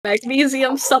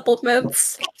Magnesium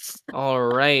supplements. All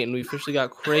right, and we officially got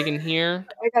Craig in here.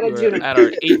 I got a We're June. at our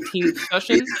 18th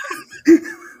session.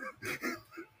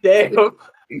 Damn.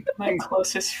 My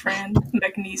closest friend,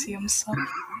 magnesium sub.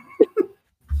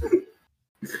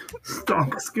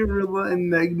 Stonks Gorilla and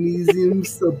magnesium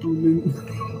supplement.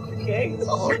 Gang's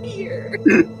all here.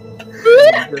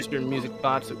 Adjust your music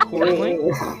bots accordingly.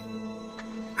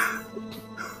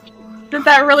 Did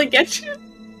that really get you?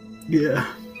 Yeah.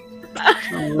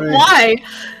 All right. Why?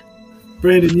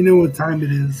 Brandon, you know what time it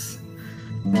is.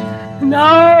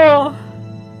 No.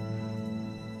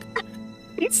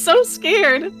 He's so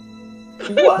scared.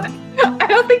 What? I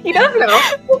don't think he does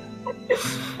know.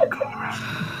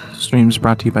 Streams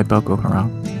brought to you by Belko Corral.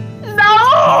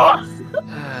 No.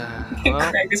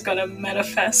 Well, Craig is gonna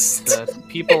manifest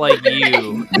people like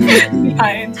you.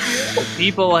 behind you.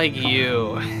 People like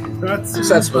you. That's What's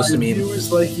that supposed to mean? Viewers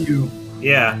like you.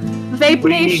 Yeah. Vape What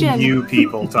do you Nation. mean, you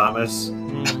people, Thomas?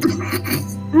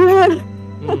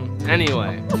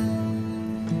 Anyway.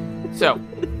 So,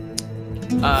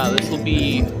 this will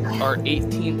be our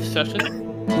 18th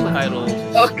session, titled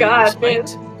Oh God, man.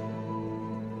 Spite.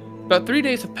 About 3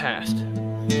 days have passed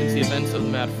since the events of the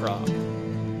Mad Frog.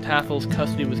 Taffel's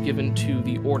custody was given to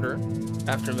the Order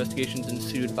after investigations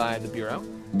ensued by the Bureau.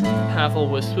 Taffel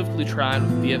was swiftly tried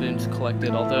with the evidence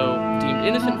collected, although deemed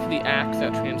innocent for the acts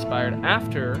that transpired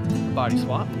after the body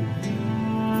swap.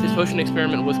 His potion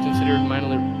experiment was considered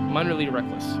minorly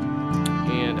reckless,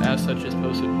 and as such his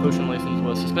potion license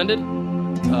was suspended.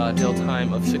 Jail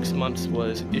time of 6 months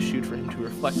was issued for him to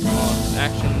reflect on his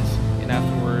actions, and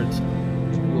afterwards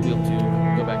he will be able to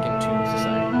go back into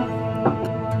society.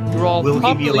 You're all Will he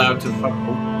properly... be allowed to fuck?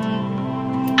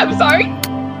 I'm sorry?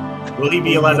 Will he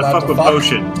be allowed to fuck with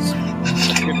potions?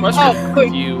 Good question. Oh,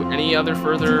 quick. Any other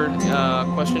further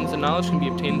questions and knowledge can be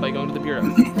obtained by going to the Bureau.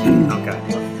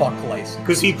 Okay. Fuck license.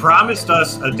 Because he promised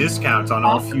us a discount on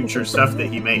all future stuff that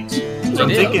he makes. So I'm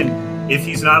did. thinking, if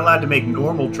he's not allowed to make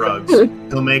normal drugs,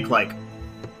 he'll make, like,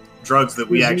 drugs that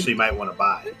we actually might want to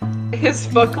buy. His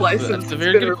fuck license. That's a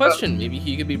very good question. Maybe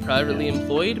he could be privately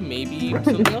employed. Maybe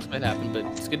something else might happen, but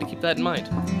it's good to keep that in mind.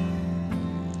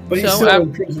 But he's So, still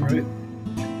in prison, right?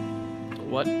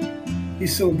 What?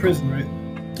 He's still in prison, right?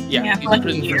 Yeah, Yeah, he's like in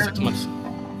prison a for year. 6 months.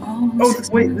 Oh,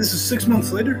 wait, this is 6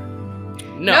 months later?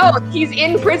 No. No, he's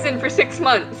in prison for 6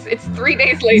 months. It's 3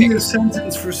 days He later. was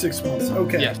sentenced for 6 months.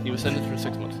 Okay. Yes, he was sentenced for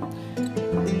 6 months.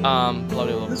 Blah, blah,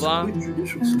 blah, That's blah. quite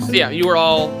judicial So system. yeah, you were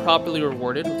all properly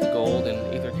rewarded with the gold and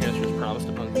aether canisters promised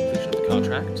upon completion of the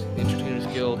contract. The Entertainers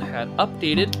Guild had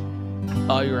updated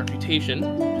your reputation,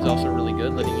 which is also really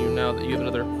good, letting you know that you have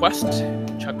another quest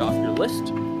to check off your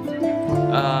list.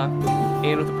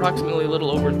 And with approximately a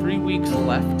little over 3 weeks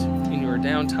left in your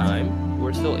downtime, you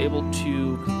are still able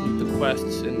to complete the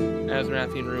quests in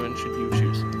Azarathian Ruin should you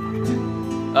choose.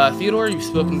 Theodore, you've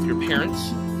spoken with your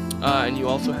parents, and you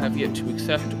also have yet to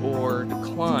accept or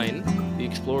decline the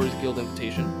Explorers Guild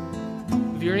invitation.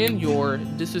 Virian, your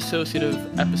disassociative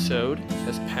episode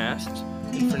has passed,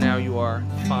 and for now you are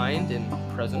fined and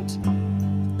present.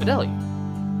 Adeli,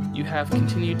 you have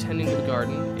continued tending to the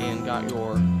garden and got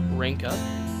your rank up,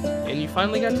 and you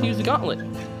finally got to use the gauntlet,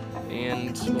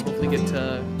 and we'll hopefully get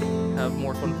to have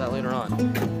more fun with that later on.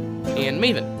 And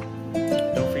Maven,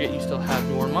 don't forget you still have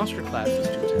your monster classes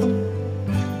to attend.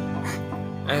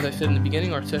 As I said in the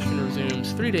beginning, our session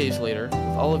resumes 3 days later,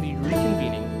 with all of you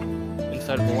reconvening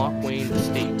inside of the Lochwain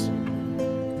estate.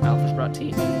 Alpha's brought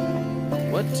tea.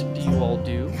 What do you all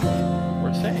do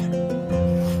or say?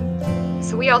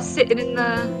 So we all sitting in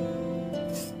the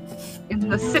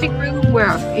sitting room. Where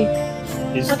are we?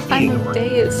 Is What time of Theodore-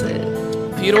 day is it?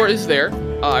 Theodore is there.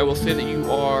 I will say that you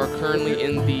are currently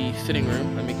in the sitting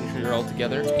room. I'm making sure you're all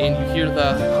together, and you hear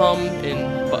the hum,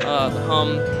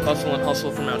 bustle and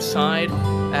hustle from outside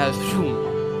as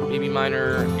maybe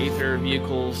minor aether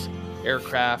vehicles,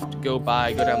 aircraft go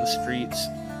by, go down the streets.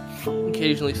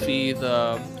 Occasionally see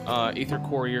the aether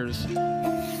couriers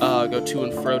go to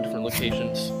and fro different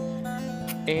locations,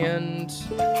 and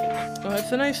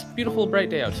it's a nice, beautiful, bright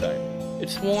day outside.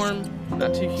 It's warm,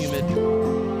 not too humid,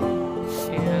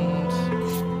 and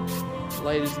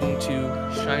light is going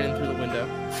to shine in through the window.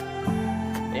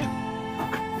 Yeah.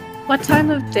 What time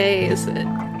of day is it?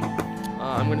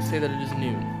 I'm going to say that it is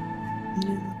noon.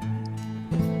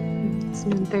 It's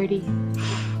 9:30.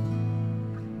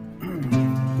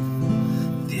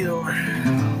 Theodore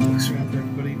looks around at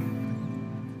everybody.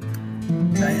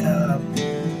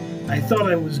 I thought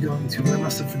I was going to, but I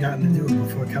must have forgotten to do it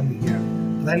before coming here.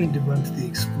 But I need to run to the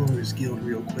Explorers Guild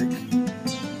real quick.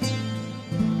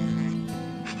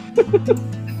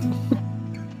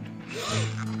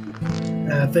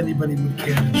 if anybody would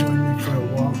care to join me for a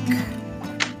walk.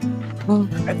 Well,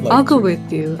 I'd like I'll go to.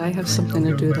 with you. I have something to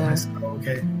I'll do go by there. myself.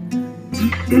 Okay.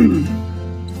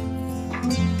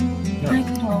 I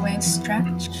can always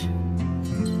stretch.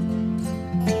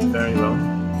 Very well.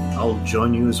 I'll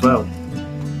join you as well.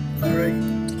 All right.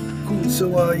 Cool.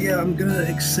 So, yeah, I'm gonna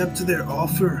accept their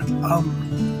offer.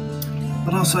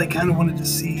 But also I kind of wanted to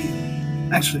see.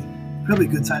 Actually, probably a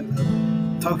good time to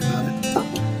talk about it.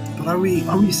 But are we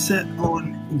set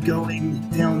on going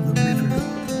down the river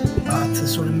to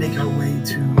sort of make our way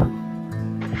to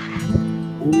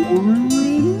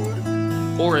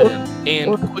Oregon. And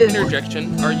Or- quick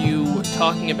interjection, are you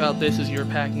talking about this as you're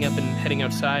packing up and heading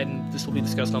outside and this will be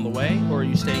discussed on the way, or are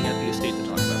you staying at the estate to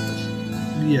talk about this?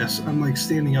 Yes, I'm like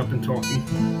standing up and talking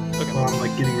Okay. while I'm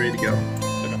like getting ready to go.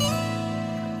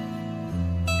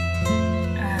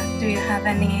 Do you have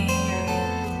any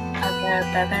other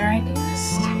better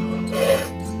ideas?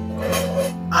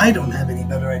 I don't have any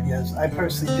better ideas. I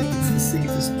personally think it's the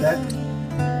safest bet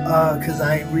because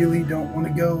I really don't want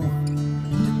to go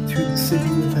to the city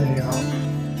with a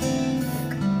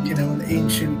an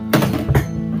ancient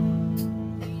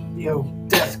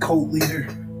death cult leader.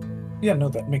 Yeah, no,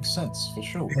 that makes sense for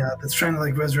sure. Yeah, that's trying to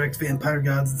like resurrect vampire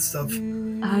gods and stuff.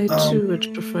 I too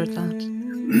would prefer that.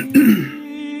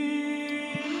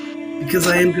 Because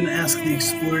I am going to ask the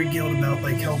Explorer Guild about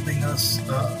like helping us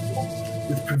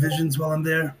with provisions while I'm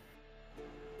there,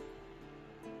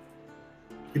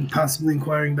 and possibly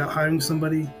inquiring about hiring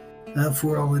somebody if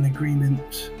we're all in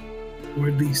agreement, or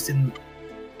at least in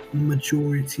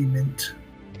majority mint.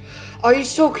 Are you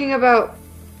talking about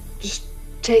just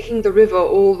taking the river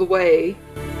all the way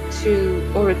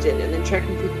to Oregon and then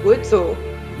trekking through the woods, or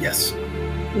Yes,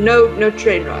 no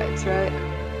train rides, right?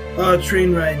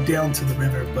 train ride down to the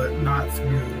river, but not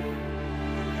through.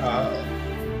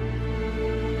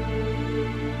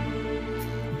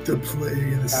 The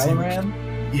play of the city. Alaran?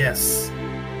 Yes.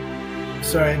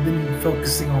 Sorry, I've been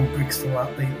focusing on bricks a lot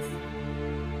lately.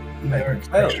 My Oh,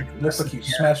 architecture looks like you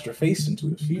class. smashed your face into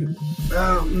a few.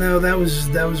 No, that was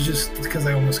just because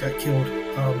I almost got killed.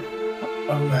 Oh,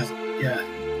 Yeah,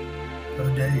 the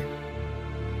other day.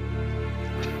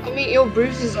 I mean, your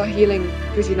bruises are healing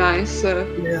pretty nice, so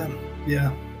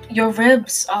Yeah, Your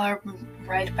ribs are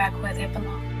right back where they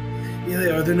belong. yeah,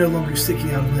 they are. They're no longer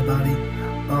sticking out of my body.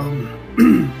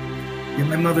 Yeah,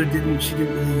 my mother didn't. She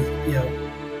didn't really,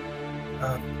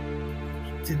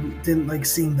 didn't like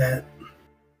seeing that.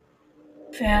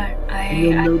 Fair. And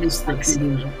you'll I notice didn't that like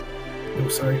seeing, Theodore. Oh,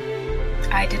 sorry.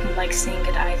 I didn't like seeing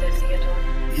it either, Theodore.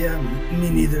 Yeah, me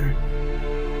neither.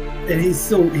 And he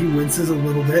winces a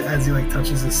little bit as he like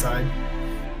touches his side.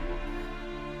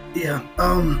 Yeah.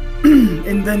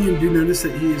 And then you do notice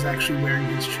that he is actually wearing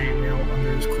his chainmail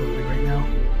under his clothing right now.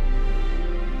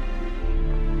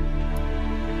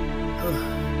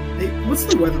 Hey, what's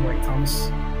the weather like, Thomas?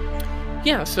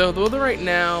 Yeah, so the weather right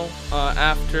now,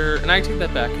 and I take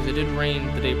that back because it did rain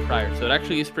the day prior, so it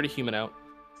actually is pretty humid out.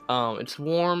 It's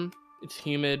warm, it's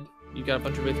humid, you got a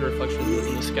bunch of Aether reflections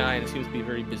in the sky, and it seems to be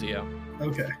very busy out.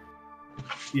 Okay.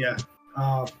 Yeah.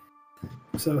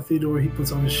 So Theodore, he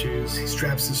puts on his shoes, he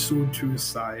straps his sword to his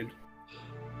side,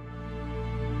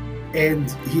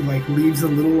 and he like leaves a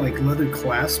little like leather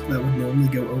clasp that would normally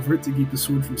go over it to keep the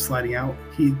sword from sliding out.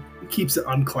 He keeps it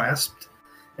unclasped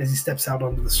as he steps out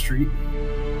onto the street,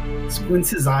 squints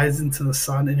his eyes into the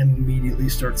sun, and immediately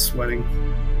starts sweating.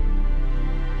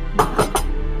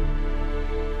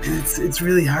 It's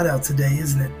really hot out today,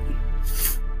 isn't it?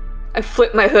 I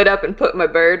flip my hood up and put my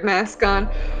bird mask on.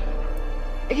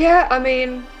 Yeah, I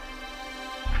mean,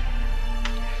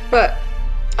 but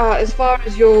as far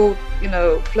as your,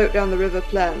 float down the river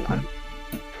plan,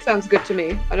 sounds good to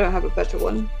me. I don't have a better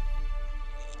one.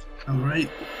 All right.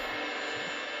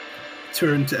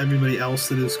 Turn to everybody else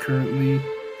that is currently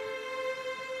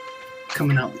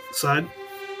coming outside.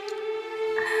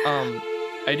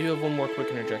 I do have one more quick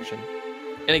interjection.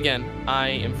 And again, I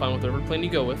am fine with whatever plan you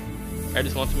go with. I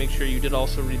just want to make sure you did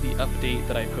also read the update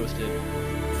that I posted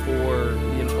for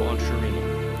the info on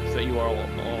Shurima, so that you are all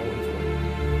informed.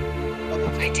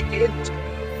 I did.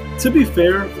 To be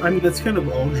fair, I mean, that's kind of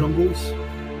all jungles.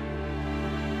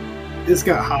 It's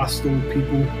got hostile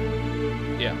people.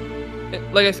 Yeah.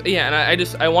 Like I said, yeah,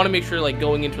 and I want to make sure, like,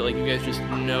 going into it, like, you guys just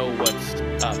know what's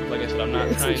up. Like I said, I'm not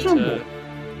It's a trying jungle. to...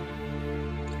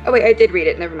 Oh wait, I did read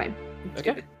it. Never mind.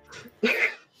 Okay.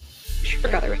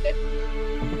 Forgot I read it.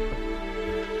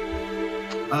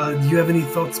 Do you have any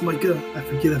thoughts, Micah? I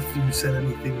forget if you said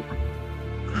anything.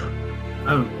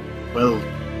 Oh, well,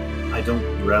 I don't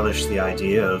relish the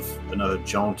idea of another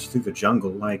jaunt through the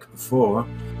jungle like before,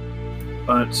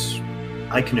 but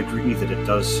I can agree that it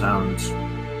does sound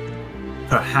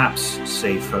perhaps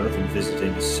safer than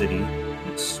visiting a city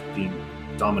that's being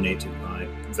dominated by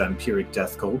vampiric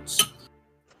death cults.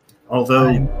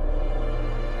 Although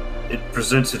it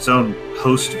presents its own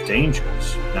host of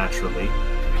dangers, naturally.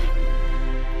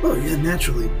 Oh, yeah,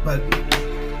 naturally, but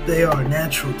they are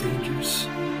natural dangers.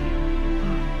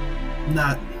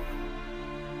 Not,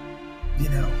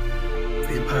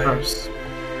 vampires.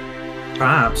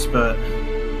 Perhaps, but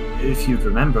if you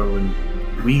remember when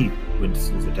we went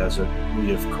through the desert,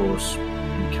 we of course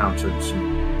encountered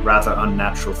some rather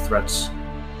unnatural threats,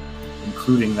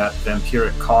 including that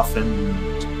vampiric coffin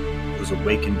and those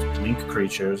awakened blink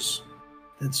creatures.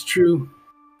 That's true.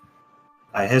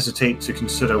 I hesitate to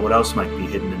consider what else might be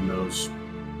hidden in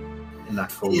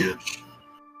that foliage.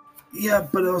 Yeah,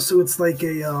 but also it's like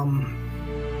a, you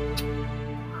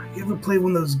ever play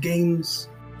one of those games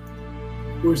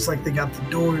where it's like they got the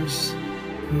doors,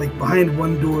 and like behind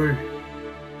one door,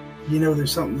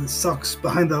 there's something that sucks.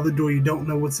 Behind the other door, you don't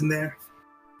know what's in there.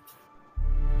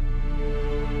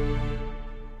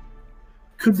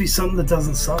 Could be something that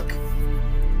doesn't suck.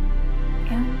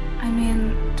 Yeah, I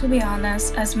mean, to be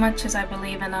honest, as much as I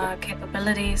believe in our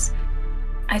capabilities,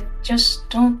 I just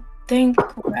don't think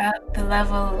we're at the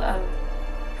level of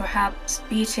perhaps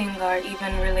beating or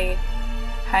even really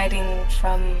hiding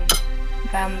from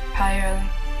vampire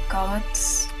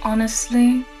gods,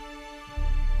 honestly.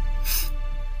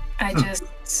 I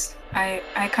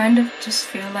kind of just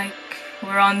feel like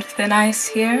we're on thin ice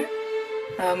here.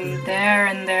 They're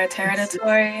in their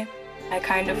territory. I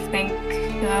kind of think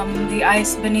the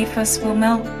ice beneath us will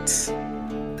melt.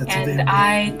 And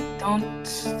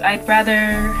I'd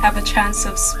rather have a chance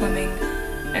of swimming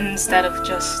instead of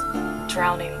just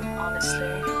drowning, honestly.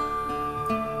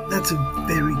 That's a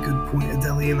very good point,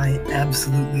 Adelie, and I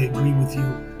absolutely agree with you.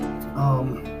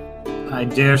 I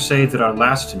dare say that our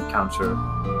last encounter,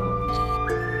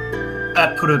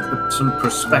 that put some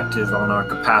perspective on our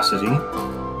capacity.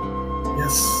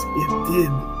 Yes, it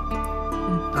did.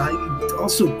 I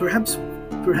also, perhaps,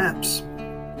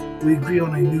 we agree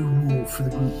on a new rule for the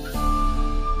group.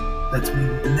 That we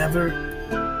never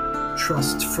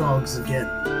trust frogs again.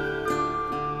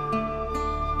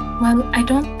 Well,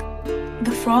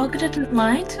 the frog didn't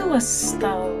lie to us,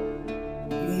 though.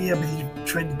 Yeah, but he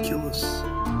tried to kill us.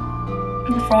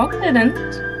 The frog didn't.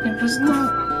 It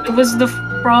was the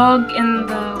frog in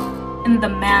the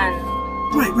man.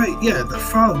 Right, yeah, the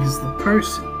frog is the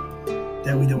person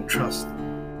that we don't trust.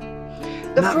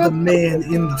 Not the man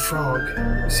in the frog.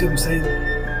 You see what I'm saying?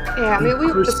 Yeah, I mean,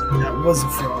 the person that was a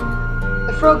frog.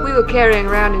 The frog we were carrying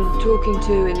around and talking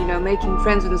to and, making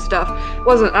friends with and stuff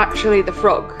wasn't actually the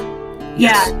frog.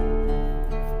 Yes. Yeah.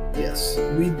 Yes,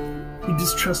 we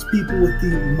distrust people with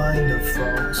the mind of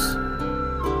frogs.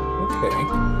 Okay.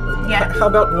 Yeah. How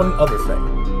about one other thing?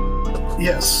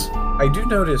 Yes. I do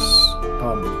notice,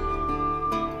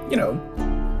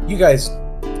 you guys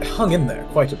hung in there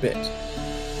quite a bit.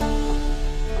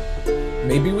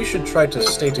 Maybe we should try to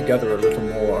stay together a little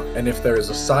more, and if there is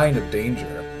a sign of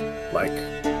danger, like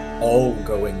all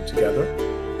going together.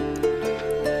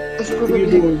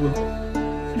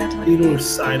 Theodore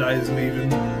side-eyes Maven.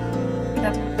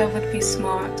 That would be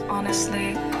smart,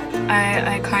 honestly.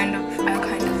 I kind of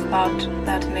thought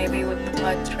that maybe with the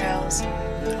blood trails,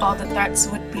 all the threats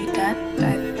would be dead.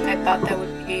 I thought there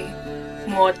would be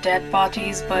more dead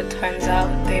bodies, but turns out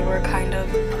they were kind of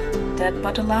dead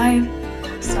but alive.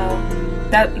 So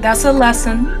that's a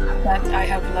lesson that I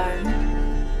have learned.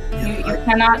 You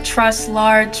cannot trust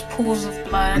large pools of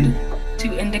blood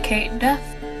to indicate death,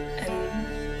 and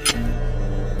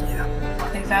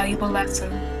a valuable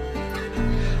lesson.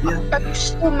 Are you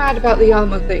still mad about the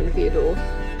armor thing, Theodore?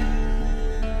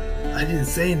 I didn't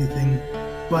say anything,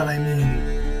 but I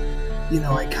mean,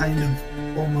 I kind of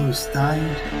almost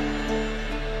died.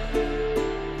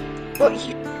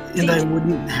 And I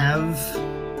wouldn't have,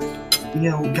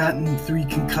 gotten 3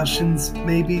 concussions,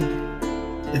 maybe,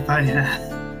 if I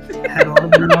had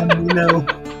armor on,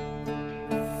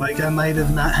 Like, I might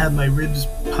have not had my ribs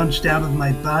punched out of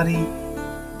my body,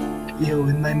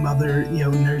 and my mother,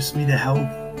 nursed me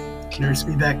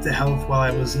back to health while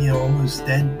I was, almost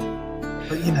dead.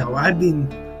 But,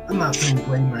 I'm not throwing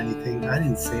blame or anything. I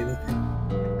didn't say anything.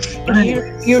 But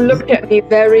anyways, you looked at me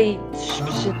very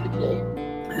specifically.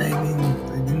 I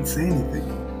didn't say anything.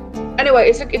 Anyway,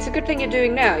 it's a good thing you're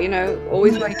doing now,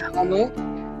 always wearing armor.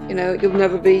 You'll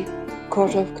never be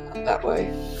caught off guard that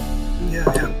way. Yeah,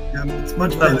 it's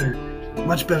much better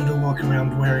to walk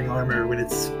around wearing armor when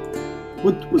it's...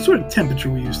 What sort of temperature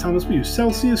we use, Thomas? We use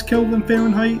Celsius, Kelvin,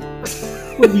 Fahrenheit?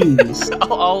 What do we use?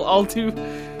 I'll do...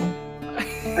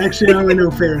 Actually, I only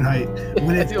know Fahrenheit.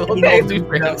 When it's I'll do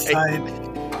Fahrenheit. outside,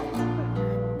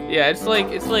 Yeah, it's like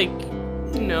 85,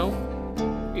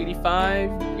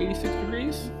 86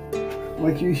 degrees.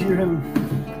 like you hear him,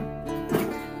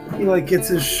 he like gets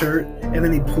his shirt and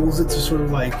then he pulls it to sort of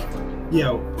like,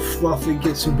 fluff it,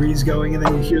 get some breeze going, and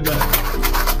then you hear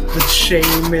the chain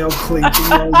mail clinking.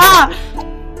 Wow.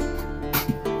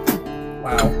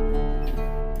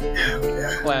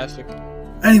 Yeah. Classic.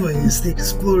 Anyways, the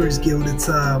Explorers Guild, it's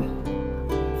what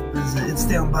is it? It's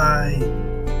down by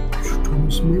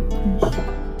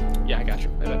Yeah, I got you.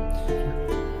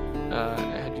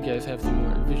 I had you guys have some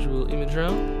more visual image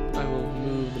around. I will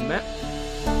move the map.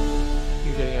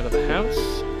 You're getting out of the house.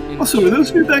 Also, are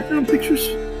those your background pictures?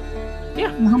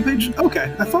 Yeah. On the homepage?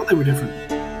 Okay, I thought they were different.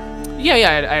 Yeah,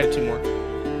 I had 2 more.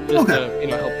 Just Okay.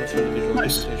 to help with some of the visual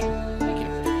Nice. presentation. Thank you.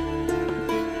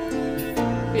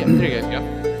 But yeah, there you guys go.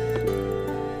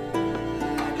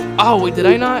 Oh wait, did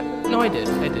I not? No, I did.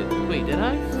 Wait, did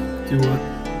I? Do what?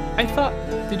 I thought.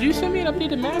 Did you send me an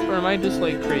updated map, or am I just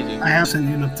like crazy? I have sent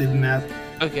you an updated map.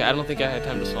 Okay, I don't think I had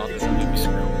time to swap it.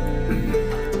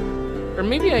 Or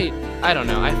maybe I don't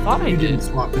know. I thought I You did. didn't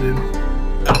swap it in. I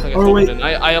don't think I Or swapped wait. it in.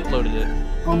 I uploaded it.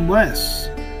 Unless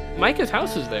Micah's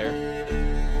house is there.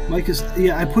 I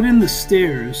put in the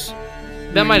stairs.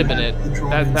 That might have been it. The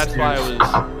drawn-in That's why I stairs.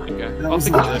 was. Okay, That I'll was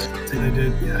the fix it last later. thing I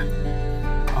did, yeah.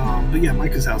 But yeah,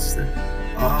 Micah's house is there.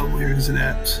 Where is it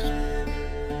at?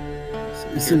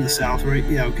 It's in the south, right?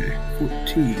 Yeah, okay.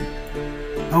 14.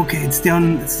 Okay, it's down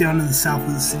in the south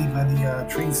of the city by the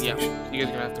train Yeah, station. you guys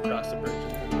are gonna have to cross the bridge.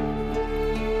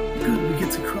 Good, we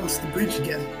get to cross the bridge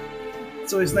again.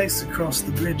 It's always nice to cross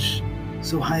the bridge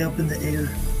so high up in the air.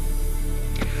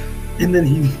 And then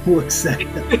he looks at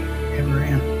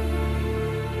Amaran.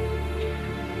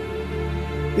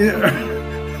 Yeah.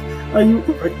 Are you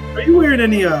wearing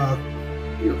any you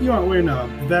aren't wearing a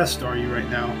vest, are you, right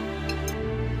now?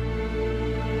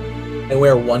 I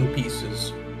wear one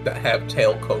pieces that have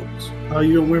tail coats. Oh,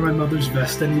 you don't wear my mother's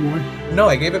vest anymore? No,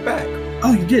 I gave it back.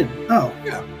 Oh, you did? Oh.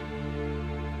 Yeah. I gave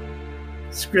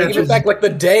Scratches it back like the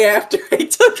day after I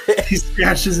took it. he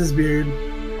scratches his beard.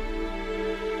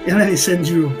 And then he sends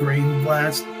you a brain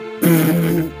blast.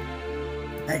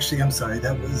 Actually, I'm sorry,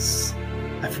 I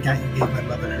forgot you gave my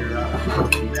mother her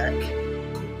back.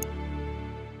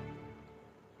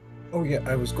 Oh yeah,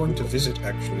 I was going to visit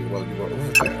actually while you were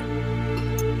over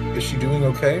there. Is she doing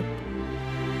okay?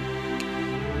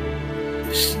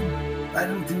 I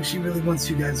don't think she really wants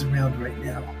you guys around right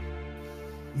now.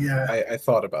 Yeah, I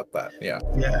thought about that, yeah.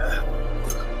 yeah.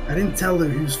 I didn't tell her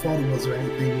whose fault it was or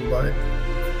anything, but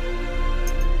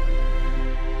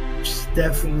she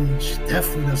definitely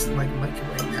doesn't like Micah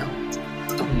right now.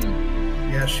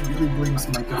 Yeah, she really blames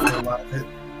Micah for a lot of it.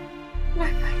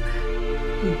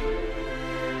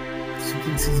 She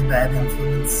thinks he's a bad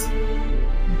influence.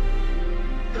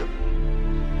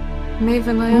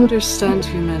 Maven, I understand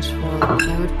you meant well.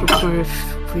 I would prefer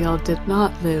if we all did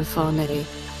not live on a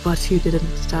but you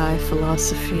didn't die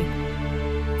philosophy.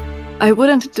 I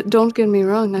wouldn't, don't get me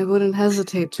wrong, I wouldn't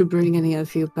hesitate to bring any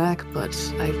of you back, but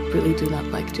I really do not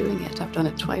like doing it. I've done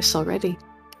it twice already.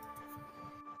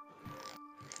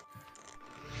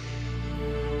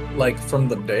 Like from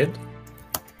the dead?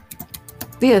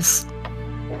 Yes.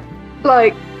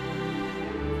 Like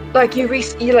you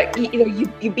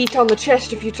beat on the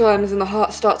chest a few times and the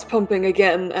heart starts pumping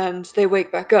again and they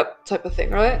wake back up type of thing,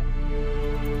 right?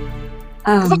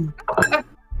 I've done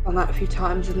that a few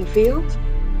times in the field.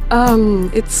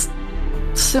 It's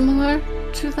similar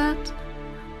to that.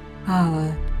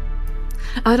 I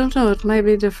don't know, it might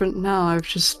be different now. I've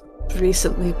just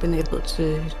recently been able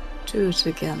to do it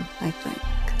again, I think.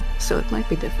 So it might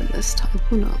be different this time,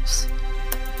 who knows?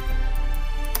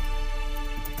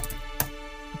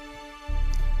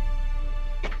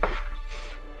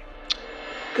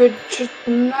 Good to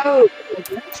know.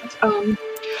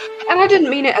 And I didn't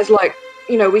mean it as like,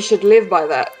 we should live by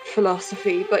that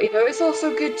philosophy, but it's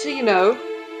also good to,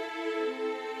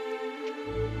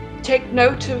 take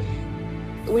note of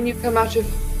when you come out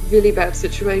of really bad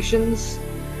situations,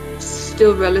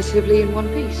 still relatively in one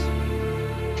piece.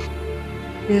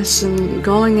 Yes, and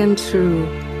going into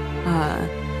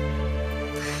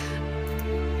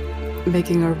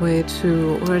making our way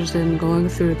to Origin, going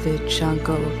through the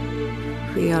jungle,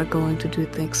 we are going to do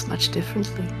things much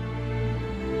differently.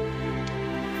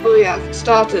 Oh yeah, for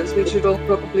starters, we should all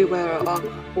probably wear our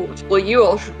armor. Well, you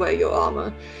all should wear your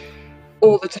armor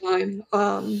all the time.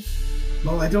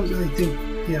 Well, I don't really think,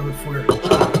 if we're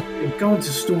going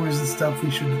to stores and stuff, we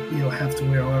should, have to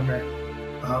wear armor.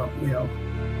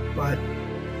 But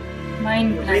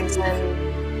Mine blends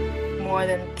in more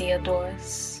than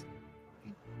Theodore's.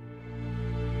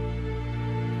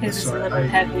 His is a Sorry, little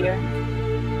heavier.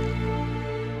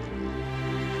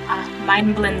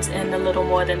 Mine blends in a little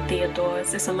more than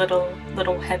Theodore's. It's a little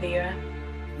heavier.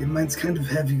 Yeah, mine's kind of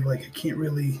heavy. Like I can't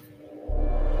really,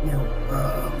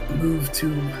 move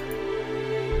too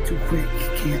quick.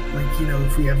 Can't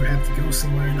if we ever have to go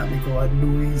somewhere and not make a lot of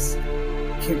noise.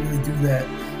 Can't really do that.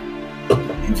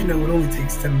 And it only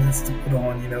takes 10 minutes to put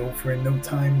on. If we're in no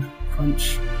time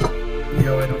crunch, I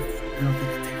don't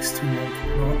think it takes too long to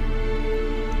put on.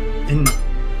 In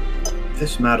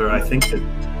this matter, I think that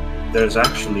there's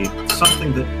actually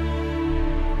something that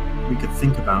we could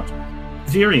think about.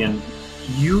 Virian,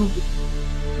 you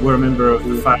were a member of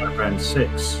the Firebrand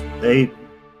 6. They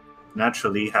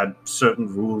naturally had certain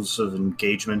rules of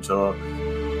engagement or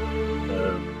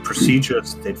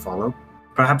procedures that they'd follow.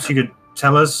 Perhaps you could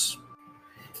tell us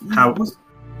how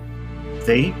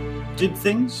they did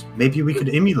things? Maybe we could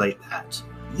emulate that.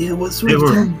 Yeah, what sort They of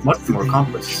were time much did more they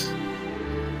accomplished.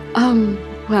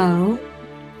 Well,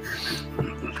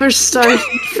 for starters.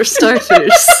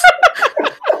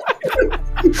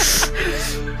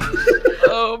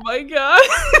 Oh my god.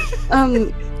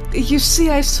 You see,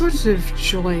 I sort of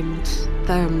joined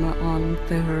them on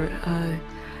their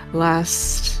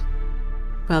last,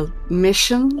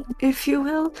 mission, if you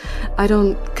will. I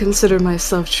don't consider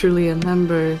myself truly a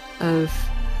member of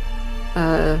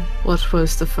what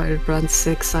was the Firebrand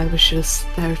 6. I was just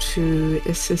there to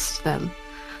assist them.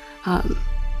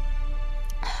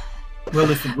 Well,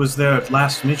 if it was their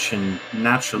last mission,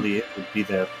 naturally it would be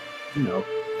their,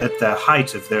 at the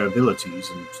height of their abilities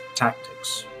and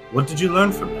tactics. What did you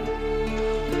learn from them?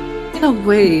 In a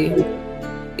way,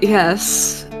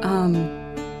 yes.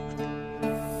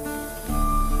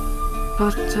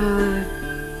 But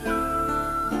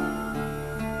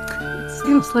it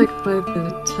seems like by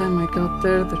the time I got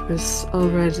there was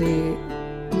already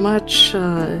much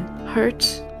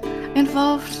hurt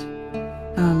involved,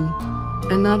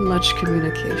 and not much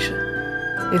communication,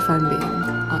 if I'm being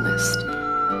honest.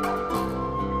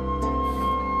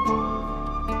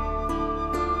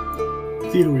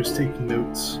 Theodore's taking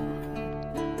notes.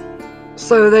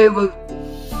 So they were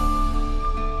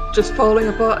just falling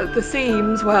apart at the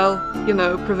seams while,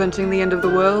 preventing the end of the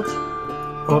world.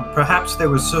 Or perhaps they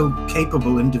were so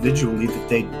capable individually that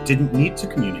they didn't need to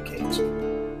communicate.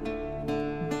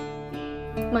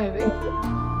 Maybe.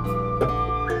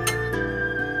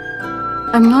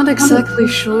 I'm not exactly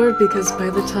sure because by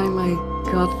the time I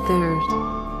got there,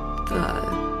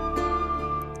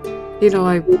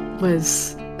 I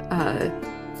was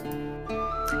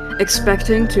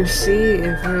expecting to see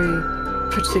a very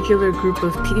particular group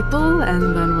of people,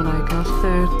 and then when I got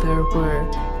there were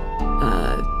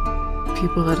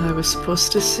people that I was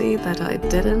supposed to see that I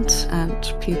didn't,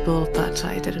 and people that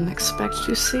I didn't expect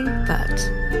to see that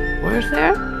were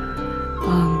there.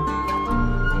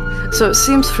 So it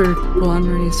seems for one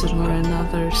reason or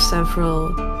another,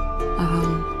 several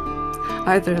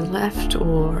either left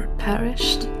or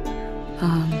perished.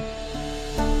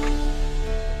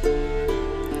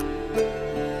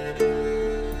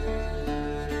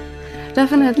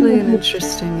 Definitely an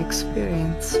interesting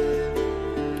experience.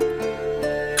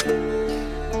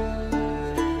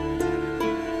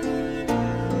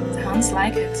 Sounds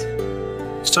like it.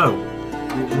 So,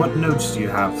 what notes do you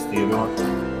have, Theodore?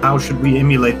 How should we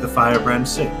emulate the Firebrand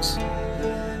 6?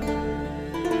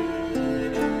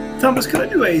 Thomas, could I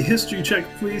do a history check,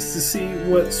 please, to see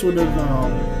what sort of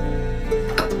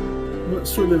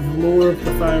lore of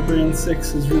the Firebrand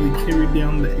 6 has really carried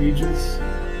down the ages?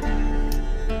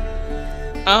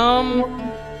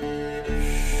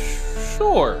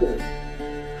 Sure.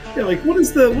 Yeah, what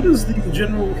is the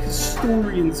general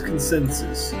historian's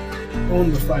consensus on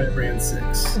the Firebrand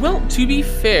 6? Well, to be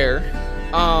fair,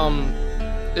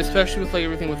 especially with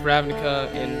everything with Ravnica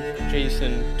and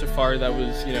Jason Tafari that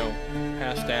was,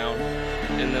 passed down,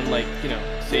 and then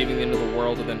saving the end of the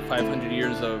world, and then 500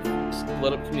 years of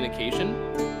split up communication,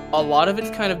 a lot of it's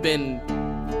kind of been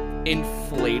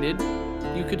inflated,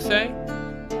 you could say.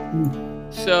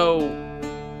 So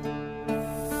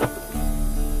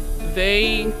I'm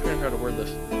trying to figure out how to word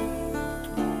this.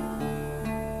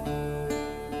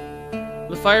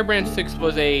 The Firebrand 6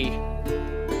 was a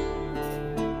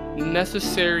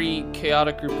necessary,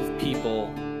 chaotic group of people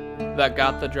that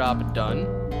got the job done.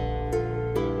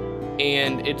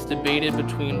 And it's debated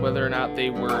between whether or not they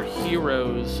were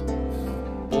heroes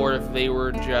or if they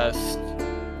were just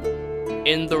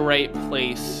in the right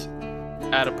place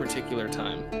at a particular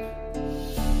time.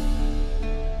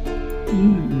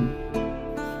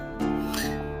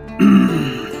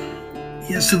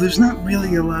 Yeah, so there's not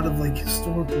really a lot of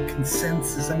historical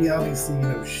consensus. I mean, obviously,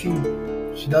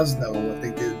 she does know what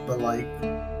they did, but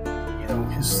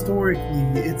historically,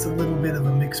 it's a little bit of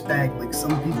a mixed bag. Like some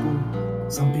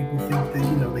people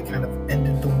think that they kind of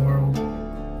ended the world.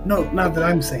 No, not that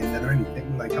I'm saying that or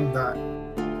anything. Like I'm not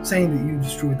saying that you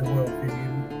destroyed the world,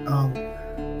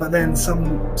 but then some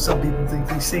people think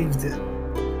they saved it,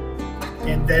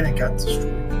 and then it got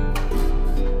destroyed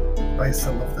by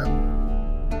some of them.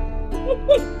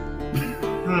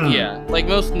 Yeah, like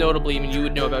most notably, I mean, you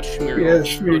would know about Shmuel. Yeah, It's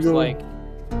Shmuel. like,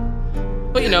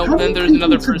 but How then do there's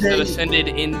another people person that today- ascended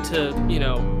into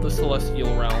the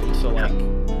celestial realm. So like,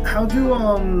 How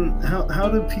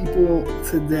do people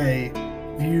today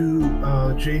view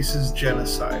Jace's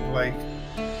genocide? Like,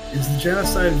 is the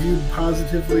genocide viewed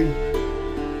positively?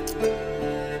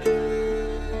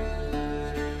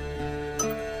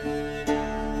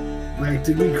 Like,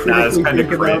 did we Nah, it's critically kind of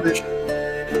think about cringe.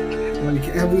 it? Like,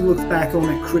 have we looked back on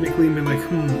it critically and been like,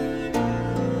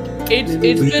 it's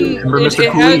Maybe we been Remember, it, Mr.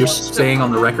 it Cooley, you're has saying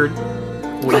on the record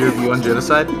what your view on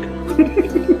genocide?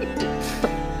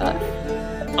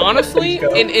 honestly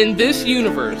in this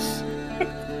universe,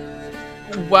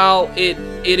 while it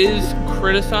is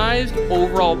criticized,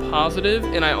 overall positive,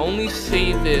 and I only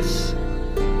say this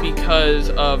because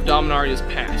of Dominaria's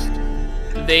past.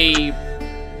 They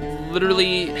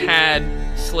literally had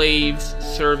slaves,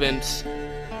 servants.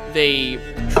 They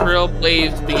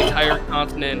trailblazed the entire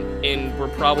continent, and were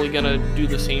probably gonna do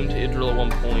the same to Idril at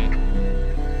one point.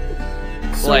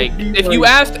 So Like, do you, if you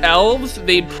asked elves,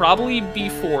 they'd probably be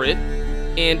for it.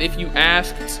 And if you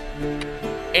asked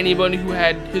anybody who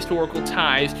had historical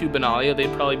ties to Benalia,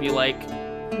 they'd probably be like,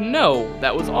 no,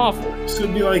 that was awful. So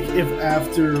it'd be like if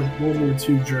after World War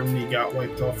II, Germany got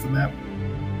wiped off the map,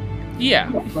 Yeah,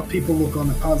 but people look on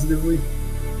it positively.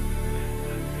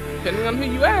 depending on who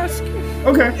you ask.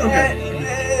 Okay.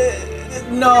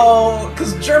 No,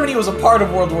 because Germany was a part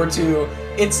of World War II.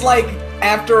 It's like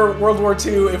after World War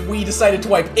II, if we decided to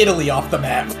wipe Italy off the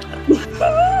map.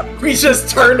 We just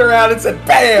turned around and said,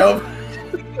 BAM!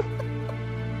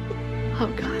 Oh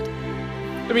god.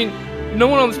 I mean, no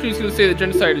one on the street's gonna say that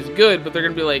genocide is good, but they're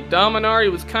gonna be like,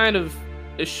 Dominari was kind of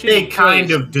a shitty They kind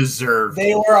place." of deserve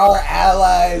They were our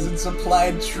allies and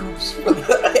supplied troops for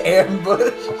the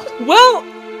ambush. Well,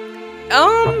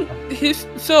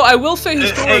 so I will say Hey,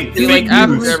 historically, fake like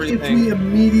after news. If everything. we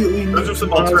immediately Those are nuked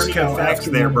some alternative Moscow facts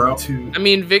after there, World bro. War II, I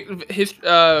mean,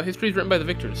 history's written by the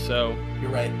victors, so You're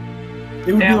right.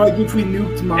 it would Yeah. be like if we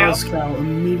nuked Moscow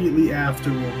immediately after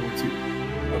World War II.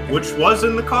 which was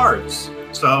in the cards.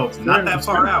 So fair, not that it's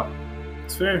far fair. out.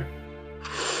 It's fair.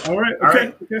 All right. All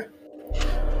Okay. Okay.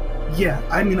 Yeah,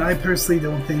 I mean, I personally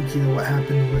don't think what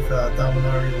happened with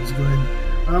Dominaria was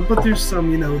good, but there's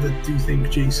some that do think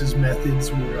Jace's methods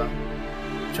were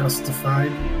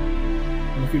justified.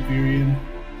 Look at Virian,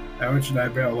 arch and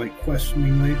eyebrow like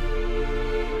questioningly.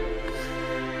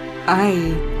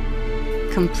 I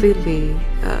completely,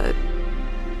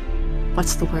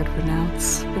 what's the word?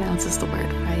 Renounce? Renounce is the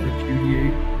word, right?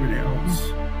 Repudiate, renounce.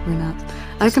 Renounce.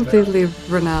 I completely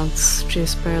renounce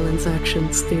Jace Berlin's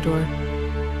actions, Theodore.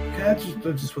 Okay, I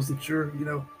just wasn't sure.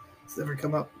 It's never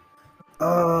come up.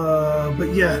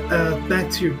 But yeah,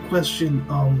 back to your question.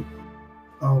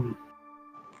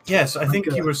 Yes, I think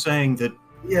Okay. you were saying that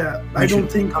Yeah, we I don't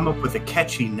should think. come up with a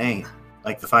catchy name,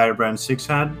 like the Firebrand 6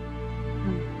 had.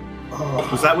 Uh,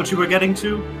 Was that what you were getting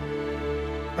to?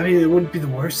 I mean, it wouldn't be the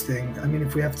worst thing. I mean,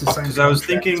 if we have to sign. Because I was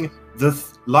contracts. thinking the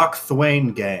Loch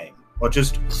Thwain Gang, or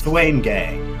just Thwain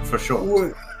Gang for short.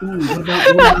 What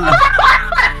about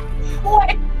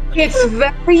It's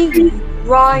very the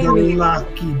rhymey.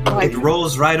 lucky boy? It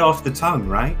rolls right off the tongue,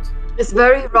 right? It's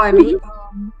very rhymey.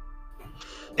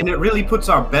 And it really puts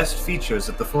our best features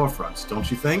at the forefront, don't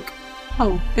you think?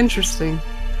 Oh, interesting.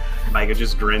 Micah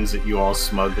just grins at you all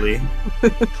smugly.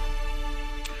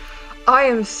 I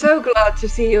am so glad to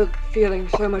see you feeling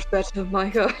so much better,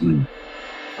 Micah.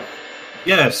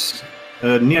 Yes,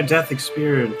 a near-death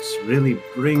experience really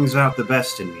brings out the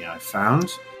best in me, I've found.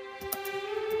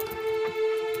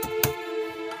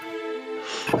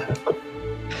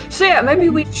 So yeah, maybe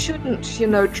we shouldn't,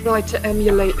 try to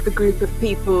emulate the group of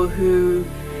people who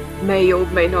may or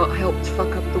may not help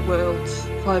fuck up the world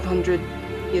 500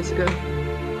 years ago.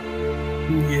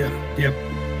 Yeah, yep.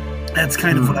 That's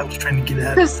kind of what I was trying to get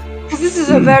at. Because this is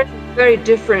a very, very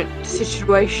different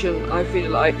situation, I feel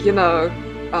like,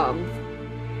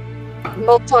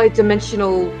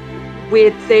 multi-dimensional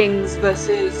weird things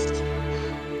versus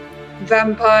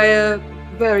vampire,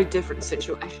 very different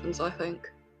situations, I think.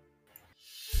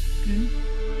 I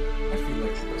feel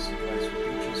like the best advice would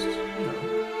be just,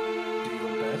 do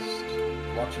your best,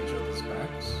 watch each other's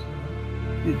backs,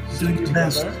 Do stick your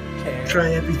best. together, care,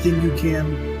 Try everything you can.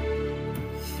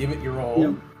 give it your all.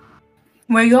 Yep.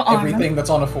 Wear your armor. Everything that's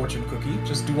on a fortune cookie,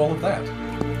 just do all of that.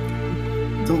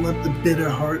 Don't let the bitter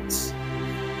hearts.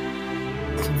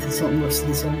 Something less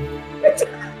than something.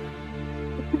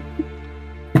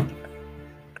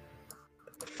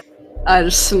 I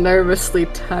just nervously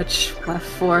touch my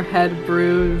forehead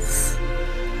bruise.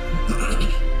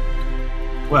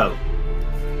 Well,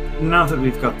 now that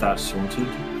we've got that sorted,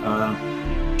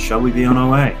 shall we be on our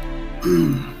way?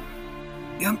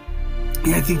 Yep.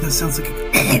 Yeah, I think that sounds like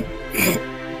a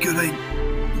good idea.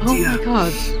 Oh my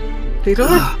god. Theodore?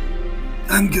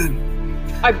 I'm good.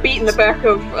 I beat in the back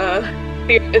of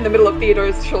in the middle of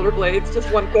Theodore's shoulder blades.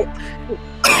 Just one quick.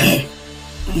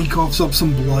 He coughs up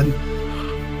some blood.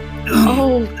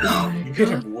 Oh, You hit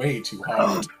him way too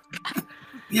hard.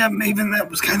 Yeah, Maven, that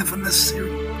was kind of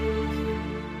unnecessary.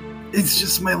 It's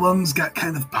just my lungs got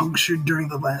kind of punctured during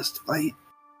the last fight.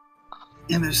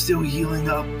 And they're still healing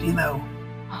up, you know.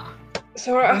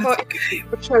 Sorry, I thought you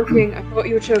were choking. I thought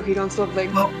you were choking on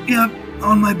something. Well, yeah,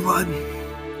 on my blood.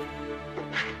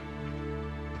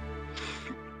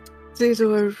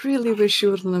 Theodore, I really wish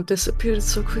you wouldn't have disappeared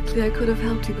so quickly. I could have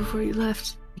helped you before you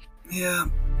left. Yeah.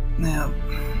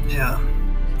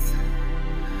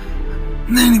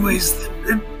 Anyways,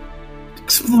 the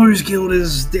Explorers Guild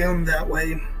is down that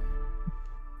way.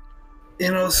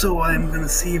 And also, I'm gonna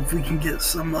see if we can get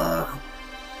some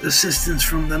assistance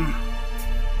from them.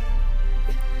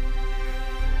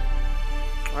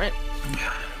 Alright.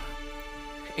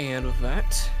 And with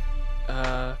that,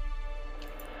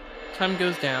 time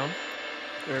goes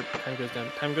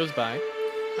by,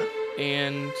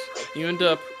 and you end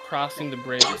up crossing the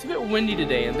bridge. It's a bit windy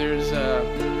today, and there's a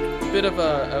bit of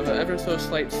a ever so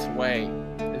slight sway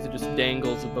as it just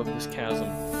dangles above this chasm.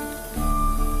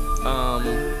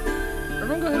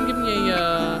 Everyone go ahead and give me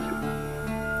a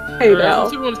Hey now.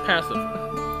 Everyone's passive.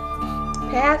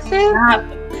 Passive?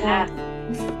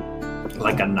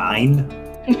 Like a 9?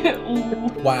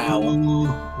 Wow.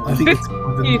 I think it's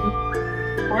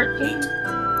 14.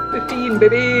 15,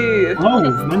 baby.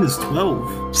 Oh, mine is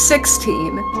 12.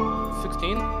 16.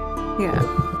 16? Yeah.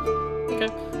 Okay.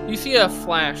 You see a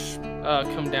flash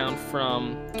come down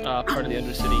from part of the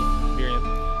Undercity, Miriam.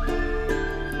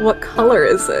 What color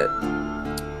is it?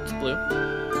 It's blue.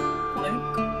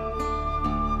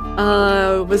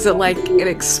 Was it like an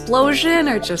explosion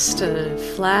or just a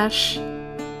flash?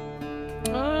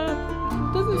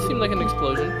 Doesn't seem like an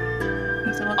explosion.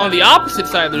 On the opposite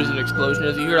side, there's an explosion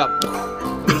as you hear a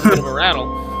bit of a rattle.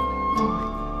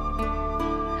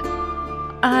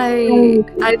 I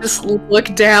just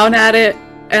look down at it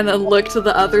and then look to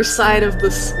the other side of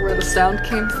this where the sound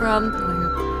came from.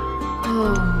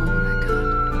 Oh my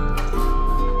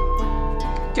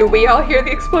god. Do we all hear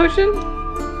the explosion?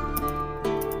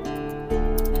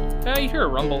 You hear a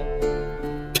rumble.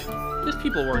 There's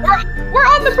people working. We're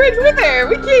on the bridge. We're there.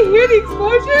 We can't hear the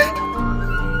explosion.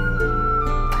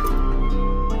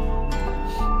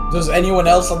 Does anyone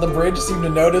else on the bridge seem to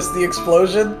notice the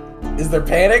explosion? Is there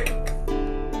panic?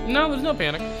 No, there's no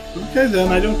panic. Okay,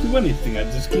 then I don't do anything. I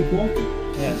just keep walking.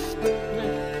 Yeah.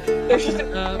 There's just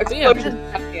an explosion.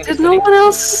 Did no one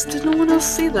else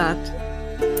see that?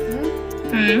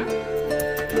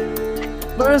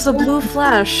 There was a blue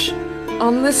flash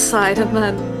on this side and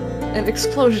then an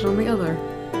explosion on the other.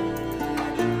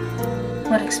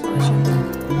 What explosion?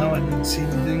 No, I didn't see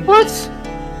anything. What?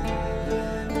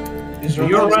 Is your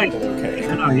You're nose right. okay?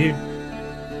 How are you?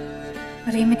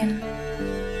 What do you mean?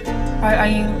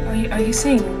 Are you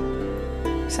seeing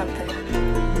something?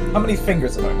 How many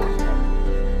fingers am I holding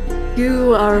up?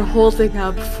 You are holding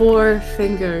up 4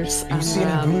 fingers. Do you see any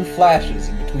Amram. blue flashes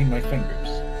in between my fingers?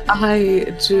 I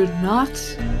do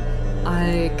not.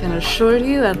 I can assure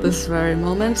you at this very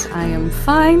moment I am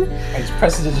fine. I just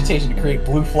press digitation to create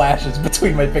blue flashes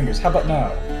between my fingers. How about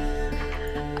now?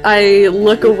 I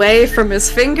look away from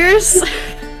his fingers.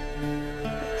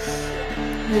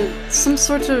 Some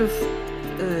sort of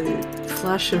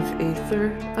flash of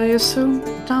aether, I assume,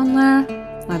 down there?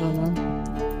 I don't know.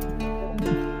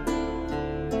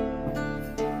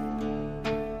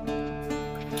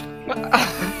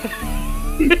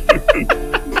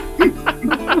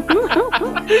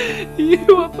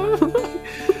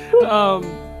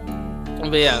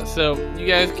 But yeah, so you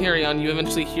guys carry on. You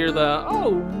eventually hear the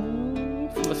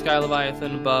from the Sky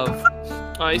Leviathan above.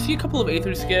 You see a couple of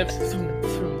Aether skiffs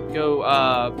go,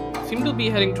 seem to be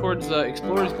heading towards the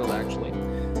Explorers Guild, actually.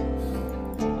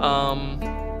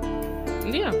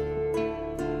 And yeah.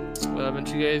 Well,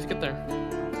 eventually you guys get there.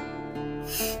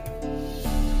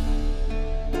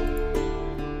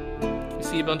 You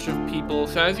see a bunch of people.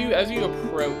 So as you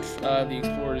approach the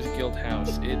Explorers Guild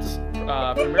house, it's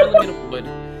primarily made of wood,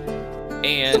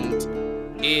 and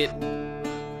it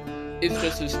is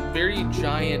just this very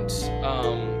giant,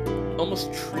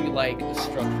 almost tree-like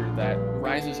structure that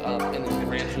rises up and then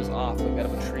branches off like that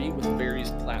of a tree with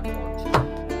various platforms.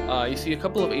 You see a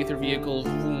couple of Aether vehicles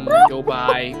go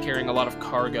by carrying a lot of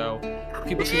cargo.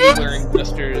 People seem to be wearing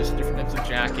blisters, different types of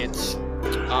jackets.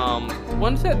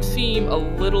 Ones that seem a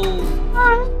little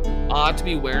odd to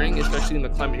be wearing, especially in the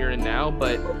climate you're in now,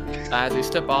 but as they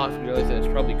step off, you realize that it's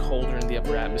probably colder in the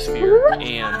upper atmosphere,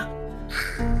 and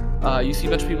you see a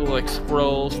bunch of people with like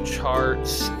scrolls,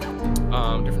 charts,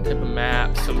 different type of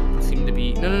maps. Some seem to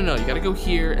be, no, you gotta go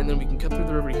here, and then we can cut through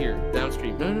the river here,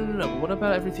 downstream. No, what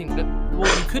about everything?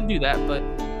 Well, you could do that, but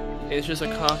it's just a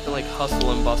constant like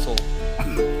hustle and bustle.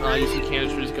 You see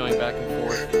canisters going back and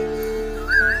forth.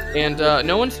 And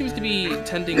no one seems to be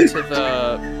tending to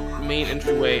the main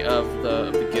entryway of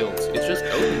the guilds. It's just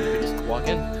open. You can just walk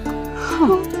in.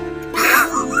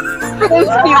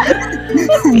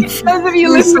 Those of you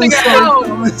listening at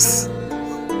home.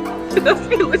 Those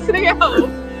of you listening at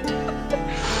home.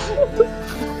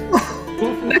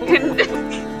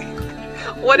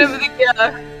 One of the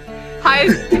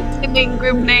highest contending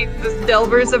group names is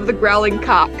Delvers of the Growling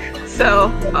Cock.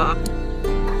 So,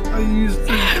 I used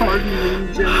the party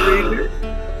name generator.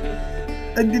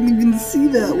 I didn't even see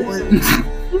that one.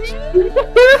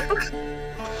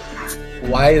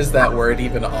 Why is that word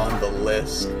even on the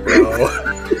list, bro?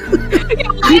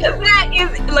 Why is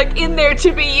that like in there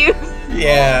to be used?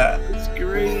 Yeah. It's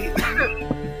great.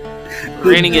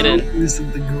 Reining it in.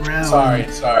 Sorry.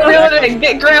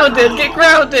 Get grounded.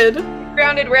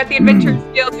 Grounded, we're at the Adventure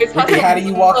Guild. Ricky, how do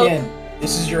you walk in?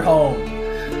 This is your home.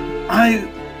 I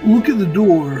look at the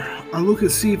door. I look to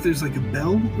see if there's like a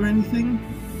bell or anything.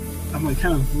 I'm like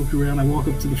kind of look around. I walk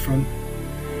up to the front.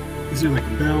 Is there like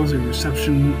a bell? Is there a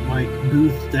reception, like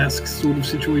booth, desk sort of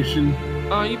situation?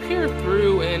 You peer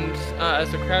through, and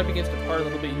as the crowd begins to part a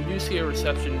little bit, you do see a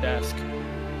reception desk.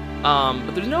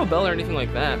 But there's no bell or anything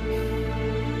like that.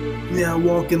 Yeah, I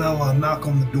walk in. I'll knock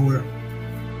on the door.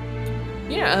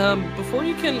 Yeah, before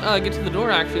you can get to the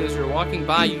door, actually, as you're walking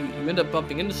by, you end up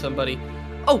bumping into somebody.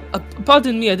 Oh,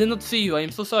 pardon me, I did not see you. I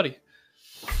am so sorry.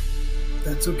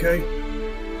 That's okay.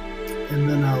 And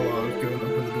then I'll go and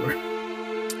open the door.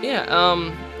 Yeah,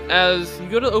 as you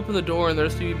go to open the door and the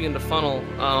rest of you begin to funnel,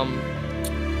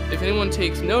 if anyone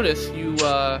takes notice, you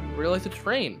realize it's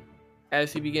Rain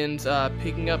as he begins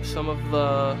picking up some of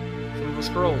the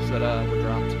scrolls that were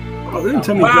dropped. Oh, they didn't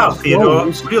tell me Wow, about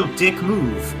Theodore, scrolls. real dick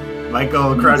move.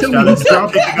 Michael crouched down and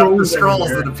started picking up the scrolls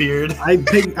that appeared. I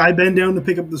bend down to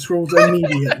pick up the scrolls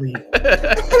immediately.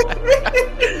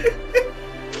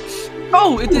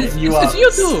 Oh, it's you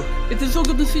two! It is so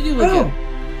good to see you again.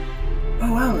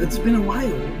 Oh wow, it's been a while.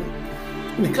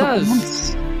 Been a couple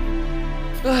months.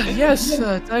 Yes,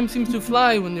 time seems to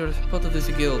fly when you're part of this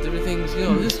guild. Everything's,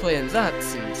 this way and that,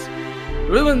 and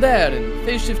ruin there, and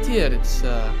phase shift here. It's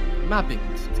mapping.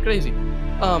 It's crazy.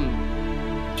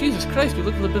 Jesus Christ, you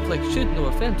look a little bit like shit. No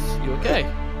offense. You okay?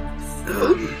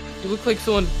 You look like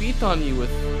someone beat on you you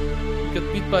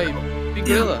got beat by Big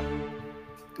Gorilla.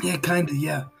 Yeah, kinda.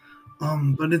 Yeah.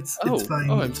 But it's fine.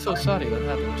 Oh, I'm so sorry that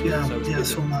happened. Yeah,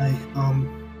 so am I.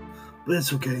 But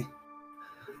it's okay.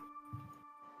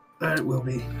 It will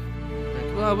be.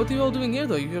 Right. Well, what are you all doing here,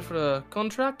 though? You here for a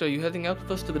contract? Are you heading out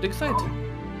with us to the dig site?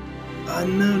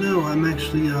 No. I'm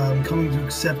actually coming to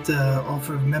accept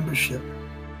offer of membership.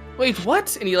 Wait,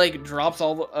 what? And he like drops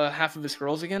all half of his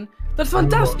scrolls again. That's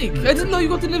fantastic! I didn't know you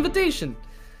got an invitation.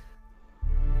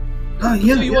 Yeah.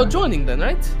 So you are joining then,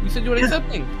 right? You said you were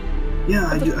accepting. Yeah,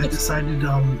 I decided that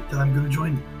I'm gonna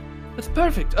join. That's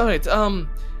perfect. All right.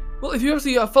 Well, if you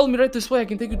actually follow me right this way, I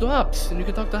can take you to Hops, and you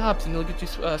can talk to Hops, and he'll get you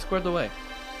squared away.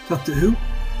 Talk to who?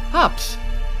 Hops.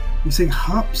 You saying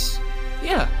Hops?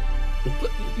 Yeah.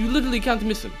 You literally can't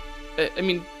miss him. I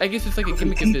mean, I guess it's like a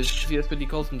gimmick of his, because that's what he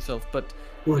calls himself, but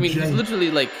Or I mean, Jay. he's literally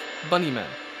like Bunny Man.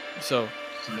 So.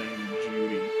 His name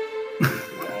Judy.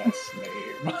 Last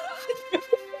name.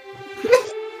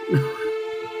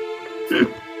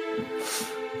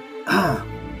 Ah.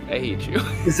 I hate you.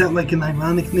 Is that like an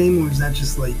ironic name, or is that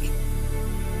just like?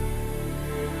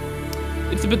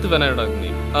 It's a bit of an ironic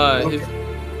name.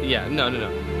 No.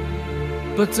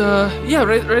 But yeah,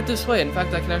 right this way. In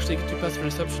fact, I can actually get you past the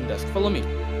reception desk. Follow me.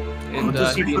 And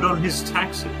Does he put on his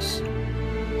taxes?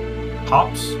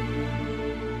 Hops?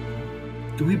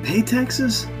 Do we pay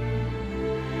taxes?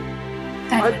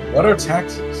 What are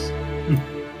taxes?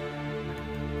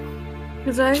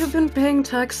 Because I have been paying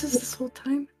taxes this whole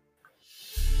time.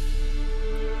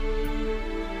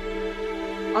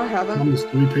 I haven't.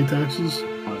 Do we pay taxes?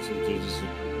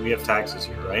 We have taxes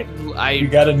here, right? You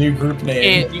got a new group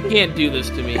name. You can't do this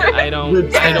to me. I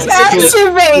don't. Tax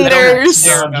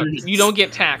evaders! You don't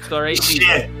get taxed, all right?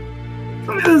 Shit.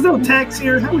 There's no tax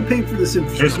here. How are we paying for this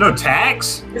infrastructure? There's no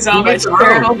tax? It's always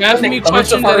terrible. Ask me How much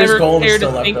questions of I Ari's never gold is care still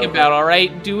to left think over? about, all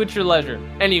right? Do at your leisure.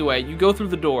 Anyway, you go through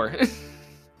the door.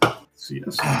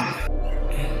 Yes.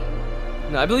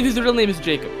 No, I believe his real name is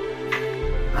Jacob.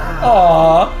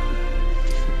 Aww.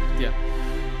 Yeah.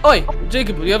 Oi,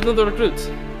 Jacob, we have another recruit.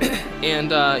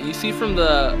 And you see from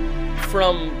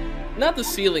not the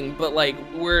ceiling, but like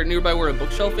nearby where a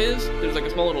bookshelf is, there's like a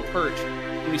small little perch.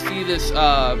 And you see this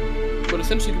what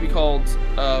essentially could be called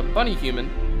bunny human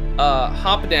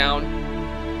hop down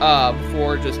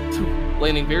before just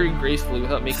landing very gracefully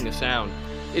without making a sound.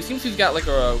 It seems he's got like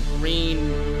a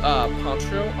green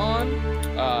poncho on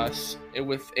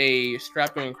with a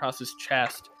strap going across his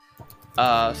chest,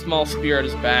 small spear at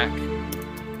his back.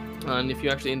 And if you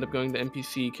actually end up going to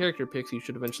NPC character picks, you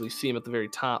should eventually see him at the very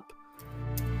top.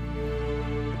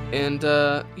 And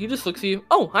he just looks at you.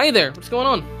 Oh, hi there. What's going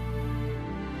on?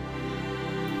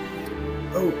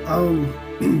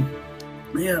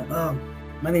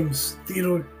 My name's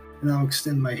Theodore, and I'll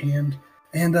extend my hand.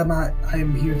 And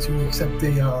I'm here to accept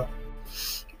an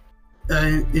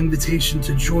invitation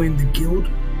to join the guild.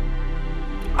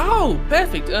 Oh,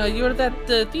 perfect. You're that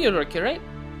Theodore kid, right?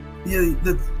 Yeah,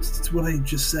 that's what I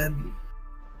just said.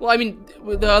 Well, I mean,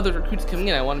 with the other recruits coming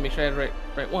in, I want to make sure I had the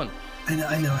right one. I know.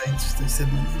 I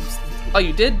said my name. Oh,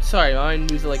 you did? Sorry, mine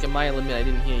was like a mile a minute. I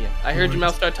didn't hear you. I heard your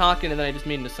mouth start talking, and then I just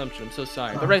made an assumption. I'm so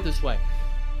sorry. But right this way.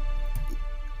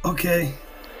 Okay.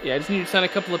 Yeah, I just need you to sign a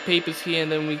couple of papers here,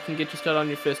 and then we can get you started on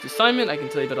your first assignment. I can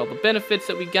tell you about all the benefits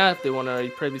that we got, if they want to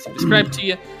previously describe to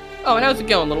you. Oh, and how's it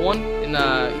going, little one? And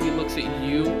he looks at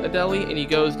you, Adeli, and he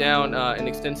goes down and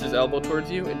extends his elbow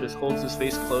towards you and just holds his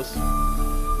face close.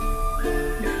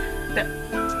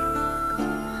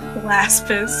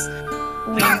 Laspis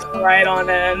leans right on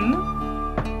in.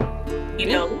 He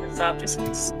knows what's up, just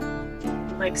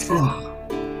likes it.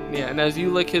 Yeah, and as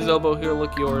you lick his elbow, he'll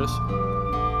lick yours.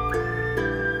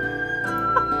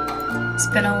 It's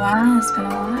been a while.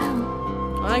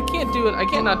 I can't do it. I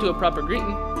can't not do a proper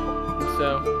greeting.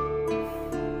 So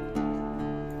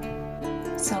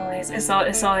it's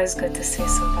always good to see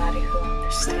somebody who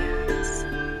understands.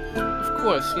 of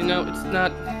course, it's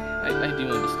not. I do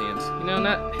understand. Not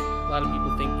a lot of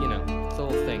people think. It's the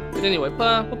whole thing. But anyway,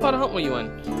 what part of hunt were you in?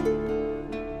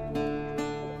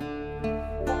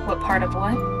 What part of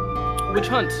what? Which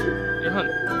hunt? Your hunt.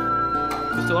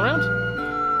 You still around?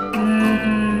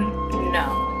 No.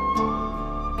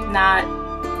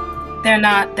 They're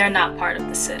not part of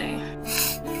the city.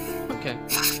 Okay.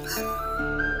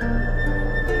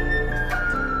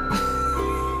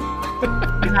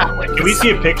 Can we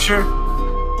see a picture?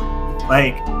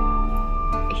 Like,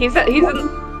 He's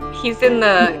in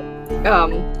the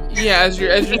Yeah, as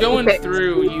you're going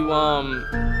through,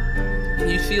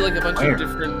 you see like a bunch Where? of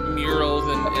different murals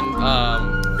and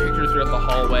pictures throughout the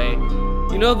hallway.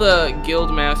 The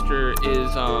guild master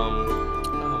is oh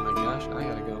my gosh, I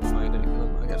gotta go find it.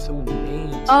 I got so many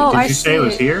names. Oh, did you say it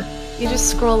was here? You just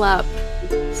scroll up.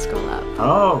 Scroll up.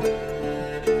 Oh.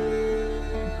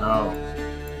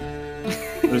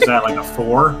 Was that like a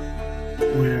 4?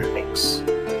 Where? Thanks.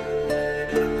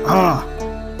 Ah.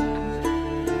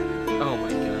 Oh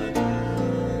my god.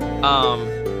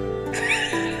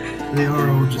 They are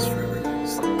all just forever.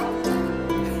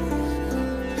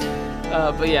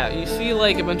 But yeah, you see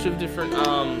like a bunch of different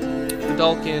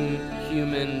Vidalcan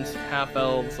humans,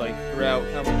 half-elves, like throughout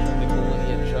how much of the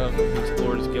lineage of the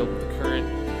Explorers Guild, with the current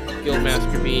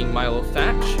guildmaster being Milo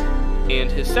Thatch,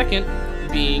 and his second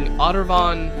being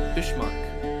Ottervon Bishmark.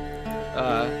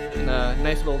 In a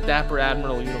nice little dapper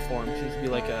admiral uniform, seems to be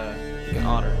like an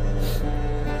otter.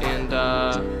 And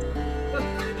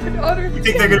an otter. You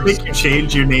think they're gonna make you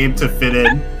change your name to fit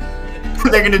in?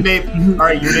 They're gonna name. All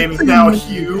right, your name is now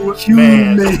Hugh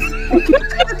Man.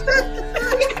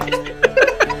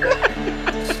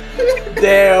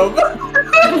 Damn.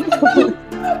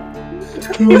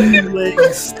 2-leg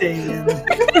stand.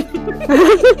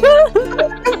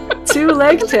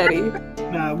 2-leg teddy.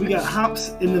 Nah, we got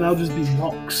hops, and then I'll just be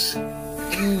walks. You're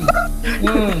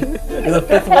the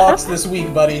 5th walks this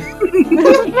week, buddy. oh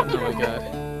my god.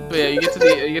 But yeah, you get to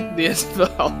the end of the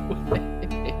hallway.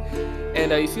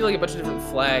 And you see like a bunch of different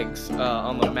flags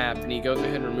on the map, and he goes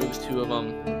ahead and removes 2 of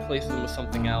them, replaces them with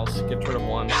something else, gets rid of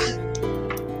 1.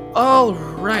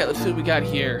 Alright, let's see what we got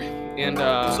here. And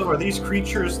So are these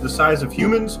creatures the size of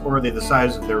humans, or are they the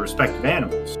size of their respective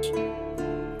animals?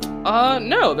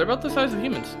 no, they're about the size of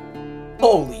humans.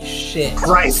 Holy shit.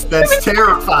 Christ, that's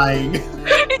terrifying.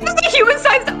 It's just a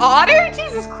human-sized otter?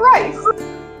 Jesus Christ!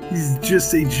 He's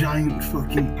just a giant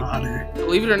fucking otter.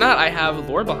 Believe it or not, I have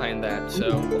lore behind that,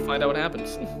 so we'll find out what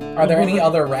happens. Are there any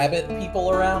other rabbit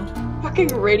people around? Fucking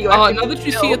radioactive. Now that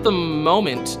you see at the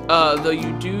moment, though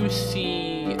you do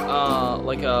see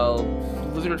like a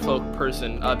lizard folk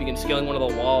person begin scaling one of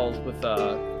the walls with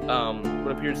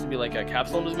what appears to be like a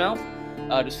capsule in his mouth,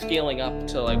 just scaling up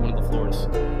to like one of the floors,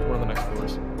 one of the next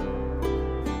floors.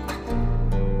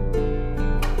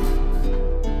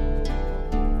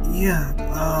 Yeah,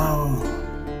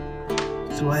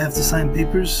 so I have to sign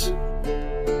papers?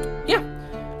 Yeah.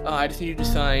 I just need you to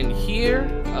sign here,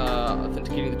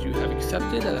 authenticating that you have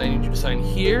accepted, and then I need you to sign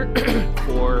here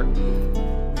for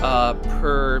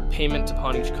per payment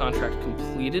upon each contract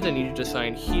completed. I need you to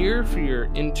sign here for your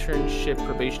internship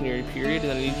probationary period,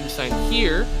 and then I need you to sign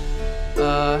here.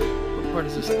 What part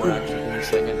is this for, actually? Give me a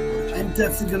second. I'm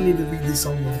definitely gonna need to read this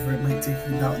all over. It might take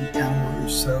me about an hour or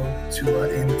so to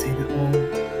annotate it all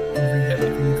and read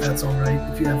everything, if that's alright,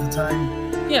 if you have the time.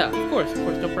 Yeah, of course,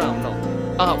 no problem, no.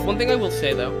 One thing I will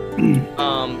say, though,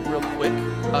 real quick,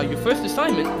 your first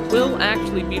assignment will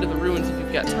actually be to the ruins if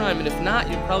you've got time, and if not,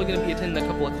 you're probably going to be attending a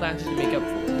couple of classes to make up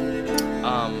for it.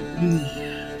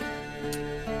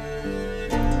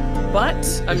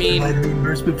 But, I mean... Provide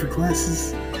reimbursement for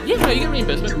classes? Yeah, no, you get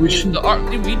reimbursement. Tuition?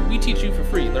 We teach you for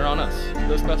free. They're on us.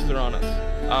 Those classes are on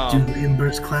us. Do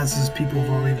reimburse classes people have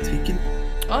already taken?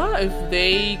 If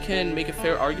they can make a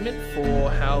fair argument for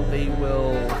how they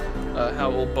will,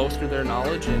 how it will bolster their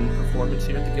knowledge and performance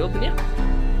here at the guild, then yeah.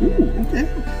 Ooh, okay.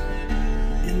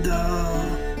 And,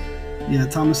 yeah,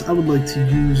 Thomas, I would like to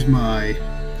use my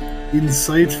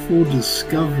insightful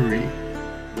discovery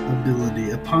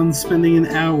ability upon spending an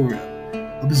hour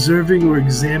observing or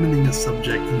examining a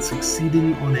subject and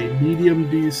succeeding on a medium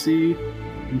DC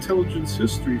intelligence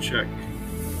history check.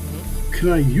 Can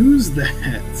I use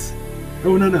that?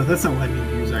 Oh, no, that's not what I mean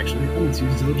to use, actually. I meant to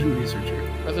use diligent researcher.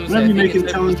 Whenever you make an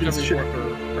intelligence check,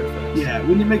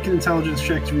 when you make an intelligence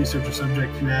check to research a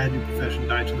subject, you add your profession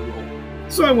die to the roll.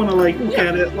 So I want to, like, look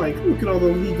at it, like, look at all the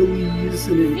legalese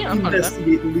and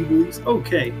investigate the legalese.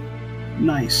 Okay.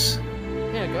 Nice.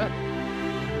 Yeah, go ahead.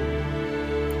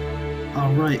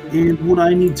 Alright, and would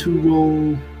I need to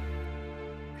roll...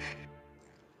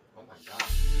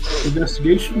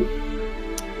 investigation?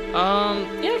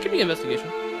 Yeah, it could be investigation.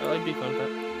 I'd be fine with that.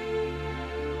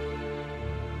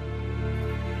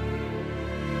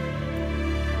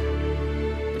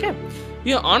 Okay.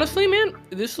 Yeah, honestly, man,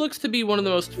 this looks to be one of the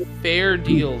most fair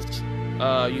deals you've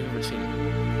ever seen.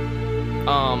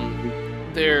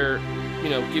 They're,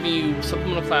 giving you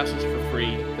supplemental classes for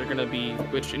free. They're gonna be,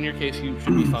 which in your case you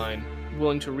should be fine,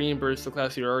 willing to reimburse the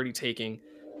class you're already taking.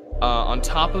 On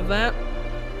top of that,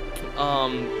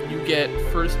 you get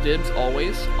first dibs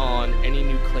always on any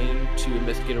new claim to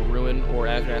investigate a ruin or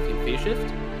Azrathian phase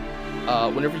shift.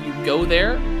 Whenever you go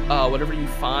there, whatever you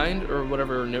find or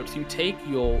whatever notes you take,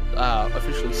 you'll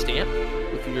officially stamp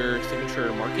with your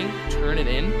signature marking, turn it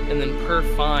in, and then per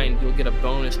find, you'll get a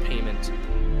bonus payment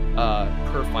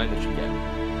per find that you get.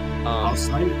 I'll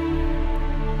sign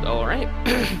it. All right.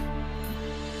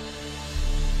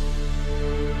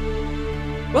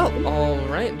 Well,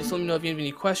 alright, just let me know if you have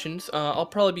any questions. I'll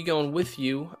probably be going with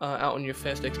you out on your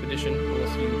fast expedition,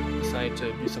 unless you decide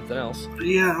to do something else.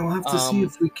 Yeah, I'll have to see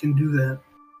if we can do that.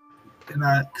 And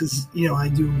because,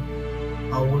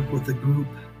 I'll work with the group.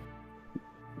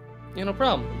 Yeah, no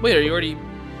problem. Wait, are you already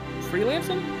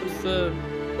freelancing?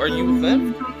 Are you with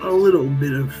them? A little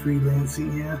bit of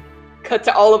freelancing, yeah. Cut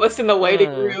to all of us in the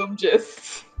waiting room,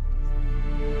 just...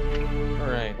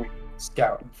 Alright.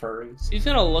 Scouting furries. He's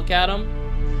gonna look at him.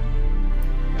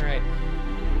 Alright.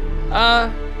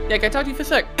 Yeah, can I talk to you for a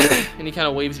sec? And he kind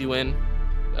of waves you in,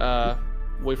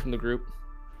 away from the group.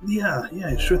 Yeah,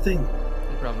 sure thing.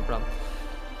 No problem.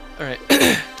 Alright.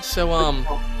 So,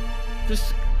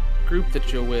 this group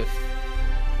that you're with,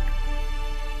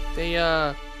 they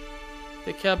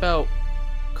care about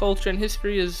culture and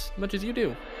history as much as you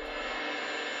do.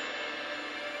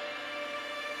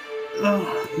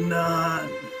 Oh, not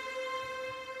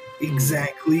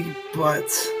exactly, but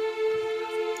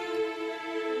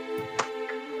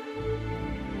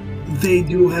they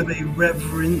do have a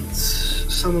reverence.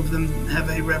 Some of them have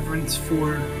a reverence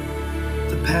for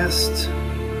the past.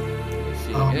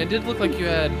 And it did look like you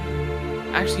had...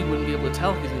 Actually, you wouldn't be able to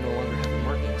tell because you no longer have the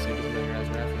marking, so you doesn't know you're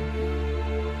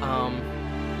Azrathian.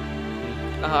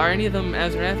 Are any of them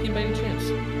Azrathian by any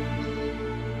chance?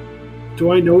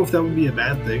 Do I know if that would be a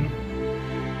bad thing?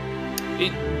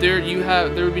 There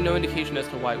would be no indication as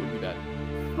to why it would be bad.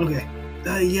 Okay.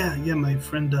 Yeah, my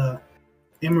friend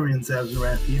Imran's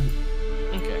Azrathian.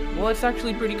 Okay. Well, it's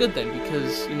actually pretty good then,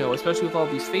 because, you know, especially with all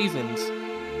these phase-ins,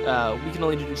 we can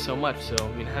only do so much, so,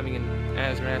 I mean, having an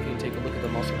Azrathi take a look at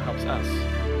them also helps us.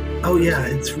 Oh yeah,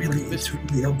 it's really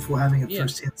helpful having a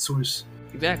first-hand source.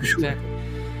 Exactly, exactly.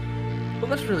 Well,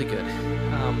 that's really good.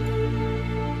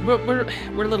 We're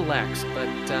a little lax, but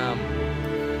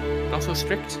also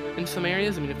strict in some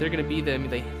areas. I mean, if they're going to be there, I mean,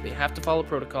 they have to follow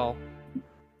protocol.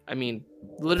 I mean,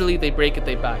 literally, they break it,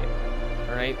 they buy it.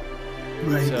 All right.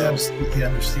 Right. So, absolutely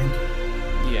understand.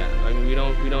 Yeah. I mean, we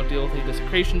don't deal with any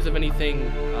desecrations of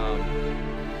anything.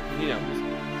 You know, just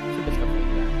simple stuff like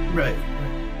that. Right.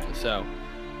 So,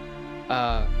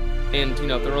 and you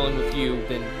know, if they're rolling with you,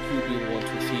 then you would be the one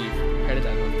to receive credit.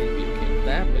 I don't think we'd be okay with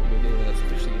that, but you're the one that's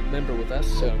officially a member with us,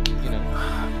 so you know.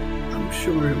 I'm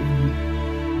sure it wouldn't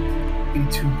be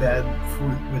too bad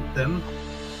with them.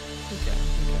 Okay.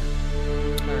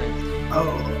 All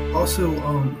right. Also,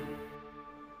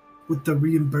 with the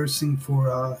reimbursing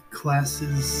for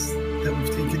classes that we've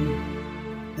taken,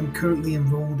 I'm currently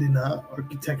enrolled in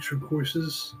architecture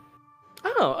courses.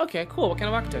 Oh, okay, cool. What kind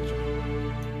of architecture?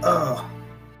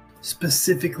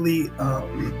 Specifically,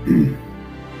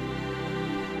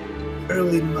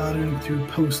 early modern through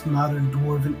postmodern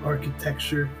dwarven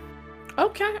architecture.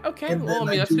 Okay. And well, I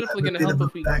mean, that's definitely going to help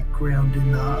if we. Background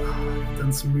in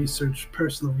done some research,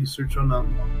 personal research on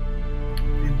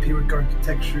empiric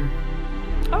architecture.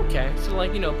 Okay, so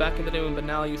like, you know, back in the day when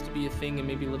Banal used to be a thing, and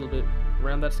maybe a little bit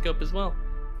around that scope as well.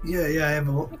 Yeah, I have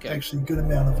actually a good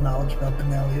amount of knowledge about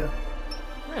Benalia.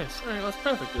 Nice. All right, well, that's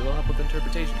perfect. It'll help with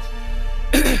interpretations.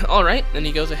 All right, then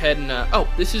he goes ahead and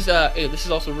this is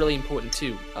also really important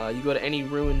too. You go to any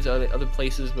ruins, other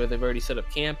places where they've already set up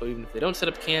camp, or even if they don't set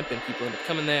up camp and people end up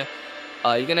coming there,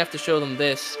 you're gonna have to show them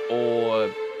this, or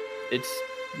it's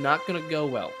not gonna go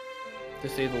well, to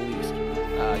say the least.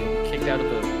 You'll be kicked out of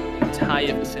the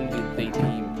entire vicinity that they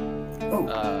deem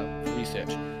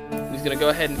research. He's gonna go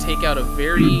ahead and take out a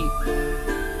very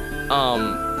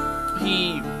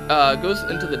he goes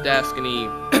into the desk and he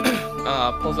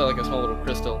pulls out like a small little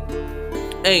crystal.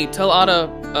 Hey, tell Ada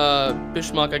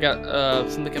Bismarck I got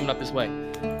something coming up his way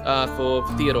for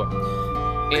Theodore.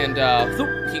 And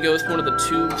he goes to one of the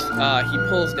tubes. He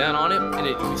pulls down on it, and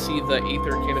you can see the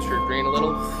aether canister drain a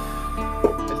little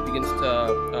as it begins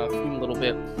to fume a little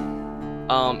bit.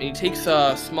 And he takes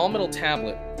a small metal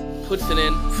tablet, puts it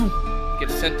in,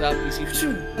 gets sent up. You see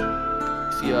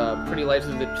pretty lights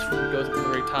as it goes up to the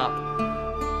very top.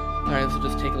 Alright, this will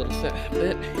just take a little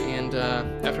bit, and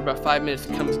after about 5 minutes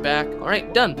it comes back.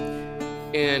 Alright, done.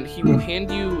 And he will hand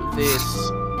you this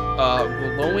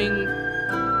glowing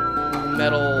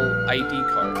metal ID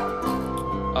card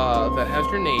that has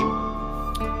your name.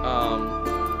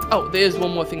 Oh, there's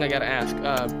one more thing I gotta ask.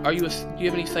 Do you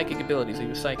have any psychic abilities? Are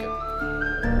you a psychic?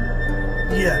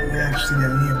 Yeah, actually I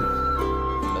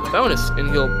am. As a bonus, and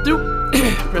he'll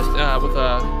press with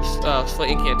a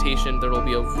slight incantation. There will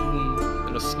be a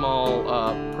and a small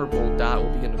purple dot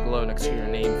will begin to glow next to your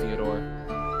name, Theodore.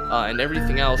 And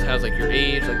everything else has like your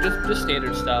age, like just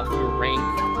standard stuff, your rank,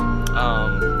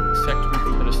 sector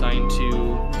you've been assigned to,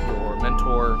 your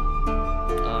mentor.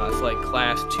 It's like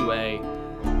class 2A,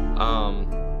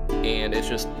 and it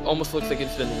just almost looks like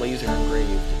it's been laser engraved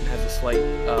and has a slight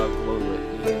glow to it.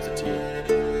 And he hands it to you.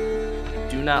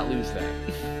 Do not lose that.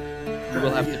 You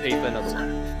will have to pay for another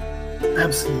one.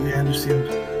 Absolutely, I understand.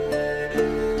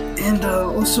 And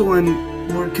also,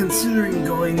 we're considering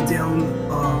going down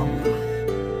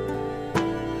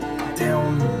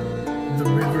the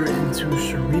river into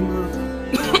Shurima.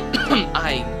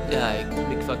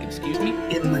 Excuse me?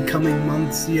 In the coming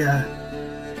months, yeah.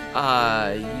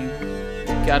 You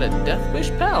got a death wish,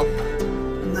 pal?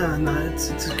 Nah,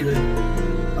 it's good.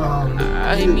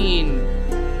 I mean,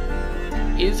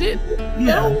 is it?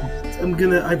 Yeah,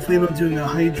 I plan on doing a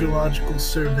hydrological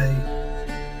survey,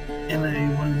 and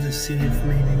I wanted to see if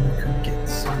maybe we could get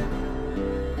some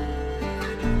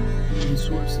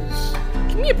resources.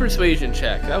 Give me a persuasion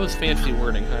check. That was fancy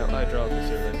wording, hydrological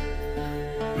survey.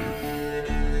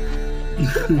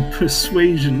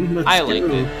 Persuasion. I like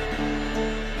it.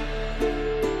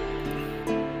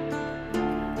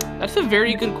 That's a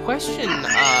very good question,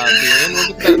 Viren. We'll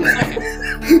get that in a second.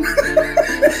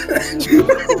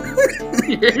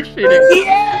 You're shitting.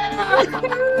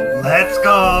 Yeah! Let's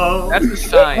go! That's a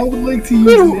sign. I would like to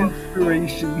use an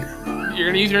inspiration. You're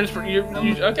gonna use your inspiration?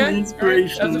 Okay.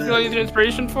 Inspiration. That's what you're gonna use your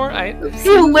inspiration for? He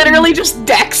literally just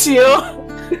decks you.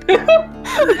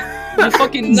 You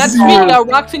fucking nuts me, you got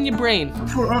rocks in your brain.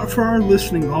 For our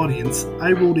listening audience,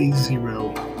 I rolled a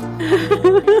 0.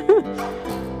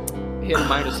 He had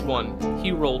a -1.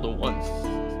 He rolled a 1.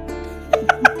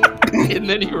 And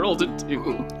then he rolled a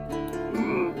 2.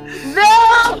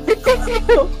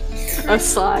 No! A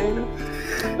sign.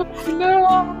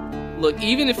 No. Look,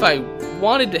 even if I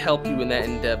wanted to help you in that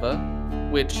endeavor,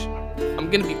 which I'm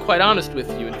gonna be quite honest with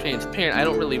you and transparent, I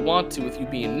don't really want to with you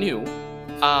being new.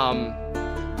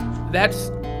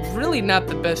 That's really not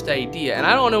the best idea, and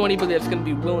I don't know anybody that's gonna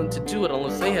be willing to do it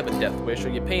unless they have a death wish or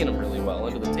you're paying them really well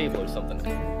under the table or something.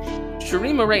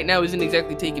 Shurima right now isn't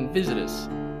exactly taking visitors.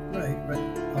 Right.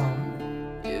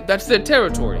 That's their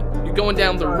territory. You're going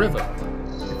down the river.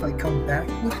 If I come back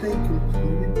with a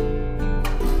completed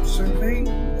survey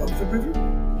of the river?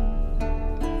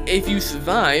 If you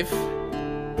survive...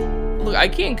 Look, I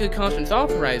can't in good conscience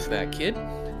authorize that, kid.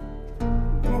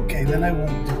 Okay, then I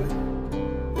won't do it.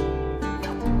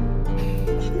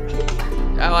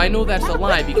 Oh, I know that's a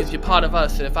lie because you're part of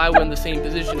us, and if I were in the same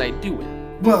position, I'd do it.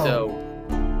 Well... So...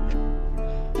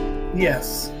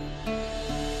 Yes.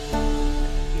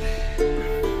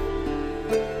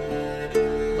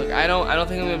 Look, I don't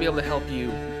think I'm gonna be able to help you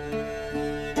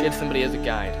get somebody as a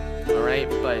guide, alright?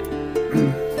 But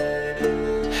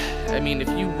I mean, if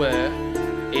you were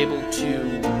able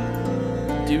to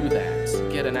do that,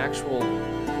 get an actual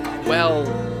well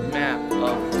map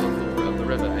of the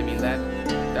river, I mean that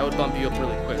would bump you up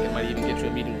really quick. It might even get you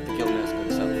a meeting with the Guildmaster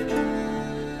himself.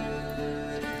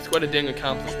 It's quite a dang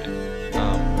accomplishment.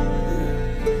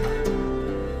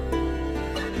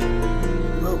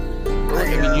 I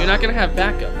mean, you're not gonna have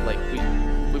backup. Like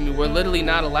we're literally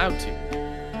not allowed to.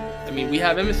 I mean, we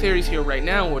have emissaries here right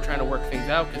now, and we're trying to work things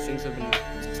out because things have been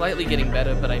slightly getting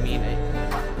better. But I mean,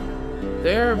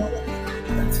 they're.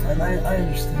 That's fine. I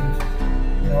understand.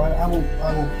 You know, I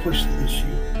will push the issue.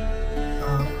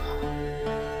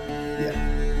 Yeah.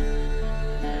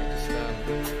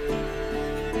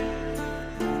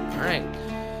 All right.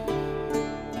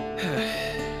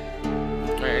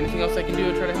 All right. Anything else I can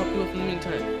do to try to help you with in the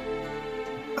meantime?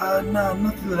 No,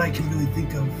 nothing that I can really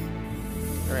think of.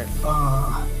 Alright.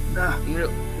 Nah.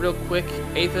 Real quick,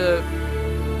 Aether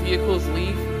vehicles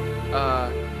leave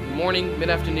morning,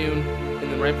 mid-afternoon,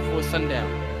 and then right before sundown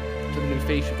to the new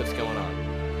phase shift that's going on.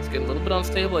 It's getting a little bit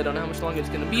unstable. I don't know how much longer it's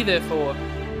going to be there for,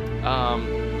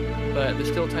 but there's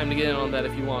still time to get in on that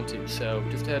if you want to. So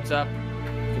just a heads up,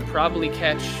 you can probably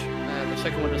catch the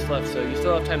second one just left, so you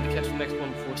still have time to catch the next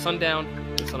one before sundown.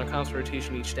 It's on a constant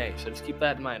rotation each day, so just keep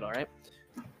that in mind, alright?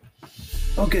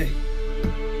 Okay.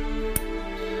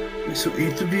 So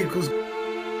Aether vehicles.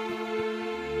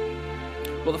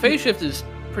 Well, the phase shift is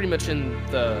pretty much in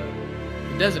the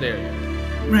desert area.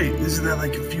 Right. Isn't that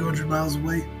like a few hundred miles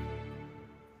away?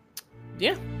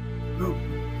 Yeah. Oh,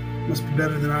 must be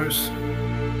better than ours.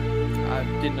 I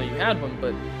didn't know you had one,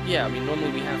 but yeah, I mean,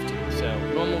 normally we have to. So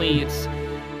normally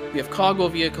we have cargo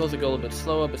vehicles that go a little bit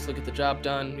slower, but still get the job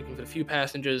done. We can fit a few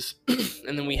passengers,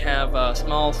 and then we have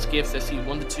small skiffs that see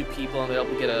 1 to 2 people, and they're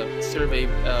able to get a survey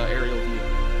aerial view.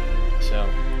 So,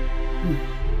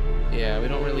 yeah, we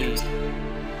don't really.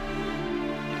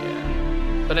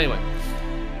 Yeah, but anyway.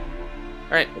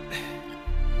 All right.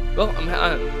 Well, I'm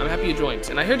happy you joined,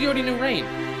 and I heard you already knew Rain.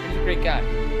 He's a great guy.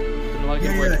 Did a lot of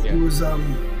good work together. He was. I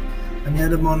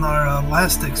met him on our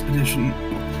last expedition.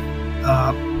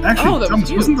 Actually,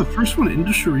 Thomas, wasn't the first one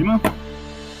into Shurima?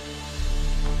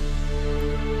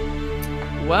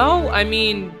 Well, I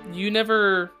mean, you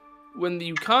never, when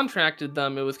you contracted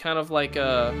them, it was kind of like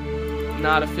a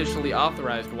not officially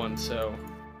authorized one, so.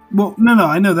 Well, no,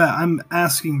 I know that. I'm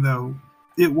asking though,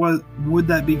 would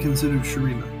that be considered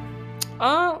Shurima?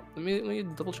 Let me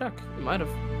double check. It might have.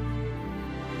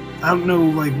 I don't know,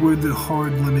 like, where the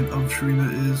hard limit of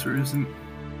Shurima is or isn't.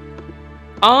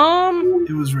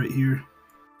 It was right here.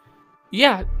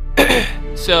 Yeah.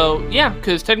 So, yeah,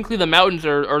 because technically the mountains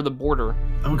are the border.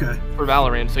 Okay. For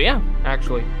Valorant, so yeah,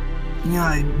 actually. Yeah,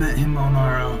 I met him on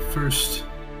our first...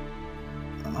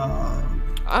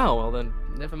 Oh, well then,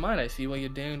 never mind. I see why you're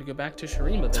daring to go back to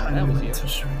Shurima then. That was you. To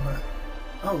Shurima.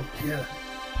 Oh, yeah.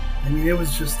 I mean, it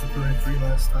was just the periphery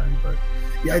last time, but...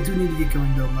 Yeah, I do need to get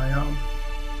going, though. My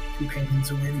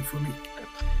companions are waiting for me.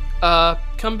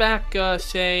 Come back,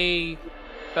 say...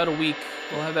 about a week.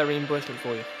 We'll have that reimbursement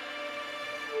for you.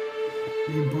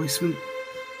 Reimbursement?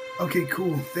 Okay,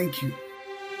 cool. Thank you.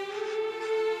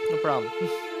 No problem.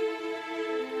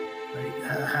 Right,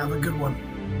 have a good one.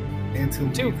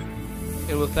 Until too.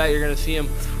 And with that, you're gonna see him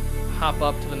hop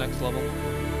up to the next level.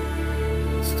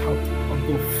 It's top on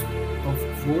both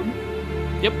floor?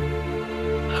 Yep.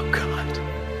 Oh god.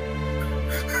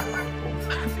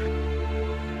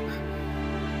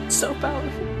 So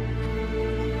powerful.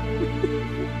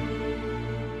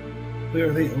 Wait,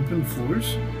 are they open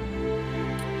floors?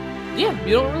 Yeah,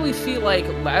 you don't really see like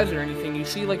ladders or anything. You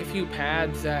see like a few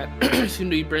pads that seem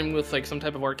to be brimming with like some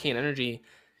type of arcane energy.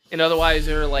 And otherwise,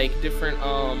 there are like different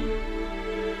I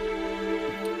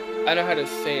don't know how to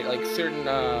say it, like certain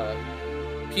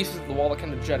pieces of the wall that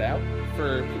kind of jut out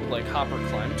for people to like hop or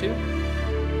climb to.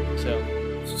 So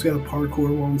it's got a parkour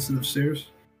wall instead of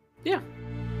stairs? Yeah.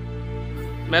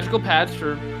 Magical paths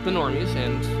for the normies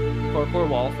and parkour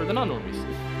wall for the non-normies.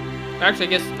 Actually, I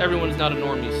guess everyone's not a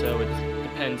normie, so it just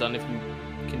depends on if you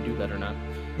can do that or not.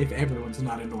 If everyone's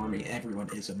not a normie, everyone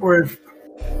is a normie.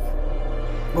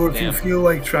 Or if you feel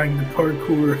like trying to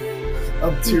parkour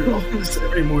up to your office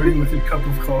every morning with a cup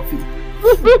of coffee.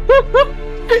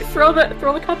 throw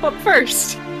the cup up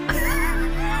first.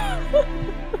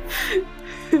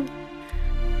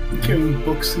 Carrying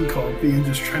books and coffee and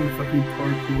just trying to fucking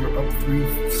parkour up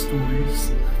 3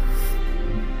 stories.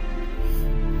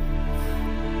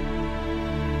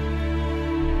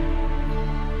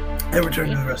 And return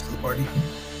to the rest of the party.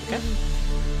 Okay.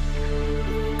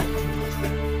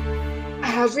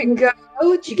 How's it go?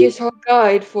 Did you get our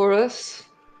guide for us?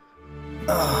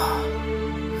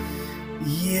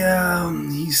 Yeah,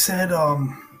 he said,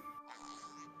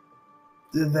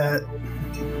 that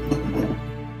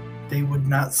they would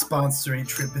not sponsor a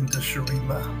trip into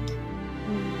Shurima.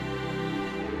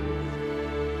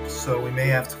 So we may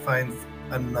have to find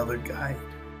another guide.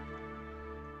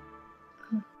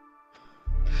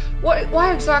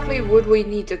 Why exactly would we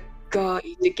need a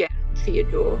guide again,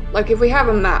 Theodore? Like, if we have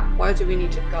a map, why do we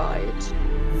need a guide?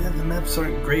 Yeah, the maps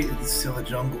aren't great. It's still a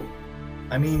jungle.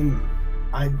 I mean,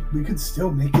 we could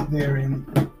still make it there in...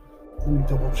 Let me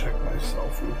double check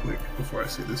myself real quick before I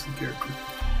say this in character.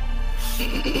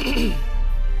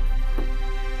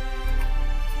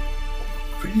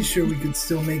 Pretty sure we could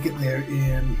still make it there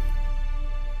in...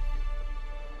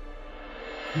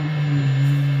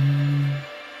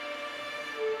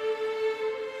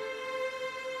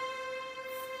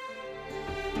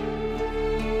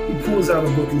 He pulls out a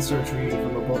book and starts reading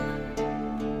from a book.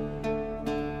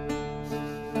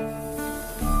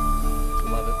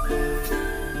 Love it.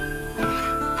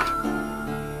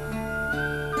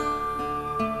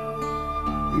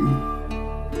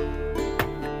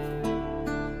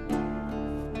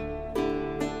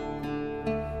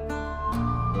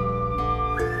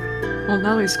 Well,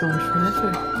 now he's gone forever.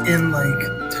 In like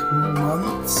 2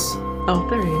 months? Oh,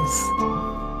 there he is.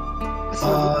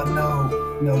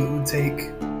 No, it would take...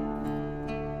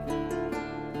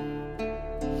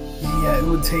 Yeah, it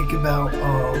would take about,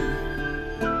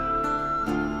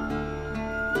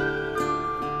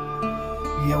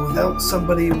 Yeah, without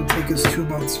somebody, it would take us 2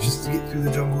 months just to get through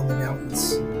the jungle and the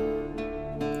mountains.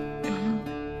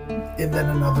 And then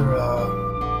another,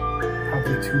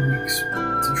 probably 2 weeks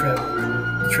to travel.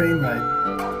 The train ride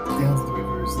down to the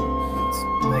river is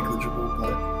negligible,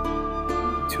 but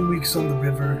 2 weeks on the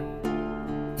river,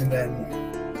 and then...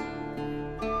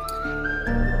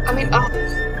 I mean,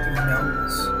 through the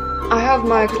mountains. I have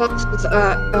my classes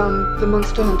at the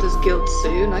Monster Hunters Guild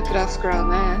soon. I could ask around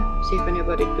there, see if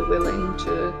anybody'd be willing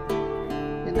to,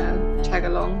 you know, tag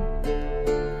along.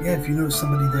 Yeah, if you know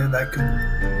somebody there, they'd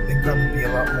probably be a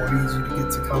lot more easy to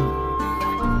get to come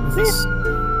with us.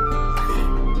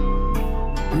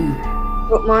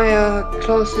 But my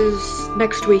class is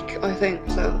next week, I think,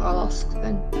 so I'll ask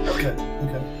then. Okay.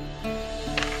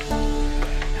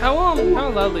 How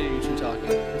loudly are you two talking?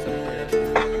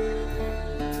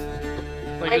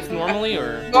 Like just normally,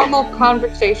 or normal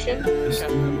conversation? Just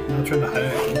not trying to hide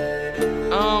it.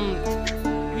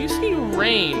 You see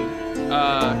Rain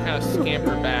kind of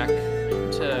scamper back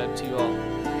to you all.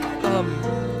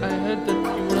 I heard that you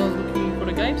were all looking for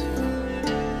a guide.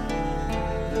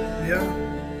 Yeah.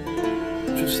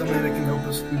 Just somebody that can help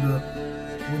us through the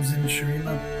woods in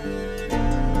Shurima.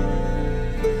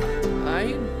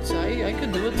 I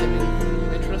could do it. I mean,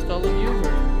 I trust all of you,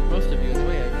 or most of you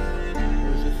anyway. It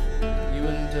was just you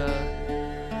and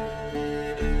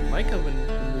Micah when we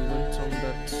went on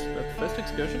that first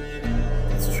excursion.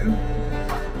 That's true.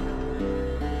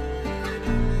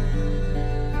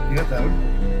 Yeah, that would...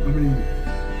 I mean,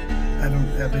 I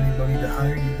don't have anybody to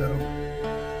hire you, though.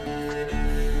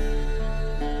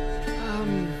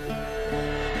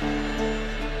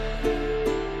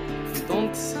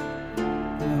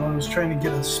 I was trying to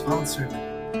get us sponsored.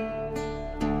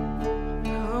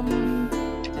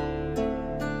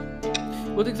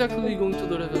 What exactly are you going to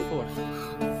the river for?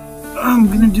 I'm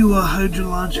gonna do a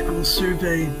hydrological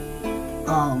survey,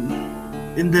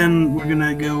 and then we're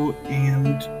gonna go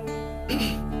and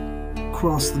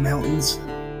cross the mountains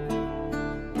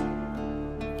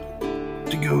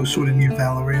to go sort of near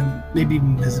Valoran, maybe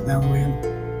even visit Valoran.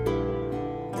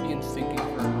 Ian's thinking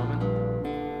for a moment.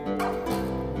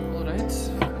 Alright.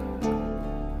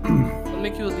 I'll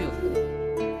make you a deal.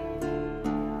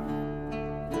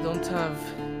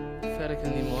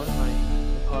 anymore my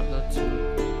partner to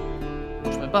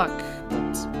watch my back,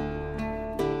 but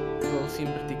you all seem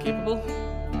pretty capable,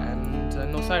 and I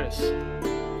know Cyrus.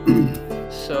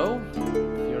 So,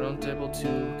 if you're not able to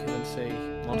convince a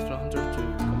monster hunter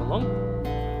to come along,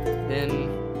 then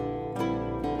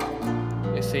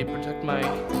I say protect me,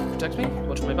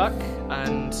 watch my back,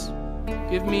 and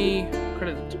give me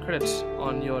credit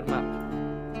on your map.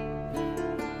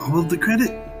 All of the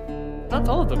credit? Not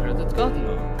all of the credit, it's gotten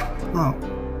though. Oh.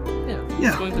 Yeah,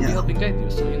 it's going to be helping guide you,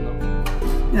 so you know.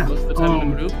 Yeah. Most of the time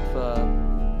in a group,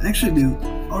 I actually do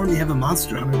already have a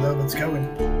monster hunter though that's going.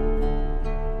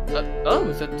 Oh,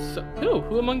 is that so?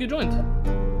 Who among you joined?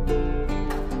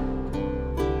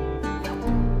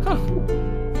 Huh.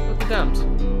 I'll be damned.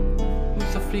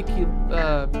 Who's the freaky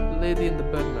lady in the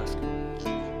bird mask?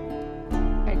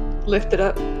 I lift it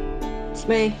up. It's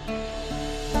me.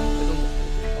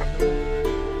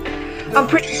 I'm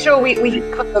pretty sure we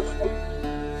kind of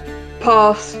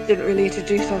passed, didn't really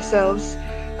introduce ourselves.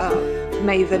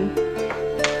 Maven.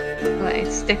 I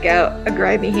stick out a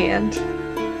grimy hand.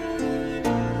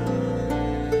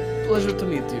 Pleasure to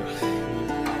meet you.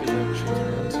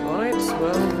 Alright,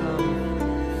 well,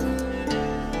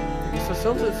 I guess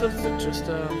it's just,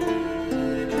 yeah,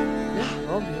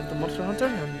 well, we have the Monster Hunter,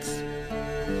 and,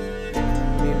 I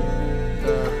mean,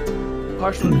 the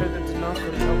partial credit enough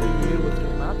for helping you with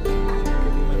your map.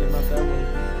 Getting my name out there will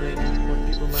bring more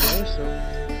people my way, so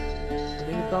I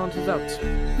think it balances out.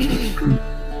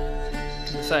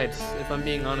 Besides, if I'm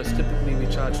being honest, typically we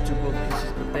charge 2 gold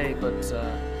pieces per day, but,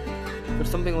 for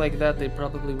something like that, they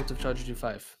probably would have charged you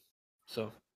 5.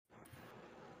 So,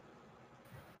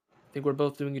 I think we're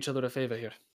both doing each other a favor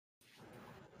here.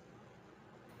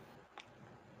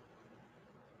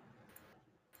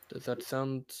 Does that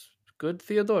sound good,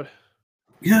 Theodore?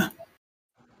 Yeah.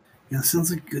 Yeah,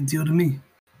 sounds like a good deal to me.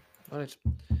 Alright.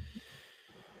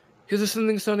 If there's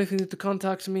something so if you need to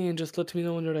contact me and just let me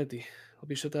know when you're ready. I'll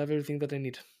be sure to have everything that I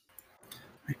need.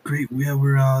 Right, great. Yeah,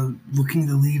 we're looking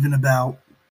to leave in about,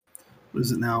 what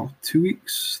is it now? 2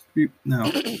 weeks?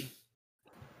 No.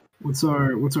 What's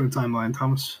our timeline,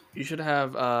 Thomas? You should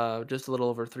have just a little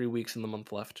over 3 weeks in the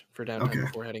month left for downtime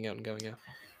before heading out and going, yeah.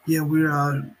 Yeah,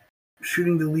 we're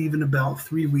shooting to leave in about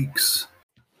 3 weeks.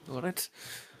 Alright.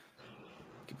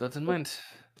 Keep that in mind.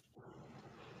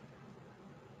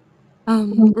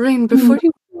 Rain, before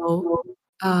you go,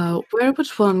 where would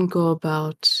one go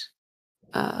about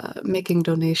making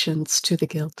donations to the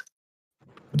guild?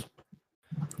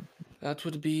 That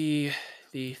would be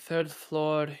the 3rd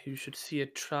floor. You should see a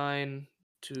shrine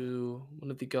to one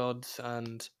of the gods,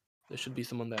 and there should be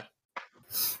someone there.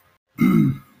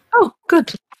 Oh,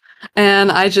 good.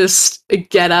 And I just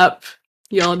get up.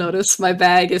 You'll notice my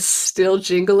bag is still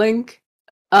jingling,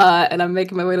 and I'm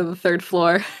making my way to the 3rd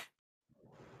floor.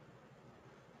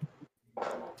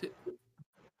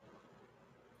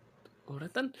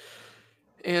 Alright then.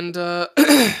 And,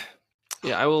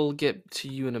 yeah, I will get to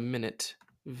you in a minute,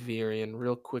 Virian.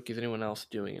 Real quick, is anyone else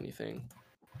doing anything?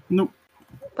 Nope.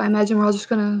 I imagine we're all just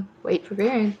gonna wait for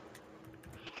Varian.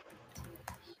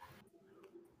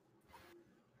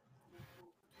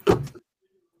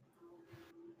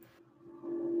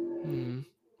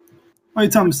 All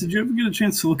right, Thomas, did you ever get a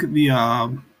chance to look at the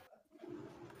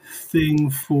thing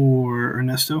for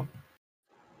Ernesto?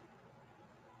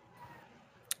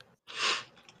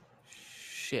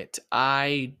 Shit,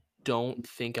 I don't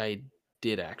think I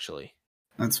did, actually.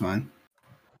 That's fine.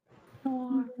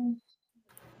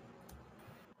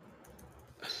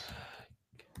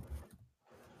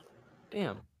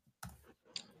 Damn.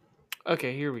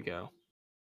 Okay, here we go.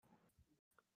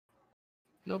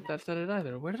 Nope, that's not it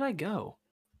either. Where did I go?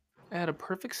 I had a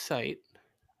perfect site.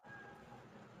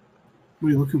 What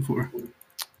are you looking for?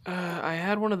 I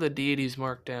had one of the deities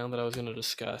marked down that I was going to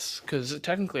discuss, because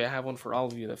technically I have one for all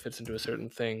of you that fits into a certain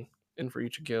thing, and for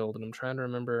each guild, and I'm trying to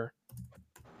remember.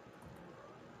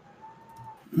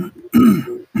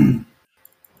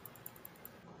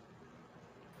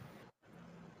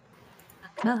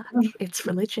 God, it's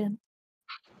religion.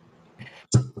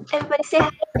 Everybody say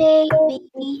hi, baby.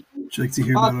 Would you like to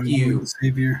hear about our Lord and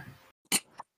Savior?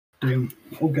 Damn.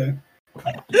 Okay.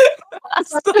 I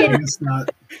guess not.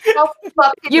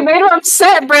 You made him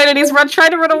upset, Brandon. He's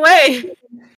trying to run away.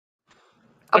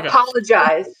 Okay.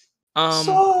 Apologize.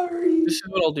 Sorry. This is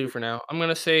what I'll do for now. I'm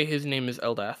gonna say his name is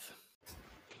Eldath.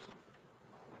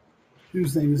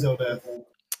 Whose name is Eldath?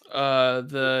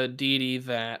 The deity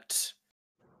that,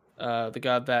 the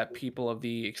god that people of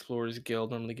the Explorers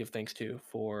Guild normally give thanks to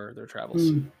for their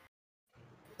travels.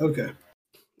 Okay.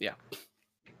 Yeah.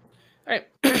 All right.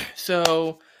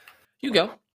 So you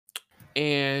go.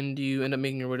 and you end up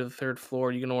making your way to the 3rd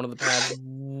floor. You get on one of the pads,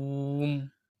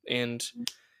 and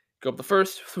go up the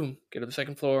first, get to the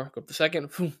 2nd floor, go up the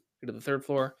 2nd, get to the 3rd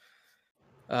floor.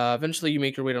 Eventually, you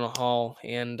make your way down a hall,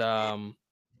 and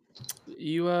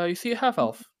you see a half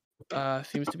elf.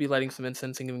 Seems to be lighting some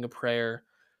incense and giving a prayer.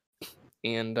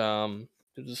 And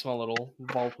there's a small little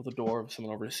vault with a door of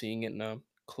someone overseeing it in a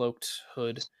cloaked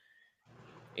hood.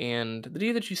 And the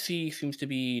deity that you see seems to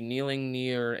be kneeling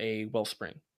near a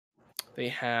wellspring. They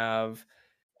have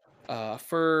a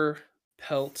fur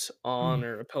pelt on,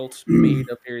 or a pelt made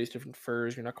of various different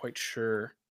furs. You're not quite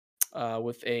sure.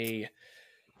 With a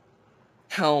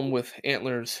helm with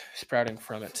antlers sprouting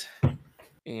from it.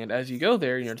 And as you go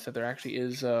there, you notice that there actually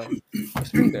is a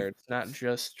spring there. It's not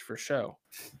just for show.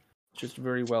 It's just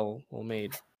very well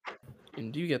made.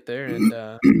 And you get there, and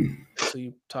so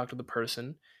you talk to the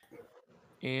person.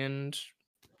 And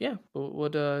yeah,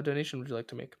 what donation would you like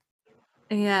to make?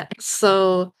 Yeah,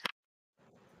 so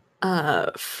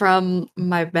from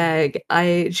my bag,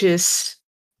 I just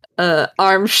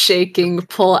arm shaking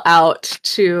pull out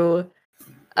 2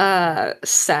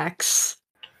 sacks,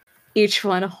 each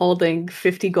one holding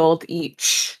 50 gold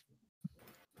each.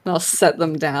 And I'll set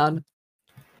them down.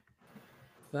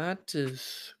 That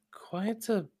is quite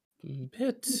a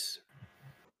bit.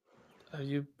 Are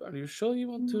you sure you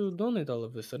want to donate all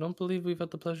of this? I don't believe we've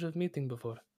had the pleasure of meeting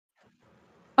before.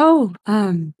 Oh,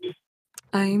 I'm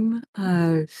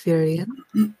Virian.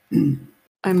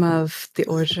 I'm of the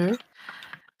Order.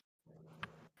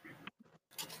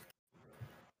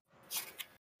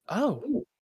 Oh,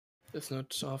 it's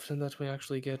not often that we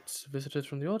actually get visitors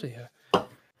from the Order here.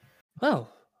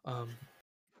 Well,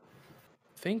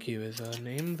 thank you. Is a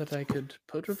name that I could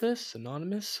put with this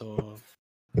anonymous, or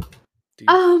do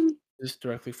you this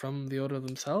directly from the Order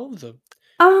themselves? Or?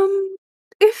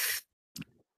 If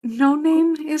no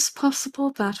name is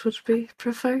possible, that would be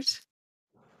preferred.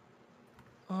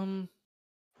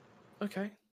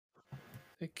 Okay.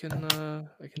 I can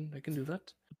do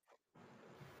that.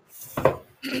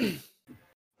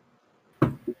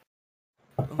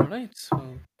 All right.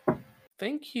 Well,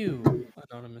 thank you,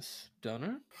 anonymous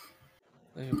donor.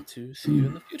 I hope to see you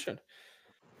in the future.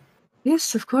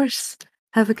 Yes, of course.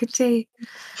 Have a good day.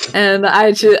 And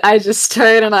I just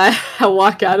turn and I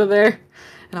walk out of there,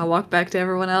 and I walk back to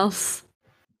everyone else.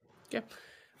 Yeah.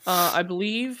 I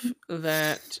believe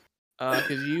that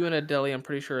because you and Adeli, I'm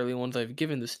pretty sure are the ones I've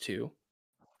given this to.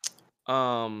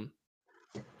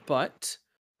 But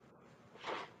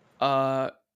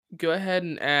go ahead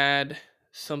and add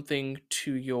something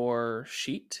to your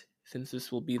sheet, since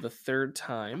this will be the 3rd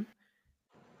time.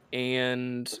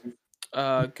 And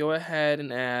go ahead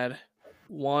and add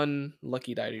 1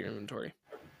 lucky die to your inventory.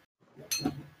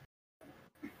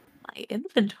 My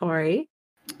inventory?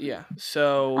 Yeah.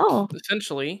 So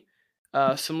essentially,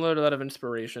 similar to that of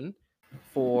inspiration,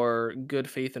 for good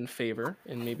faith and favor,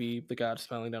 and maybe the god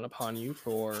smiling down upon you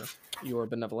for your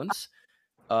benevolence,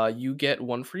 you get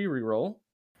 1 free reroll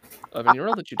of any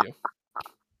roll that you do.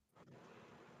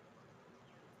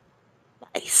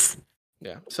 Nice.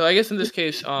 Yeah. So I guess in this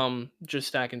case, just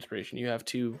stack inspiration. You have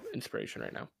 2 inspiration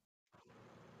right now.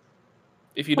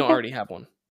 If you don't already have 1.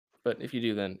 But if you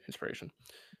do, then inspiration.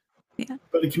 Yeah.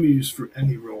 But it can be used for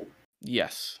any roll.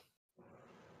 Yes.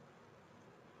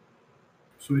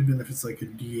 So even if it's like a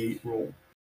D8 roll.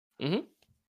 Mm-hmm.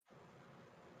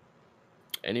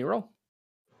 Any roll.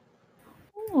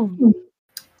 Oh.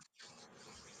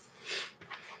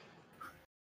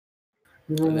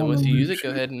 And then once you use it, go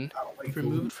ahead and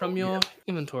remove it from your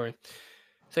inventory.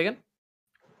 Say again?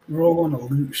 Roll on a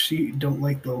loot sheet. Don't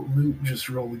like the loot, just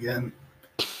roll again.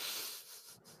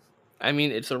 I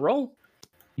mean, it's a roll.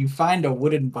 You find a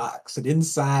wooden box, and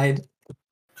inside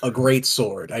a great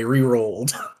sword. I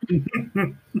re-rolled.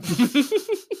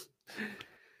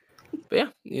 But yeah,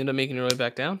 you end up making your way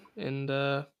back down, and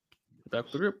back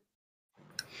with the group.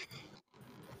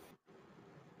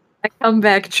 I come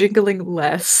back jiggling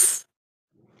less.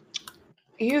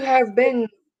 You have been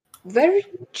very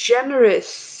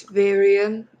generous,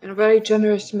 Virian, in a very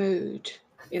generous mood,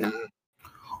 you know.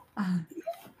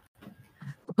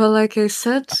 Well, like I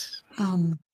said,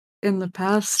 in the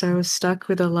past, I was stuck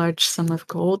with a large sum of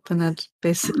gold, and that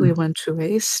basically went to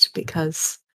waste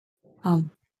because,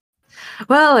 well,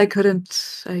 I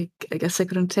couldn't. I guess I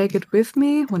couldn't take it with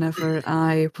me whenever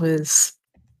I was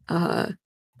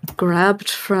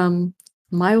grabbed from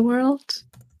my world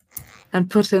and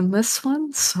put in this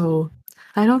one. So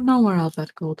I don't know where all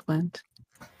that gold went.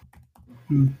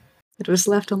 It was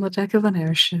left on the deck of an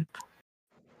airship.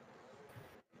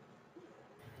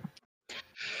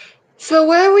 So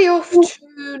where are we off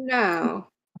to now?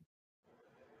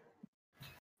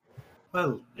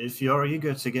 Well, if you're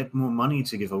eager to get more money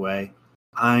to give away,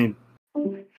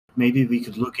 maybe we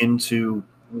could look into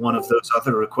one of those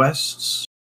other requests.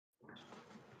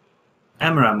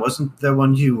 Amaram, wasn't there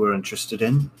one you were interested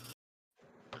in?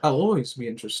 I'll always be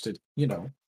interested,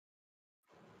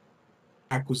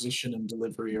 acquisition and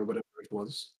delivery or whatever it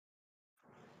was.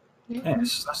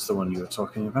 Yes, that's the one you were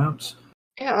talking about.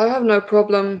 Yeah, I have no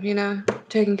problem,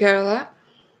 taking care of that.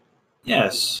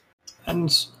 Yes, and...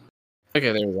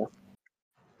 Okay, there we go.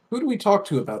 Who do we talk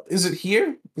to about? Is it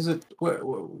here? Is it where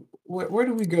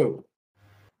do we go?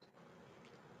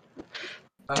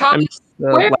 Thomas,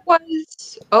 where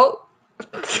was? Oh,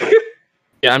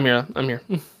 yeah, I'm here. I'm here.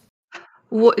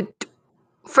 what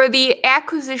for the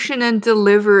acquisition and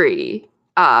delivery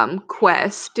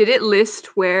quest? Did it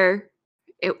list where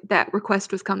that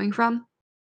request was coming from?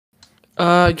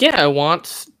 Yeah, I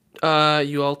want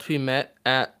you all to be met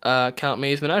at Count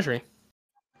May's menagerie.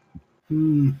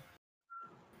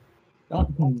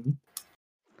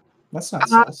 That's not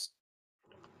sus.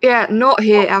 Yeah, not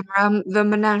here, Amaram. The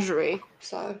menagerie.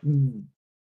 So.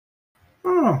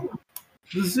 Oh,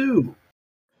 the zoo.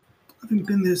 I haven't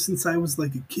been there since I was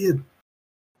like a kid.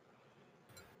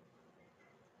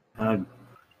 What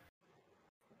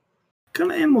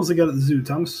kind of animals they got at the zoo,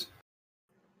 Thomas?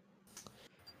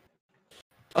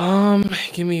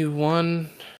 Give me one.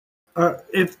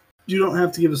 If you don't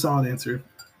have to give a solid answer,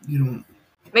 you don't.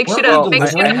 Make sure to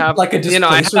I have like a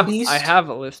displacer beast. I have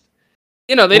a list.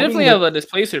 They definitely have a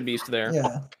displacer beast there.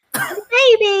 Yeah.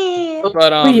 Baby. But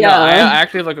no, I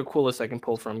actually have like a cool list I can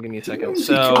pull from. Give me a second.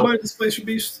 So by displacer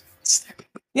beast.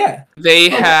 Yeah. They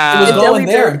have. It was going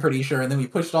there, I'm pretty sure, and then we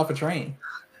pushed off a train.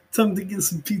 Time to get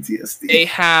some PTSD. They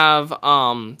have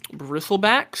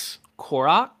bristlebacks,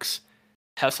 koroks,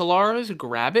 tesselars,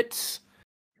 grabbits,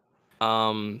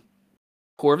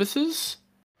 corvuses,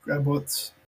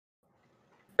 Grabbits.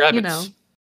 Grabbits.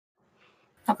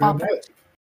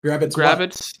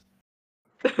 Grabbits.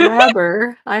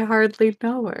 Grabber. I hardly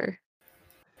know her.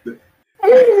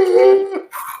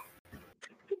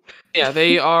 Yeah,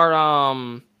 they are.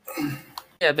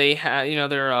 Yeah, they have.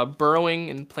 They're a burrowing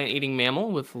and plant-eating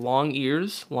mammal with long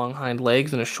ears, long hind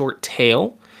legs, and a short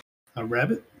tail. A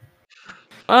rabbit?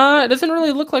 It doesn't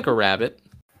really look like a rabbit.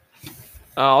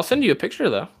 I'll send you a picture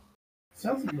though.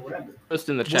 Sounds like a rabbit. Just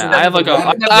in the chat. I have like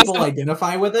a. People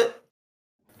identify with it.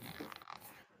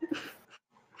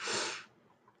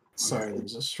 Sorry, it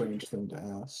was a strange thing to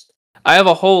ask. I have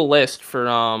a whole list for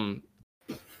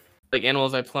like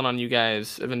animals I plan on you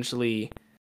guys eventually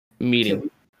meeting.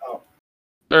 Oh.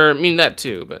 Or I mean that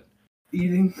too, but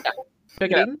eating. Yeah.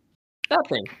 Check it out. That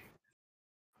thing.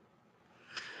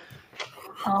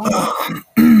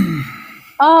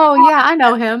 Oh yeah, I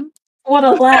know him. What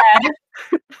a lad.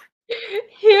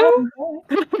 Him?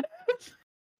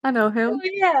 I know him. Oh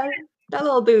yeah, that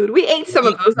little dude. We ate some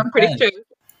of those. I'm pretty sure.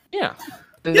 Yeah.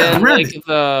 And then like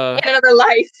the in another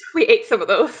life, we ate some of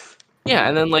those. Yeah,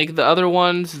 and then like the other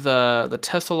ones, the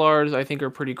tesselars, I think are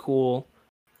pretty cool.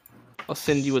 I'll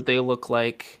send you what they look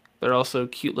like. They're also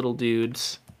cute little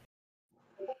dudes.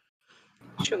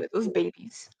 Show me those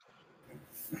babies.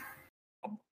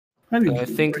 I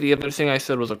think the other thing I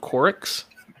said was a Coryx.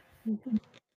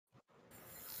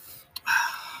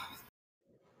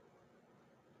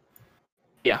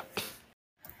 Yeah.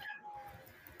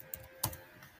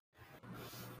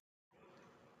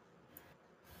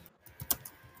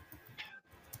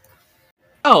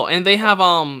 Oh, and they have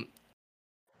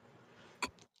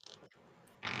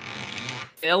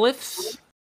Eliths.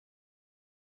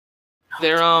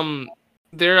 They're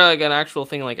like an actual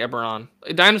thing like Eberron.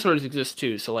 Dinosaurs exist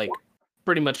too, so like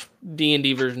pretty much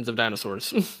D&D versions of dinosaurs.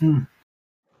 Do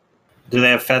they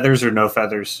have feathers or no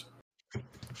feathers?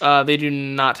 They do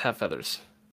not have feathers.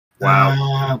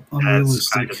 Wow, that's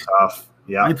unrealistic. kind of tough.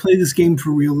 Yeah, I play this game for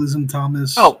realism,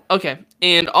 Thomas. Oh, okay.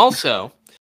 And also,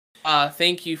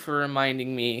 thank you for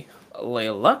reminding me,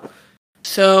 Layla.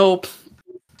 So,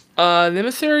 the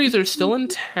emissaries are still in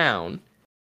town,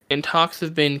 and talks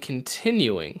have been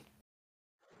continuing.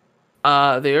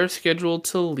 They are scheduled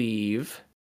to leave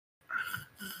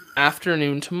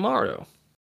afternoon tomorrow.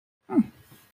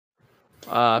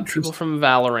 People from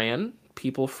Valoran,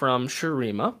 people from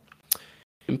Shurima,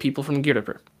 and people from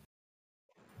Giripur.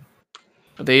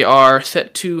 They are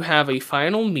set to have a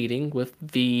final meeting with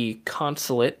the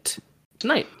consulate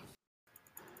tonight.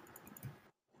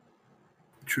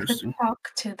 Interesting.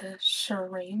 Talk to the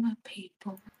Shurima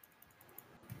people.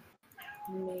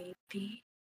 Maybe.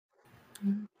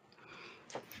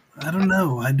 I don't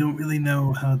know. I don't really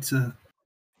know how to,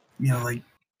 like,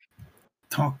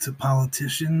 talk to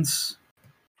politicians.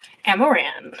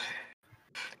 Amaran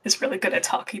is really good at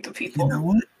talking to people. You know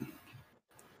what?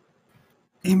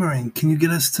 Amaranth, can you get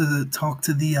us to talk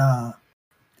to the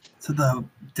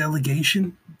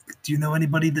delegation? Do you know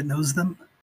anybody that knows them?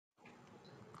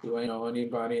 Do I know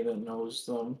anybody that knows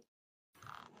them?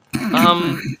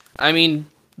 I mean,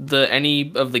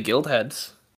 any of the guild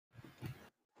heads.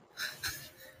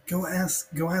 Go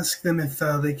ask them if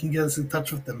they can get us in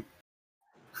touch with them.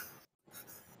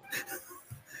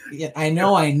 Yeah, I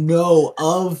know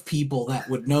of people that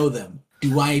would know them.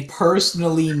 Do I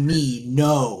personally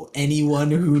know anyone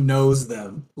who knows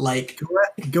them? Like,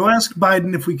 go ask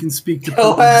Biden if we can speak to.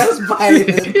 Go ask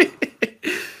Biden.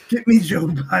 Get me Joe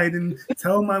Biden.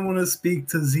 Tell him I want to speak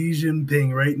to Xi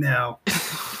Jinping right now.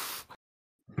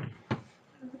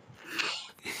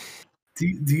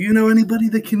 Do you know anybody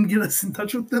that can get us in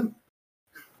touch with them?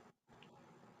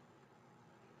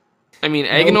 I mean,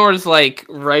 Agenor is like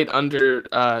right under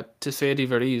Tisea de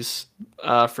Veris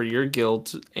for your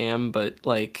guild, but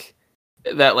like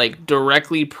that, like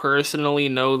directly personally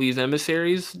know these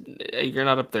emissaries. You're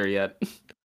not up there yet.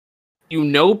 You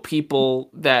know people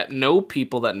that know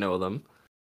them.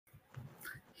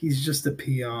 He's just a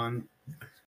peon.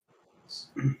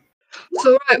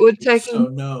 So right, we're taking. So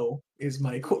no is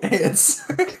my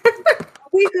answer. Are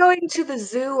we going to the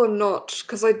zoo or not?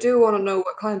 Because I do want to know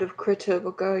what kind of critter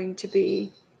we're going to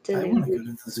be I dealing want to with. go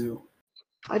to the zoo.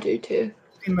 I do too.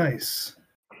 Be nice.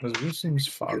 The zoo seems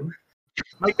fun.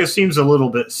 Micah seems a little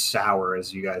bit sour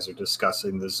as you guys are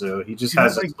discussing the zoo. He just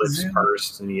has his lips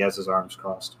pursed and he has his arms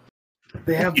crossed.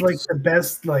 They have like the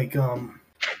best dino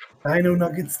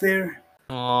nuggets there.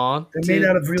 Aw, They're made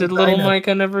out of real did little dino.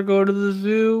 Micah never go to the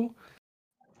zoo?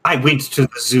 I went to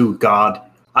the zoo, God.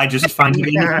 I just find it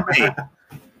easy.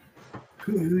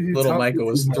 Little Micah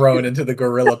was thrown into the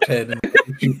gorilla pit and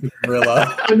the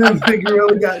gorilla. And then the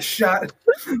gorilla got shot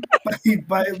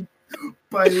by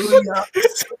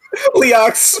Leox.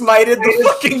 Leox smited the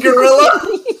fucking gorilla.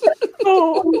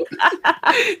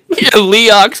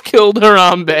 Leox killed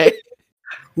Harambe.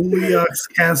 Leox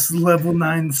casts level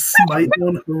 9 smite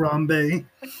on Harambe.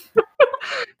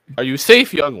 Are you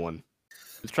safe, young one?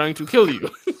 He's trying to kill you.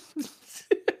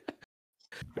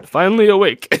 You're finally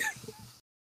awake.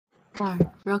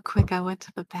 Real quick, I went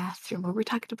to the bathroom. Were we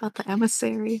talking about the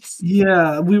emissaries?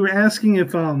 Yeah, we were asking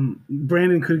if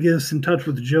Brandon could get us in touch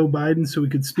with Joe Biden so we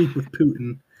could speak with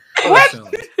Putin.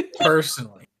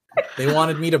 Personally. They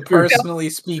wanted me to personally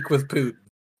speak with Putin.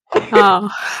 Oh,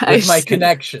 with my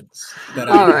connections. That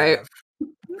All I right. have.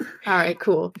 All right,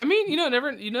 cool. I mean, you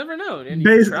never know. And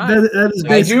That is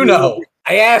I do know.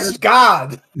 I asked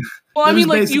God. Well, I That mean, is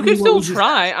like, you basically can what still we just-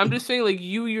 try. I'm just saying, like,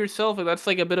 you yourself, like, that's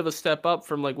like a bit of a step up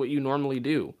from like what you normally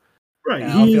do. Right, I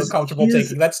don't feel comfortable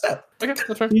taking that step. Okay,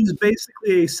 that's fine. He's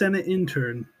basically a Senate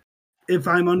intern, if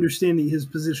I'm understanding his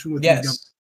position with the government. Yes.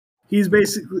 He's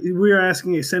basically, we're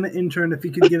asking a Senate intern if he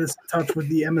could get us in touch with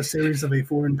the emissaries of a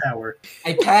foreign power.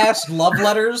 I passed love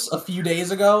letters a few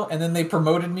days ago, and then they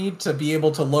promoted me to be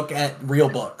able to look at real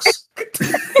books.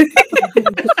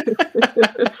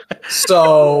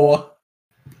 So.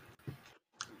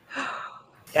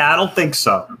 Yeah, I don't think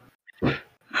so.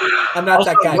 I'm not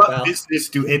that guy, What pal. business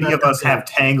do any of us have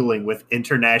tangling with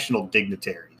international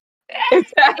dignitaries?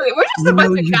 Exactly. We're just You a bunch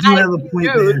know, of you guys. do have a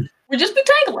point dude. there. We just be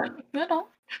tangling, you know.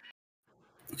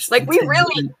 Like we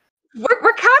really, we're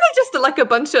kind of just like a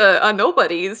bunch of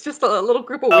nobodies, just a little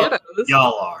group of Oh, weirdos.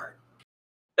 y'all are.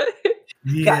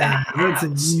 Yeah, that's a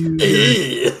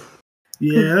you.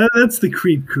 Yeah, that's the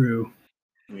creep crew.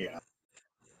 Yeah.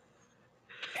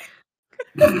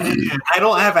 I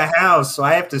don't have a house, so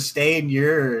I have to stay in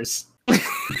yours. I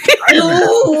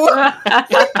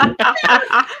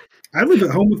live at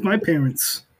home with my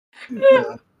parents.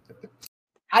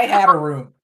 I have a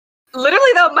room.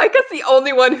 Literally, though, Micah's the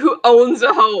only one who owns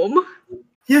a home.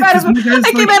 Yeah, because my guy's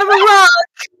I came like, out of a rock.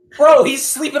 Bro, he's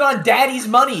sleeping on daddy's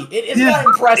money. Isn't that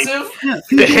impressive? yeah,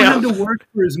 people want him to work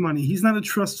for his money. He's not a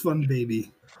trust fund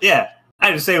baby. Yeah, I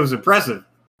didn't say it was impressive.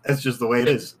 That's just the way it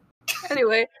is.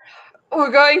 Anyway,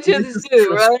 we're going to the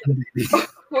zoo, right?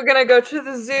 We're gonna go to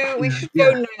the zoo. We should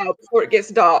go now before it gets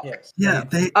dark. Yeah,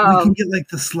 we can get like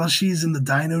the slushies and the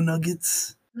dino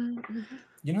nuggets.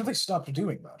 You know they stopped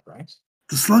doing that, right?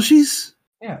 The slushies?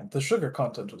 Yeah, the sugar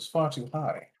content was far too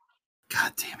high.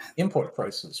 God damn it. Import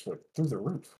prices were through the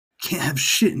roof. Can't have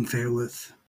shit in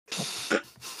Fairlith.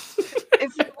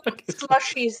 If you want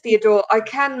slushies, Theodore, I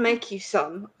can make you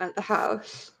some at the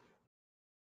house.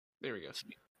 There we go.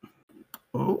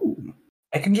 Oh.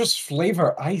 I can just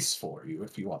flavor ice for you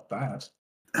if you want that.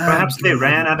 Perhaps they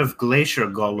ran out of glacier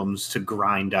golems to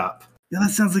grind up. Yeah,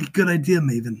 that sounds like a good idea,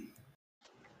 Maven.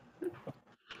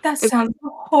 That sounds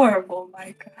horrible,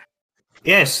 Micah.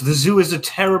 Yes, the zoo is a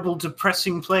terrible,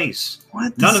 depressing place.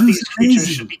 What? None of these creatures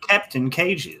should be kept in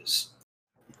cages.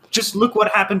 Just look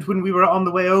what happened when we were on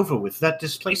the way over with that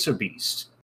displacer beast.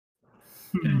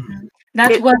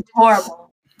 That was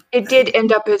horrible. It did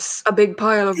end up as a big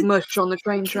pile of mush on the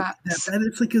train tracks. That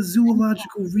it's like a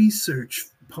zoological research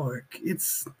park.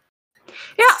 It's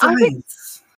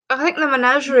science. I think the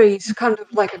menagerie is kind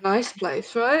of like a nice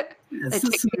place, right? Yeah, it's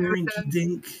just some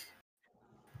rinky-dink.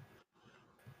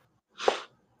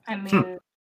 I mean,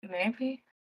 maybe.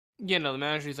 Yeah, no, the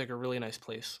menagerie is like a really nice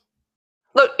place.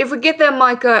 Look, if we get there,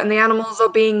 Micah, and the animals are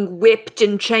being whipped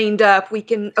and chained up, we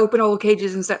can open all the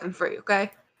cages and set them free,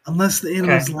 okay? Unless the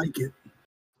animals like it.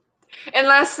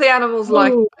 Unless the animals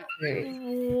like it.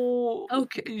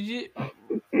 Okay.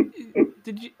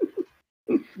 Did you...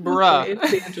 Bruh.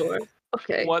 Okay, Theodore.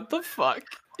 Okay. What the fuck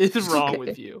is wrong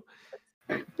with you?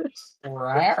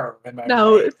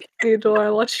 Now, Theodore,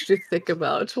 I want you to think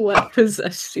about what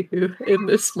possessed you in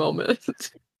this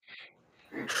moment.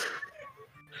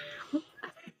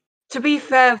 To be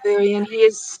fair, Varian, he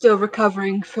is still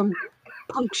recovering from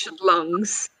punctured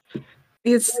lungs.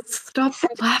 Stop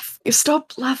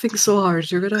laughing so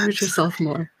hard. You're gonna hurt yourself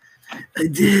more. I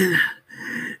did.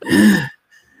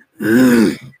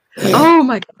 Oh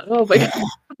my god.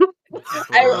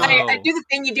 I do the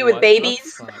thing you do with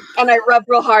babies, and I rub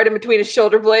real hard in between his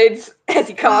shoulder blades as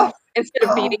he coughs instead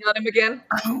of beating on him again.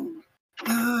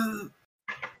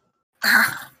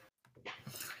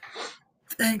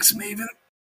 Thanks, Maven.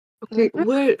 Okay,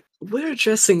 we're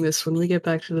addressing this when we get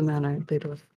back to the manor,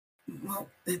 Theodore. Well,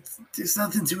 there's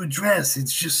nothing to address. It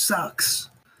just sucks.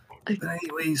 But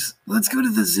anyways, let's go to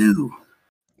the zoo.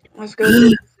 Let's go to the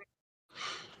zoo.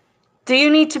 Do you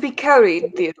need to be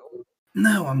carried, Theodore?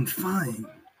 No, I'm fine.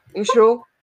 You sure?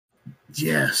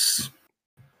 Yes.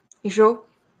 You sure?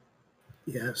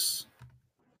 Yes.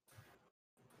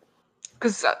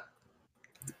 Because I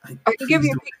can give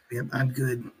you. I'm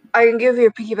good. I can give you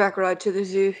a piggyback ride to the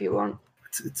zoo if you want.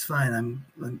 It's fine.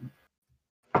 I'm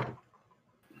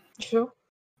sure.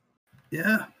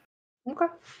 Yeah. Okay.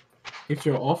 If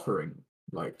you're offering,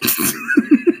 like,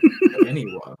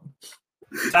 anyone.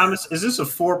 Thomas, is this a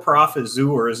for-profit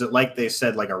zoo, or is it like they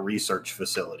said, like a research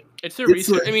facility? It's a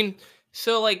research. I mean,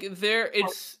 so like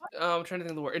it's. I'm trying to think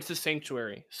of the word. It's a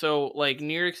sanctuary. So like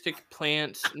near extinct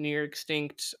plants, near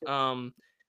extinct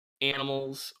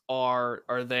animals are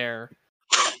there.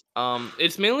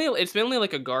 It's mainly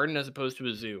like a garden as opposed to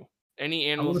a zoo. Any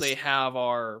animals they have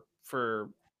are for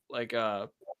like a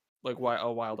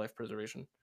wildlife preservation.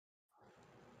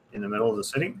 In the middle of the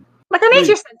city? Like a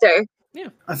nature center. Yeah.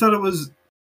 I thought it was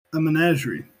a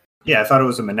menagerie. Yeah, I thought it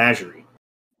was a menagerie.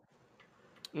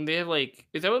 And they have like,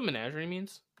 is that what menagerie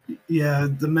means? Yeah,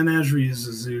 the menagerie is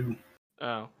a zoo.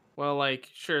 Oh, well, like,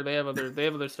 sure, they have other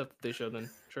stuff that they show then.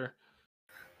 Sure.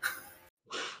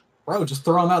 Bro, just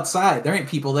throw them outside. There ain't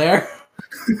people there.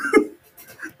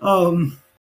 I'm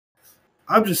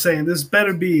just saying, this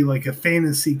better be like a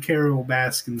fantasy Carol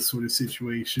Baskin sort of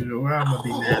situation, or I'm gonna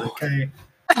be mad. Okay,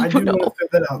 I do want to put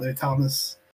that out there,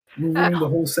 Thomas. We'll ruin the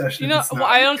whole session. You know,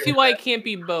 I don't see why it can't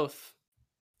be both.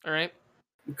 All right.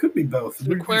 It could be both.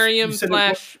 Aquarium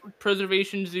 /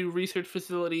 preservation zoo research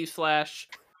facility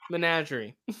 /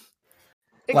 menagerie.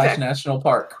 / national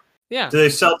park. Yeah. Do they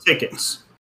sell tickets?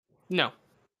 No.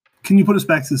 Can you put us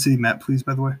back to the city map, please,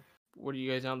 by the way? What are you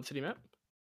guys on the city map?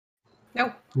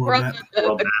 No. We're on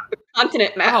the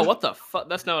continent map. Oh, what the fuck?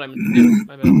 That's not what I meant to do.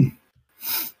 My bad.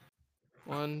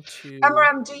 1, 2...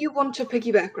 Amram, do you want to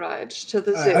piggyback ride to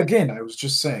the zoo? Again, I was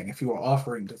just saying, if you are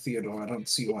offering to Theodore, I don't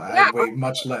see why I weigh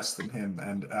much less than him.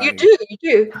 And you do.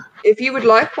 If you would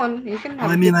like one, you can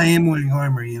have I mean, I am wearing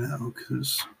armor, you know,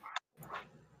 because...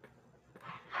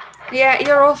 Yeah,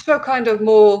 you're also kind of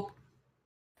more...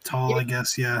 Tall, I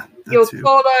guess, yeah. You're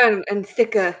taller and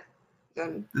thicker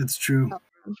than... That's true.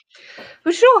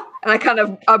 For sure. And I kind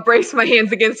of brace my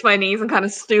hands against my knees and kind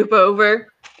of stoop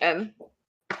over and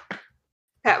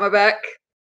pat my back.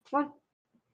 Come on.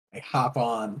 I hop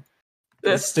on.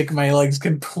 I stick my legs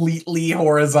completely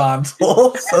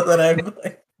horizontal so that I'm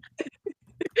like...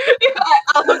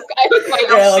 I hook my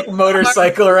arms. Yeah, like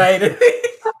motorcycle riding.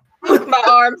 Hook my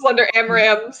arms under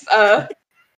Amram's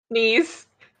knees.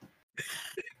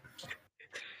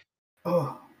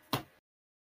 Oh.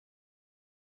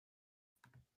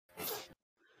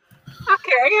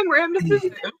 Okay, Amram, this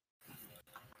is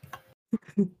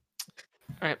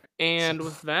All right, and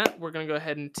with that, we're going to go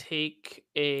ahead and take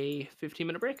a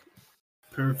 15-minute break.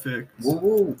 Perfect.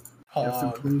 Woo-woo. Have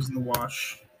some clothes in the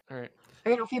wash. All right. I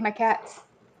gotta feed my cats.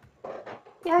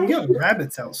 You got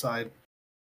rabbits outside.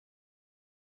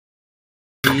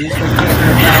 Oh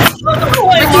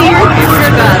my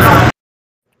God.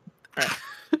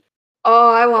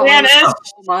 Oh,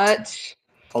 so much.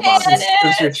 Hold on.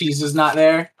 Since your cheese is not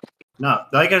there. No,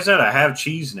 like I said, I have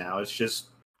cheese now. It's just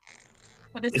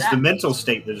What is it's that? the mental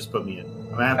state that just put me in.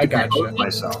 I'm gonna have to compose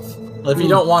myself. Well, if you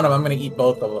don't want them, I'm gonna eat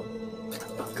both of them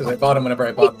because I bought them whenever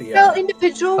I bought the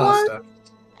individual pasta.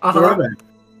 Where are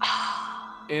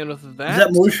they? And with Is that,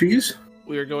 that more cheese?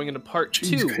 we are going into part 2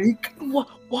 Cheesecake? What?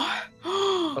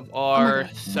 of our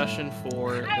session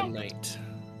for the night.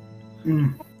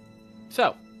 Mm.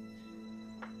 So,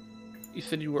 you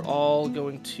said you were all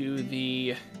going to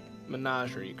the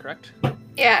menagerie, correct?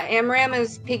 Yeah, Amram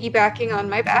is piggybacking on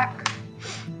my back.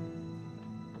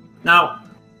 Now,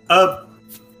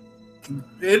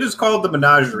 it is called the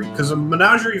menagerie because a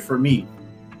menagerie for me,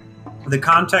 the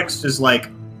context is like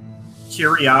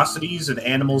curiosities and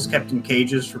animals kept in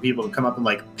cages for people to come up and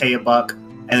like pay $1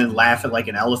 and then laugh at like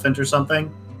an elephant or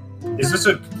something. Is this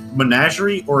a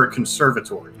menagerie or a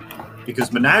conservatory?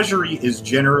 Because menagerie is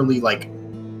generally like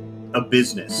a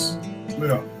business.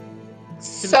 Yeah.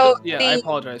 So I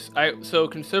apologize. So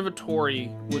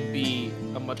conservatory would be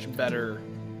a much better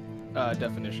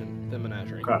definition than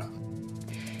menagerie. Okay.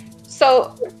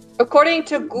 So, according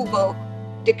to Google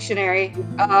Dictionary,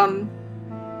 a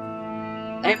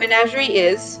menagerie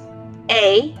is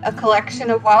A, a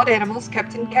collection of wild animals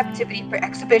kept in captivity for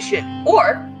exhibition,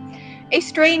 or a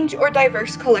strange or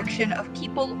diverse collection of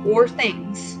people or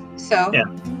things. So, yeah,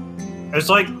 it's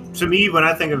like, to me, when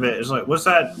I think of it, it's like, what's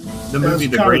that? The movie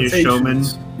The Greatest Showman,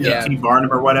 Yeah. T.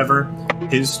 Barnum or whatever.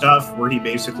 His stuff where he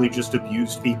basically just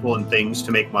abused people and things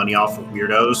to make money off of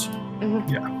weirdos.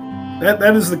 Yeah.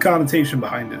 That is the connotation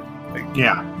behind it. Like,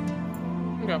 yeah.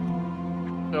 Okay.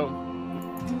 So,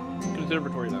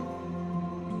 conservatory then.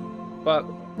 But,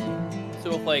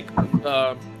 so with like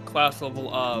the class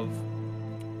level of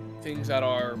things that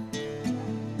are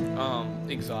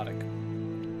exotic.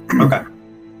 Okay.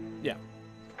 Yeah.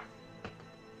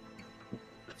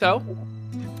 So,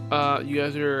 you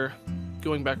guys are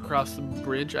going back across the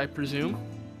bridge, I presume,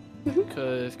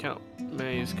 because Count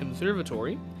May's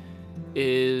conservatory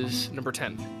is number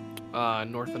 10,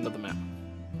 north end of the map.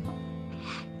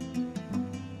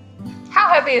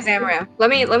 how heavy is Amram?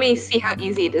 Let me see how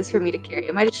easy it is for me to carry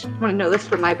him. I just want to know this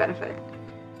for my benefit.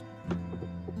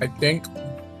 I think.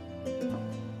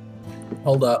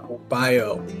 Hold up.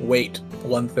 Bio. Weight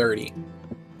 130.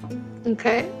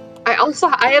 Okay.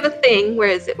 I have a thing. Where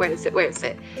is it?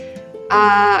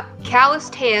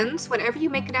 Calloused hands. Whenever you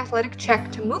make an athletic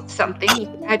check to move something, you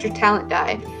can add your talent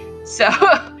die. So,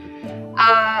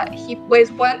 he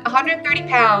weighs 130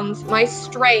 pounds. My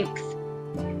strength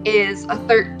is a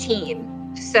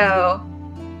 13. So,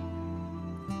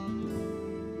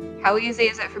 how easy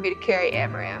is it for me to carry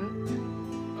Amram?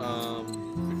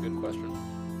 Good question.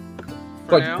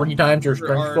 Like now, 3 times your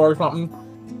strength score or something?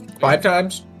 5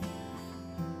 times?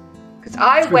 Because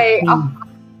I weigh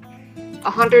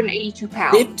 182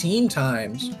 pounds. 15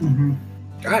 times? Mm-hmm.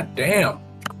 God damn.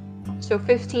 So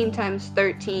 15 times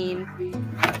 13.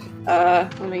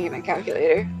 Let me get my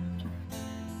calculator.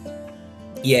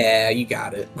 Yeah, you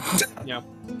got it. Yeah,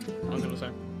 I was gonna say.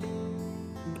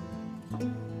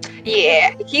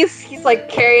 Yeah, he's like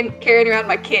carrying around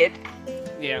my kid.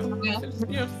 Yeah,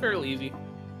 it's fairly easy.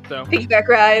 So Piggyback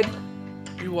ride.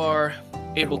 you are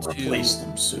able to replace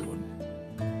them soon.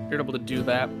 You're able to do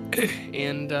that,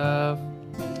 and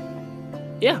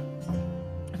yeah,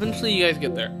 eventually you guys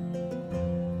get there.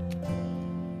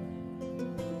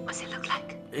 What's it look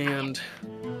like? And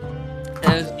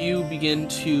as you begin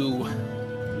to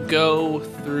go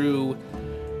through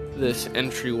this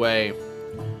entryway,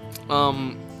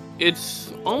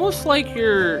 it's almost like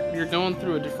you're going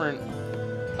through a different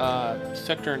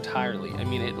sector entirely. I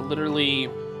mean,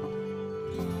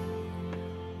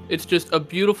 it's just a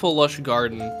beautiful, lush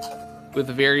garden with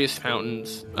various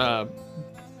fountains.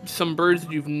 Some birds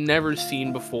that you've never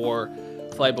seen before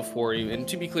fly before you. And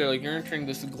to be clear, like, you're entering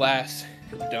this glass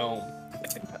dome,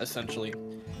 essentially.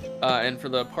 And for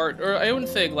the part, or I wouldn't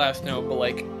say a glass dome, but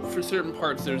like for certain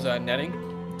parts, there's netting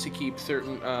to keep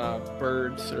certain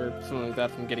birds or something like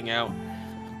that from getting out.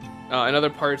 In other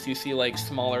parts, you see like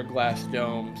smaller glass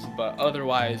domes, but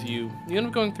otherwise, you end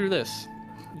up going through this.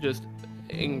 Just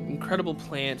incredible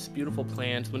plants, beautiful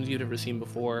plants, ones you've never seen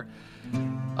before.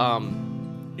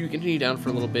 You continue down for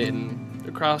a little bit, and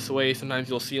across the way, sometimes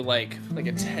you'll see like a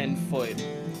 10-foot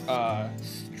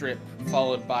strip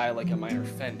followed by like a minor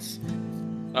fence.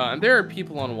 And there are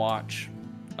people on watch,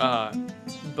 but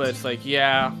it's like,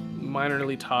 yeah,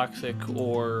 minorly toxic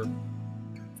or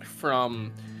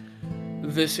from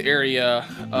this area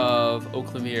of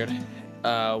Eau-Clavier,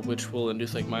 which will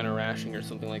induce like minor rashing or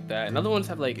something like that. And other ones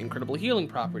have like incredible healing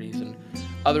properties, and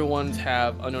Other ones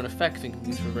have unknown effects and can be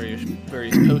used for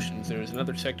various potions. There's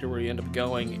another sector where you end up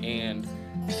going, and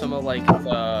some of like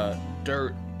the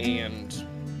dirt and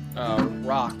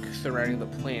rock surrounding the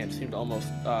plant seem to almost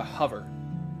hover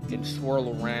and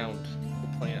swirl around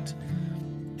the plant.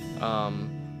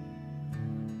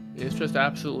 It's just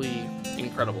absolutely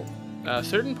incredible.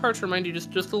 Certain parts remind you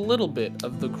just a little bit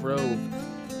of the grove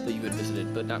that you had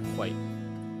visited, but not quite.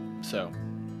 So,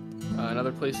 in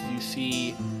other places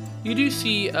you do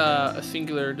see a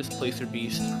singular displacer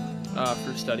beast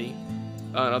for study.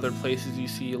 In other places you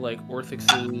see like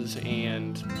orthixes,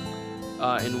 and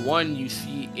in one you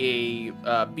see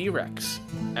a B-Rex,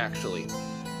 actually,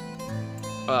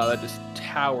 that just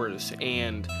towers,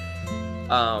 and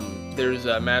there's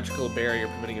a magical barrier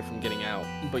preventing it from getting out.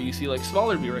 But you see like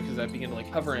smaller B-Rexes that begin to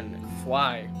like hover and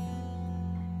fly,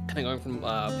 kind of going from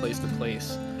place to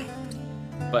place.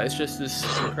 But it's just this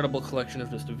incredible collection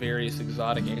of just various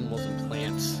exotic animals and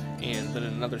plants. And then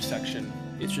in another section,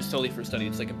 it's just solely for study.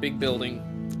 It's like a big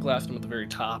building, glass dome at the very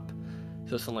top,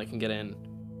 so sunlight can get in.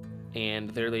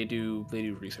 And there they do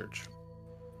research.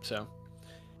 So,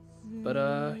 but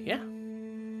yeah.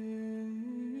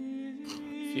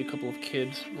 See a couple of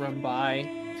kids run by,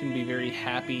 seem to be very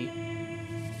happy.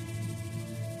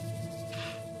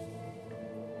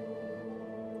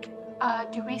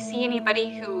 Do we see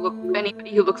anybody who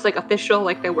looks like official,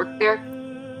 like they work there?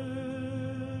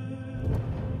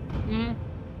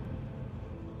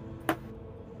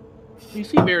 You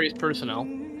see various personnel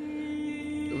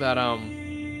that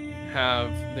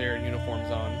have their uniforms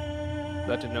on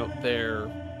that denote their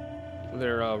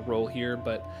role here,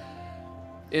 but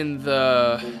if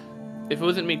it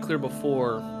wasn't made clear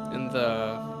before in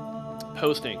the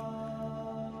posting,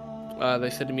 they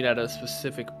said to meet at a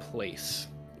specific place.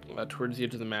 Towards the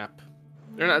edge of the map.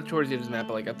 They're not towards the edge of the map,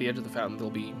 but like at the edge of the fountain, they'll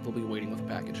be waiting with a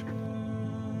package.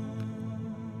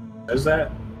 Says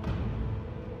that?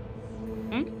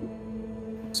 It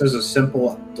says a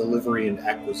simple delivery and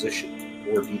acquisition.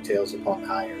 More details upon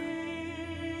hire.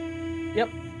 Yep.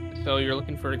 So you're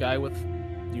looking for a guy with,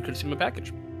 you could assume, a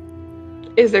package.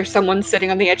 Is there someone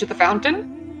sitting on the edge of the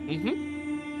fountain? Mm-hmm.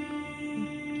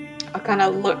 I'll kind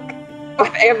of look.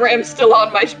 With Amram still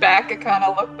on my back, I kind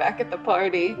of look back at the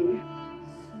party.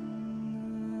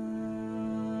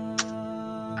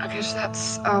 I guess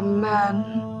that's a man.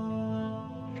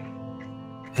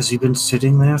 Has he been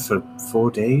sitting there for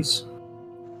 4 days?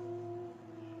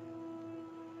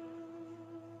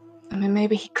 I mean,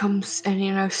 maybe he comes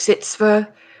and, sits for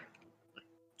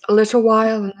a little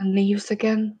while and then leaves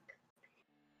again.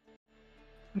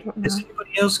 I don't know. Is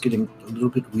anybody else getting a little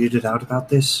bit weirded out about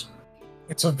this?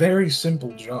 It's a very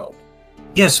simple job.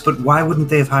 Yes, but why wouldn't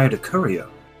they have hired a courier?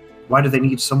 Why do they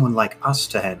need someone like us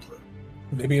to handle it?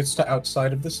 Maybe it's to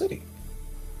outside of the city.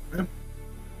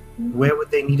 Where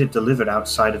would they need it delivered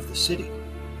outside of the city?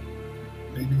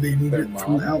 Maybe they need it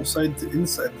from the outside to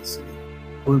inside the city.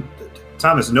 Well,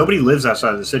 Thomas, nobody lives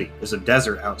outside of the city. There's a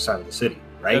desert outside of the city,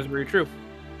 right? That's very true.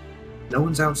 No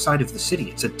one's outside of the city.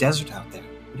 It's a desert out there.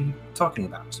 What are you talking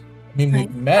about? I mean, we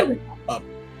met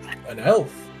an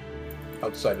elf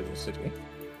outside of the city.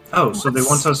 Oh, so they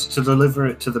want us to deliver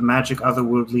it to the magic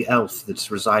otherworldly elf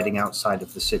that's residing outside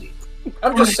of the city.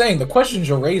 I'm just saying, the questions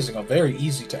you're raising are very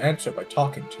easy to answer by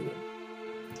talking to him.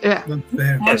 Yeah.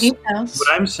 Yes.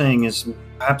 What I'm saying is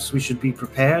perhaps we should be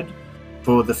prepared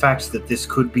for the fact that this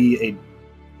could be a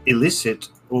illicit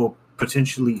or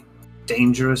potentially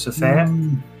dangerous affair.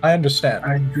 I understand.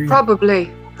 I agree.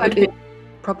 Probably.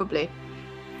 Probably.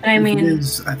 I mean, if it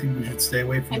is, I think we should stay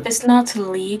away from if it. it's not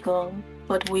illegal,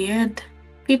 but weird,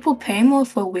 people pay more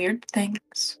for weird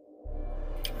things.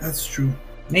 That's true.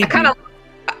 Maybe.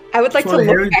 I would like to Well, look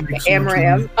Harry back makes at so much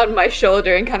Amram on my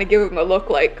shoulder and kind of give him a look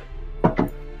like,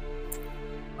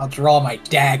 I'll draw my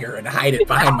dagger and hide it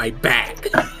behind my back.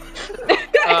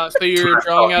 So you're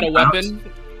drawing out a weapon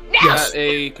Yes. at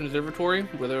a conservatory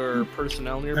where there are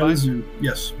personnel That nearby? is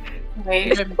yes.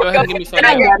 Wait, Okay, go ahead and give me can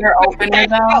I some. let her open it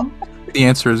though? The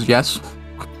answer is yes.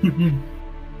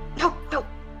 no.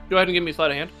 Go ahead and give me a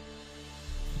sleight of hand.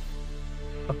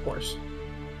 Of course.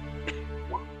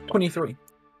 23.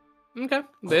 Okay.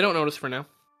 They don't notice for now.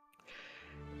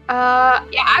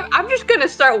 Yeah, I'm just gonna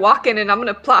start walking and I'm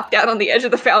gonna plop down on the edge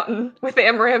of the fountain with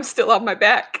Amram still on my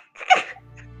back.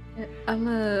 I'm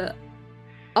gonna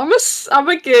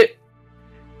get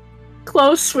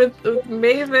close with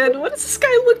Maven. What does this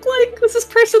guy look like? What does this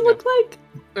person look like?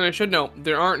 And I should note,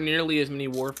 there aren't nearly as many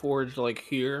Warforged like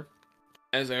here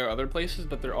as there are other places,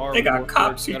 but there are They got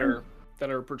cops Warforged that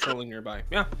are patrolling nearby.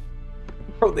 Yeah.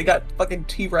 Bro, they got fucking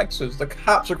T-Rexes. The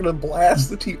cops are gonna blast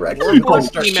the T-Rexes.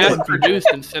 Warforged can be mass produced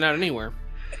and sent out anywhere.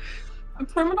 A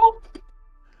criminal?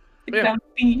 Yeah.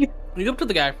 You go up to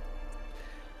the guy.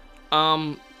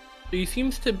 He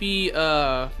seems to be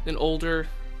an older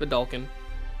Vidalcan.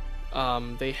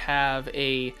 They have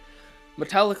a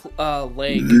metallic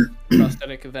leg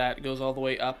prosthetic that goes all the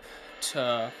way up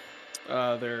to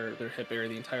their hip area.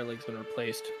 The entire leg's been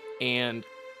replaced, and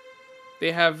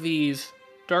they have these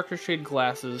darker shade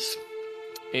glasses,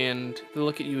 and they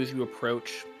look at you as you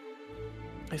approach.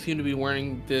 They seem to be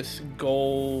wearing this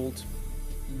gold,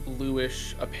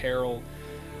 bluish apparel.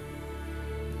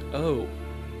 Oh,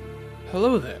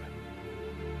 hello there.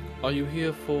 Are you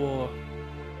here for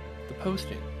the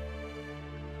posting?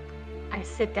 I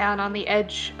sit down on the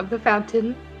edge of the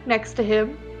fountain next to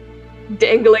him,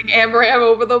 dangling Amram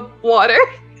over the water.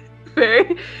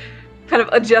 Very kind of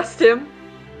adjust him.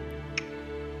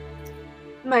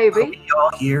 Maybe. Are we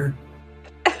all here?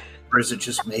 Or is it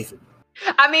just Maven?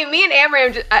 I mean, me and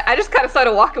Amram, I just kind of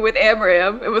started walking with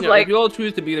Amram. It was like... if you all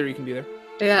choose to be there, you can be there.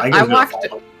 Yeah, I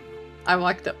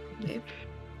walked up.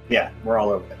 Yeah, we're all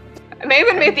over it.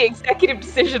 Maven made the executive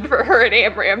decision for her and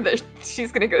Amram that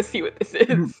she's gonna go see what this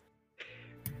is.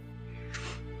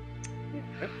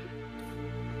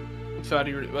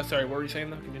 Sorry, what were you saying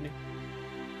though? Continue.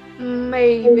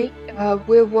 Maybe.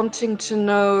 We're wanting to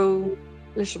know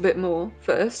a little bit more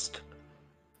first.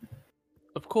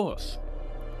 Of course.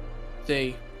 It's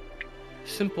a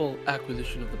simple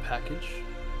acquisition of the package.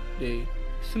 A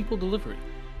simple delivery.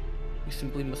 You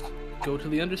simply must go to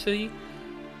the Undercity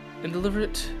and deliver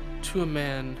it to a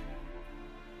man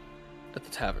at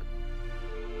the tavern.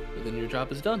 And then your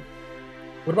job is done.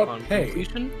 What about On pay?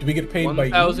 completion, Do we get paid by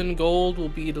you? 1,000 gold will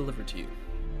be delivered to you.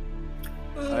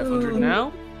 500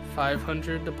 now,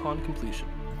 500 upon completion.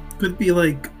 Could be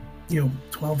like,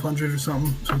 1,200 or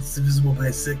something, so it's divisible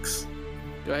by 6.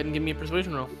 Go ahead and give me a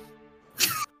persuasion roll.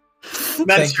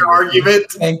 That's your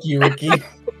argument. Thank you, Ricky.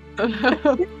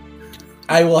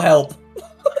 I will help.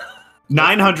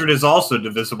 900 is also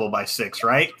divisible by 6,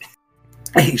 right?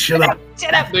 Hey, shut up.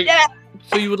 Shut up! Shut up!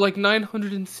 So you would like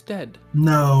 900 instead?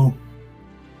 No.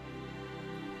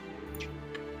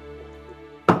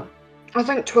 I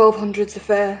think 1,200's a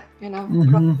fair,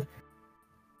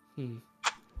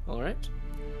 Alright.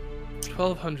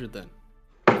 1,200 then.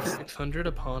 600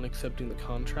 upon accepting the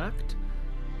contract.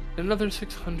 And another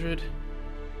 600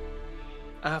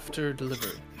 after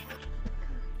delivery.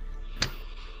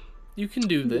 You can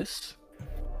do this,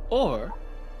 or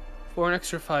for an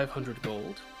extra 500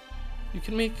 gold, you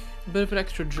can make a bit of an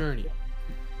extra journey.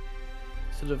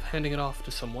 Instead of handing it off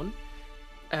to someone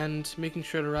and making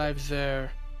sure it arrives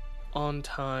there on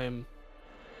time,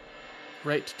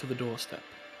 right to the doorstep.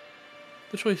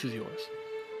 The choice is yours.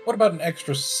 What about an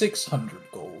extra 600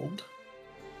 gold?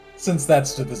 Since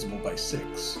that's divisible by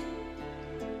 6.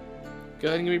 Go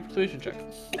ahead and give me a persuasion check.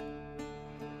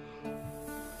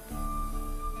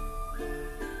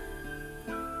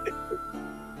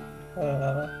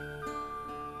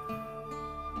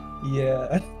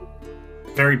 Yeah.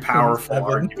 Very powerful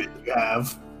argument you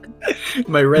have.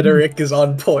 My rhetoric is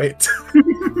on point.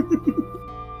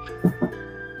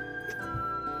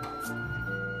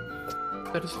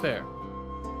 That is fair.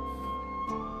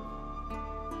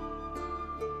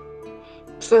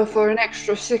 So for an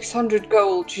extra 600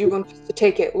 gold, you want us to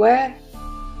take it where?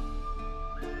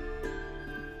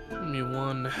 Give me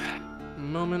one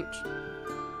moment.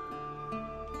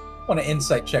 I want to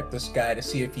insight check this guy to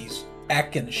see if he's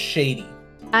acting shady.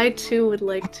 I too would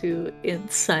like to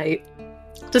insight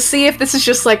to see if this is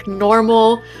just like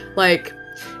normal, like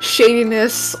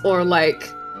shadiness or like.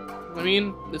 I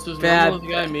mean, this was bad. normal of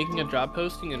the guy making a job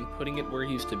posting and putting it where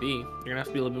he used to be. You're gonna have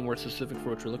to be a little bit more specific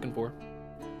for what you're looking for.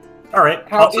 All right.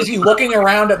 How is he looking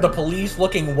around at the police,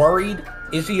 looking worried?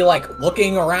 Is he like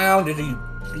looking around? Is he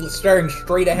staring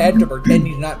straight ahead to pretend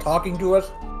he's not talking to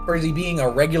us, or is he being a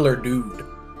regular dude?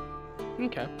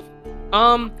 Okay.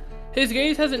 His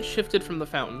gaze hasn't shifted from the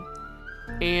fountain,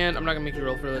 and I'm not gonna make you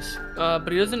roll for this.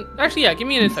 But he doesn't. Actually, yeah. Give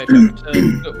me an insight check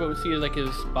to go see like his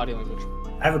body language.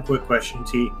 I have a quick question,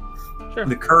 T. Sure.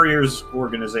 The couriers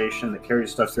organization that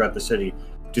carries stuff throughout the city,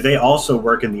 do they also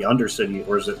work in the Undercity,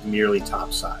 or is it merely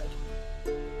topside?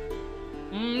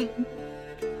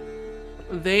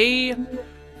 They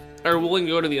are willing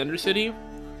to go to the Undercity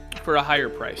for a higher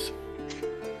price.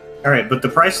 All right, but the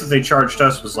price that they charged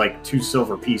us was like 2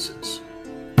 silver pieces.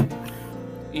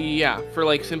 Yeah, for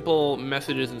like simple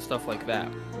messages and stuff like that.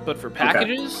 But for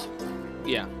packages,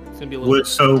 yeah, it's gonna be a little.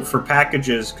 So for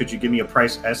packages, could you give me a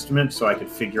price estimate so I could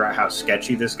figure out how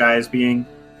sketchy this guy is being?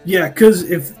 Yeah, because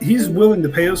if he's willing to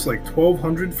pay us like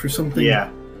 1,200 for something,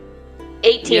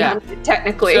 1,800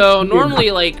 technically. So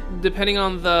normally, like depending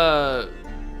on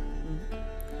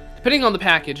depending on the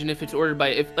package and if it's ordered by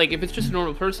if it's just a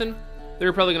normal person,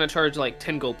 they're probably gonna charge like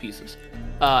 10 gold pieces.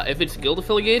 If it's guild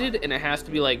affiliated and it has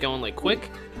to be like going like quick,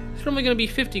 it's probably gonna be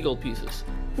 50 gold pieces.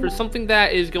 For something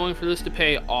that is going for this to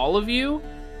pay all of you,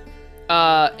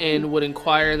 and would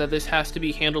inquire that this has to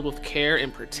be handled with care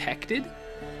and protected,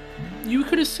 you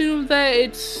could assume that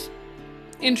it's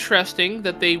interesting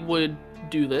that they would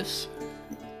do this.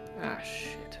 Ah,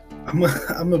 shit.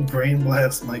 I'm a brain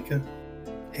blast, Micah.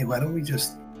 Hey, why don't we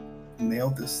just nail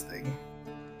this thing?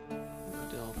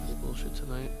 Deal with this bullshit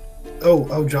tonight.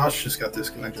 Oh, Josh just got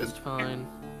disconnected. It's fine.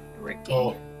 Ricky.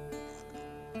 Oh,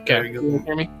 Okay, there you go.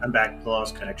 hear me? I'm back.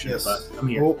 Lost connection, Yes. but I'm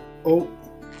here. Oh,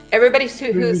 Everybody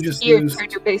who's We just here, used- turn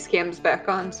your base cams back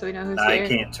on so we know who's I here.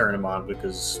 can't turn them on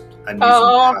because I'm using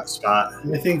Oh. the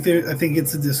hotspot. I think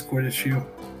it's a Discord issue.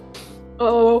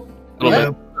 Oh.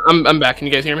 Yeah. I'm back. Can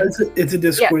you guys hear me? It's a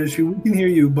Discord issue. We can hear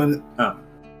you, but Oh.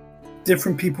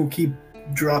 different people keep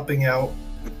dropping out.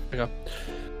 Okay.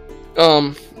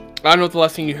 I don't know what the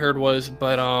last thing you heard was,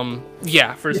 but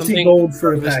yeah, for 50 something gold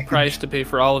for a this package. price to pay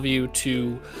for all of you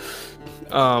to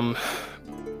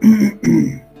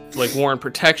like warrant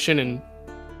protection and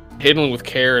handling with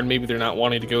care, and maybe they're not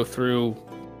wanting to go through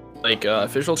like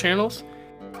official channels.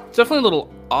 It's definitely a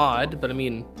little odd, but I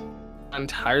mean, not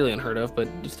entirely unheard of, but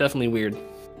it's definitely weird.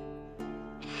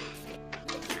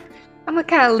 I'm gonna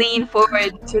kind of lean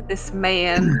forward to this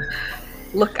man.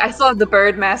 Look, I still have the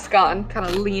bird mask on. Kind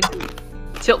of lean,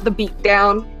 tilt the beak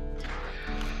down.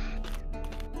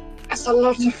 That's a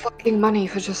lot of fucking money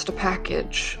for just a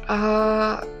package.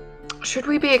 Should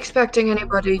we be expecting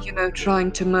anybody,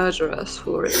 trying to murder us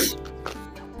for it?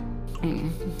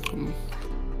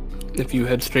 If you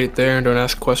head straight there and don't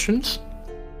ask questions,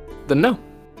 then no.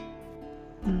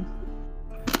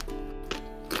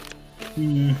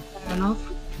 Fair enough.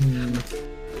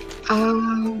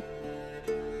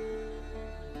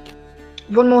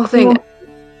 One more thing.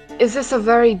 Is this a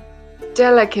very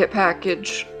delicate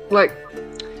package? Like,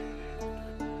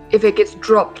 if it gets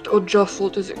dropped or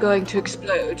jostled, is it going to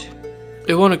explode?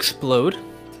 It won't explode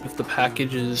if the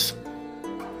package is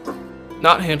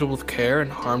not handled with care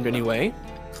and harmed anyway.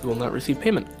 You will not receive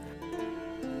payment.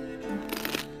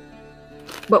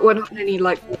 But we're not in any,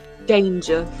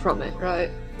 danger from it,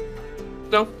 right?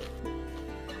 No.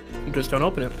 You just don't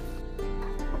open it.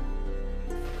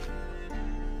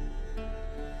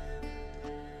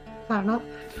 Fair enough.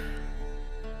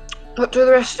 What do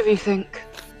the rest of you think?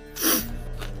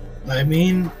 I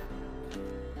mean,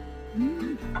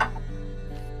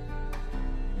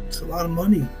 it's a lot of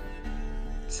money.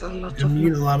 It's a lot You of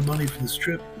need a lot of money for this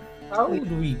trip. How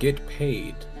would we get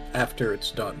paid after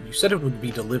it's done? You said it would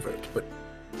be delivered, but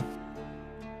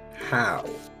how?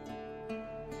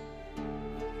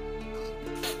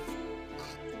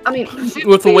 I mean,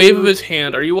 With a wave of his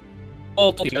hand, are you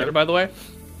all together, by the way?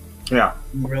 Yeah.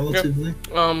 Relatively.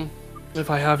 If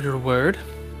I have your word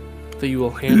that you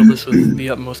will handle this with the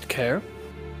utmost care,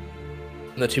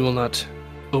 and that you will not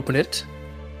open it,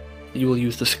 you will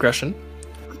use discretion.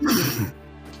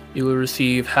 You will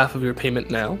receive half of your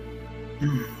payment now,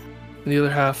 and the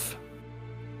other half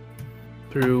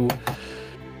through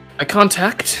a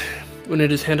contact when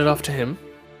it is handed off to him.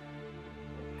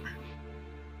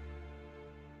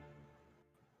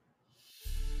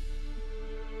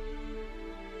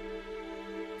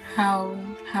 How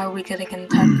are we getting in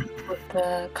touch with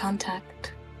the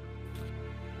contact?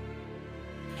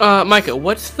 Micah,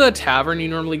 what's the tavern you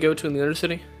normally go to in the inner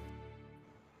city?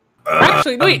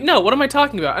 Actually, wait, no, what am I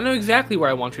talking about? I know exactly where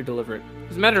I want you to deliver it.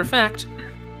 As a matter of fact,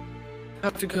 I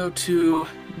have to go to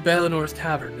Belinor's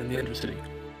Tavern in the inner city.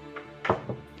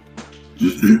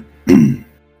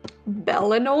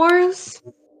 Belinor's?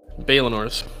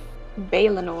 Belinor's.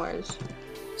 Belinor's.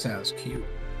 Sounds cute.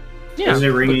 Yeah. Doesn't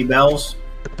it ring any bells?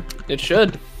 It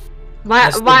should. My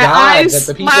That's the god eyes,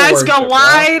 that the my people eyes go worship,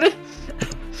 right? wide.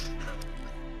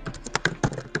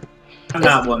 I'm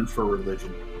not one for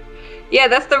religion. Yeah,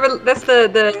 that's the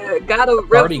god of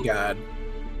Party revel. god.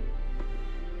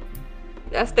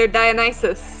 That's their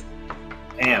Dionysus.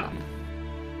 Damn.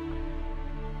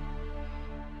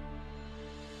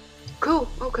 Cool.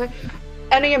 Okay.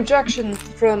 Any objections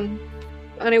from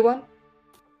anyone?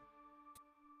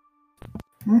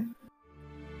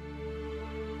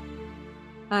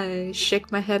 I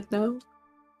shake my head no.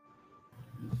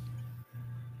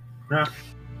 Yeah.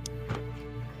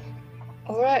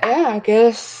 Alright, yeah, I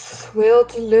guess we'll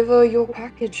deliver your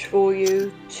package for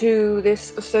you to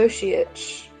this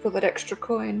associate for that extra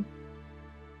coin.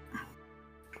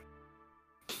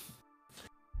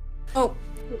 Oh,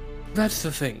 that's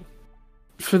the thing.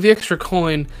 For the extra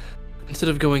coin, instead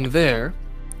of going there,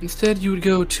 instead you would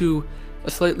go to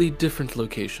a slightly different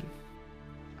location.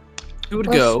 You would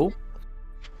What's- go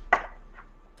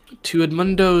to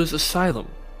Edmundo's asylum,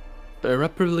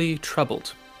 irreparably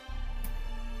troubled.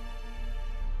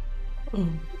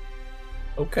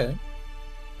 Okay.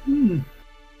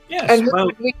 Yes, And well,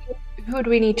 who would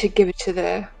we need to give it to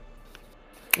there?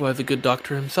 Why, the good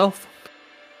doctor himself.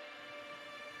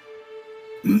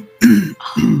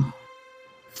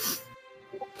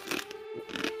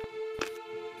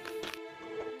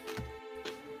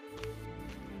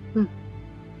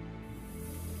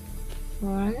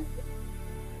 Alright.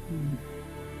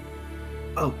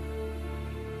 oh,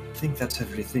 I think that's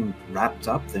everything wrapped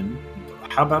up then.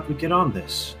 How about we get on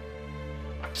this?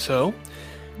 So,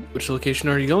 which location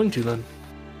are you going to then?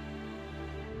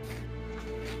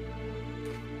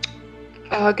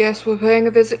 I guess we're paying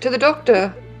a visit to the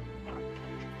doctor.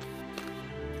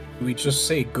 Do we just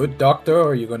say good doctor, or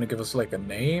are you going to give us like a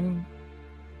name?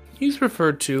 He's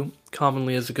referred to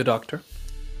commonly as a good doctor.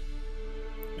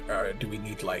 Do we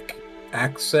need like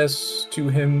access to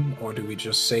him, or do we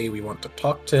just say we want to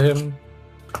talk to him?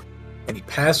 Any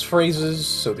passphrases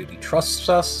so that he trusts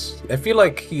us? I feel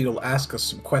like he'll ask us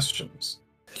some questions.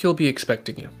 He'll be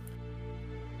expecting you.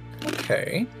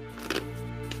 Okay.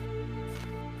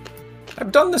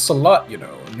 I've done this a lot, you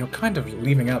know, and you're kind of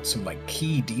leaving out some like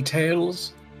key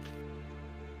details.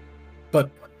 But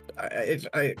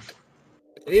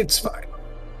it's fine.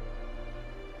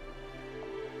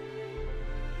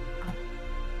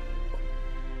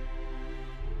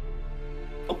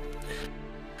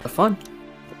 Have fun.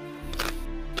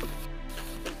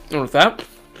 And with that,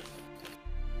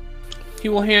 he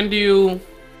will hand you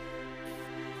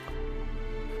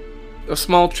a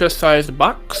small chest-sized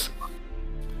box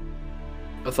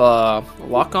with a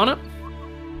lock on it,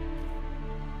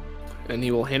 and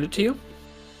he will hand it to you,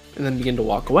 and then begin to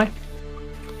walk away.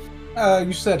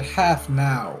 You said half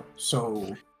now,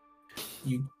 so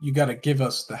you gotta give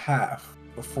us the half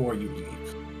before you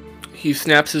leave. He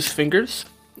snaps his fingers,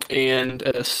 and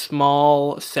a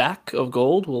small sack of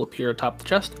gold will appear atop the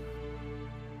chest.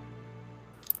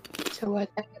 So what?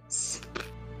 That's...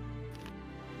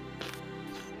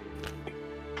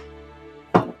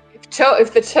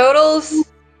 If the totals...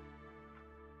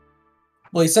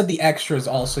 Well, he said the extra is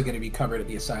also going to be covered at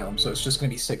the asylum, so it's just going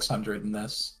to be 600 in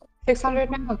this. 600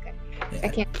 now? Okay.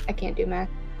 Yeah. I can't do math.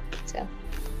 So.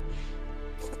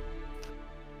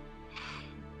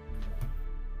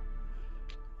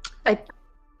 I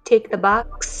take the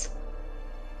box.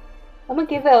 I'm gonna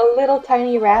give it a little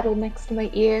tiny rattle next to my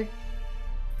ear.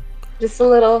 Just a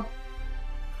little.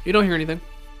 You don't hear anything.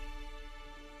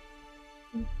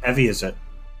 Heavy is it?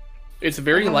 It's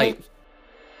very light.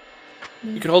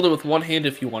 You can hold it with one hand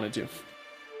if you wanted to.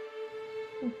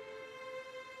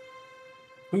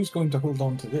 Who's going to hold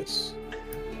on to this?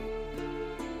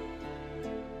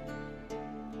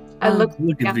 I look at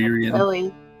Virion.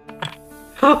 Lily.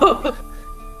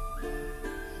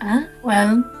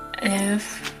 Well,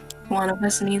 if one of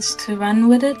us needs to run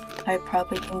with it, I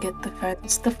probably can get the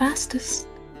furthest the fastest.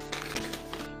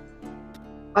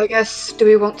 I guess, do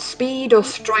we want speed or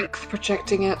strength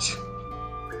protecting it?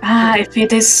 If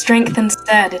it is strength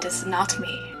instead, it is not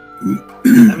me.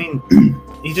 I mean,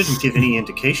 he didn't give any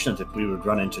indication that we would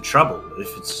run into trouble.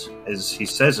 If it's, as he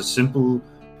says, a simple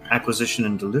acquisition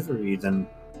and delivery, then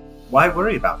why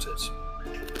worry about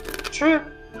it? True.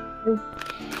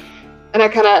 And I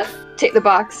kind of take the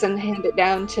box and hand it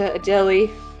down to Adeli.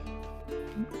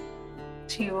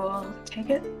 She will take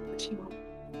it. She will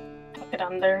tuck it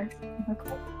under her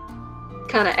cloak.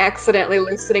 Kind of accidentally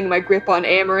loosening my grip on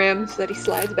Amaram so that he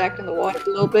slides back in the water a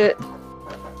little bit.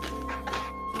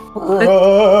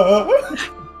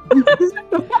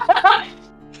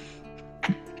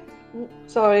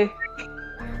 Sorry.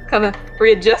 Kind of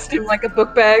readjust him like a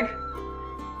book bag.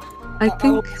 I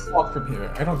think I'll walk from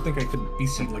here. I don't think I could be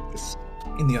seen like this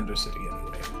in the Undercity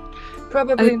anyway.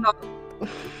 Probably not.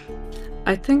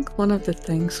 I think one of the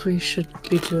things we should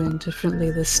be doing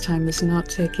differently this time is not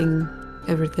taking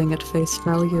everything at face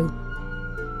value.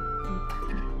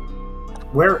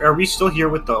 Where are we still here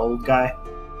with the old guy?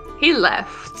 He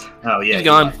left. Oh yeah, He's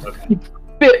gone. left, Okay,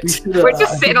 We're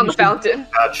just sitting on the fountain.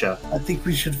 gotcha. I think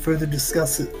we should further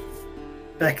discuss it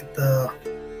back at the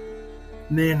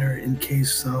manor in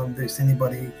case there's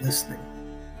anybody listening.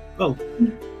 Well,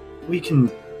 we can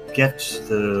get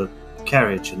the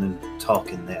carriage and then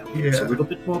talk in there. It's a Yeah. little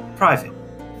bit more private.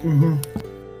 Mm-hmm.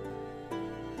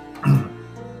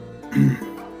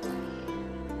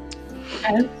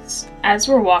 As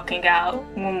we're walking out,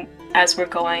 as we're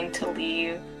going to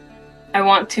leave, I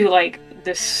want to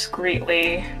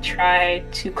discreetly try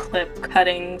to clip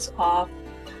cuttings off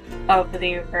of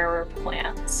the rarer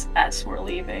plants as we're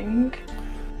leaving.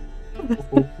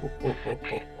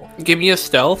 Give me a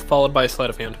stealth followed by a sleight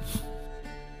of hand.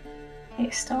 A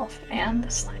stealth and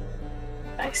a sleight.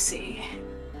 I see.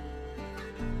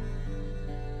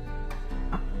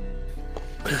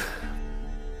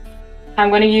 I'm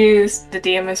going to use the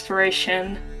DM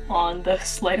inspiration on the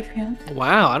sleight of hand.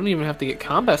 Wow, I don't even have to get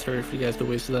combat started for you guys to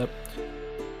waste that.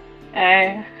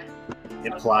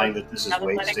 Implying that this is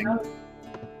wasting.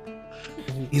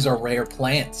 These are rare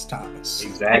plants, Thomas.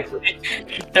 Exactly.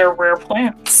 They're rare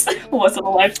plants. Wasn't a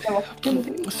lifetime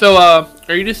opportunity. So,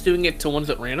 are you just doing it to ones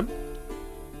at random?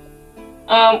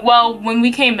 Well, when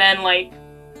we came in, like,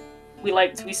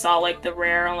 we saw, like, the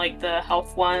rare and, like, the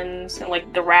health ones and,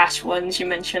 like, the rash ones you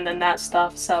mentioned and that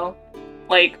stuff, so,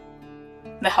 like,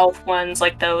 the health ones,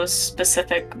 like, those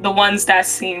specific, the ones that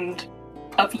seemed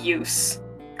of use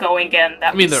going in that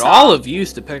I mean, we they're saw. all of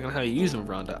use depending on how you use them,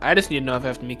 Rhonda. I just need to know if I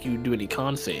have to make you do any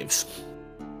con saves.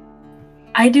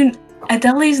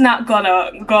 Adeli's not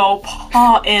gonna go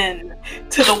paw in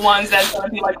to the ones that's gonna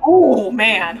be like, oh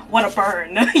man, what a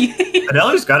burn.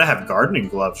 Adeli's got to have gardening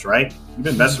gloves, right? You've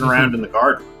been messing around in the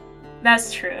garden.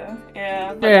 That's true.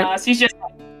 Yeah, but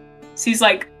she's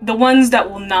like the ones that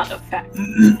will not affect.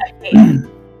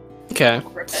 Okay.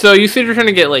 So you said you're trying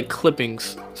to get, like,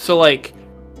 clippings. So, like,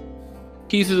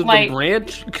 pieces of the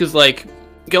branch? Because, like,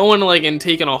 going, like, and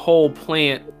taking a whole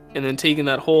plant and then taking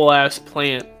that whole ass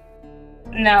plant.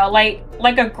 No, like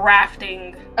a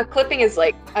grafting. A clipping is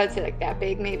like, I would say like that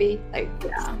big maybe, like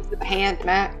a hand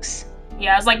max.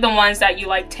 Yeah, it's like the ones that you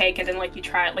like take and then like you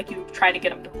try to get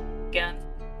them to again.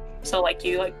 So like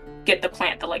you like get the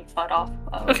plant to like bud off.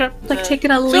 Okay. Like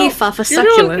taking a leaf off a You're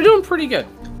succulent. doing pretty good.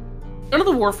 None of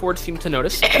the Warforged seem to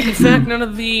notice. In fact, none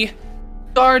of the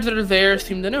guards that are there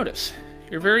seem to notice.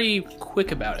 You're very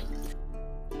quick about it.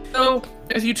 So,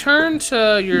 as you turn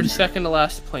to your second to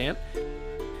last plant,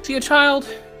 see a child.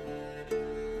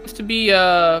 Seems to be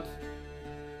a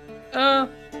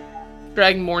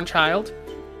dragonborn child.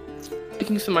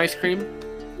 Making some ice cream.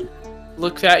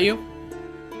 Looks at you.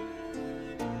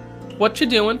 What you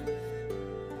doing?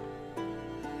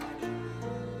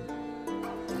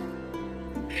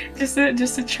 Just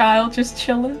a child just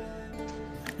chilling.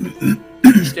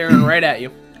 Staring right at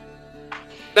you.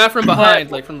 Not from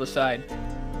behind, like from the side.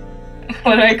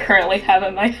 What do I currently have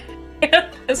in my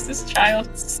hand as this child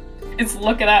is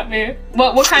looking at me?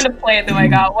 What kind of plant do I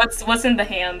got? What's in the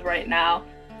hand right now?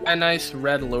 A nice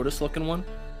red lotus looking one.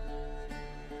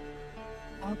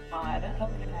 Oh god,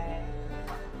 okay.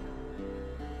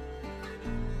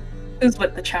 Who's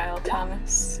with the child,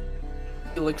 Thomas?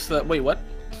 He looks wait, what?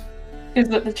 Who's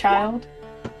with the child?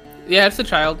 Yeah, it's the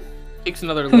child. Takes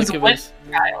another Who's lick of with his.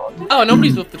 the child? Oh,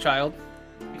 nobody's with the child.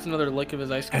 Takes another lick of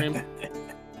his ice cream.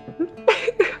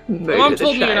 My mom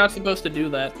told me you're not supposed to do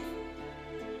that.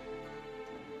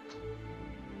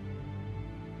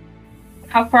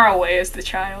 How far away is the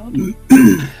child?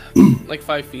 Like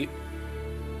 5 feet.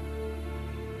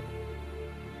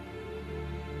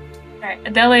 Alright,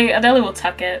 Adeli will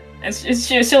tuck it. And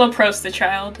she'll approach the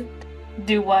child.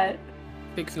 Do what?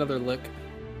 Takes another lick.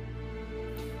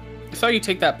 I saw you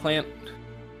take that plant.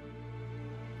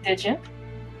 Did you?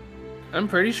 I'm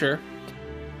pretty sure.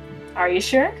 Are you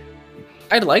sure?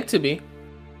 I'd like to be.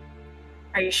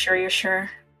 Are you sure you're sure?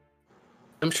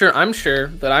 I'm sure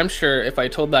that I'm sure if I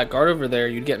told that guard over there,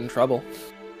 you'd get in trouble.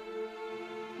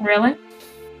 Really?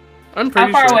 I'm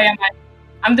pretty sure. How far sure. away am I?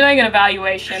 I'm doing an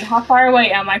evaluation. How far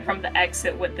away am I from the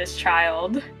exit with this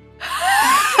child?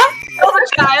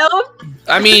 The child?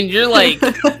 I mean, you're like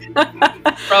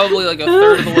probably like a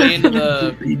third of the way into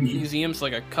the museum, so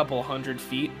like a couple hundred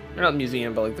feet. Or not the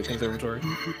museum, but like the conservatory.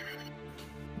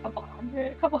 A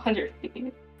couple hundred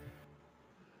feet.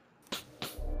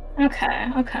 Okay.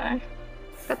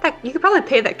 You could probably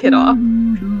pay that kid off.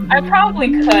 I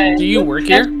probably could. Do you work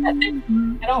here?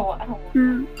 I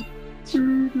don't.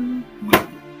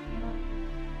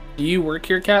 Do you work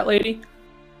here, cat lady?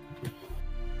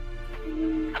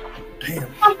 Damn.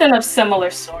 Something of similar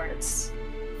sorts.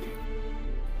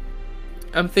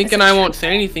 I'm thinking I won't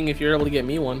say anything if you're able to get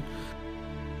me one.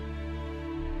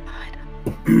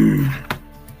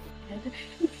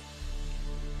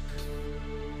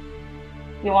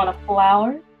 You want a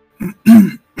flower?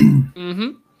 Mm-hmm.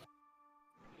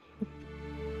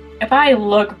 If I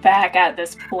look back at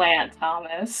this plant,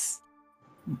 Thomas,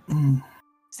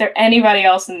 is there anybody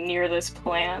else near this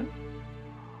plant?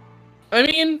 I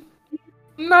mean,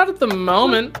 not at the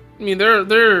moment. I mean,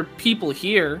 there are people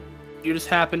here. You just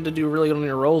happen to do really good on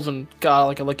your rolls and got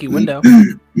like a lucky window.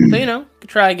 So, you know, could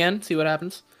try again, see what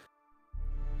happens.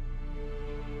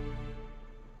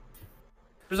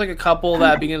 There's like a couple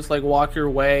that begins to like walk your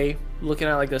way, looking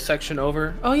at like the section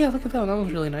over. Oh yeah, look at that one. That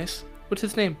one's really nice. What's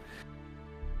his name?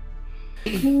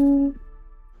 Here.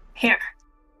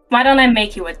 Why don't I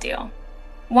make you a deal?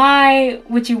 Why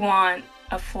would you want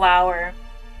a flower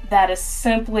that is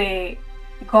simply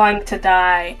going to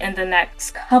die in the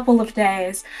next couple of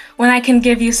days when I can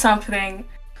give you something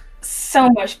so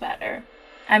much better?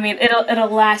 I mean, it'll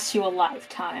last you a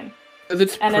lifetime.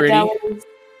 It's and pretty. Adele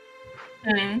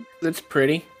It's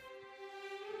pretty.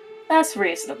 That's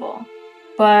reasonable.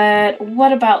 But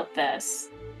what about this?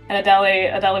 And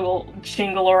Adele will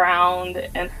jingle around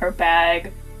in her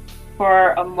bag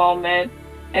for a moment,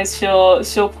 and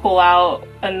she'll pull out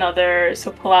another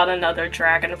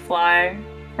dragonfly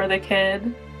for the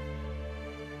kid.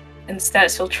 Instead,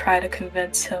 she'll try to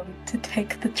convince him to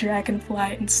take the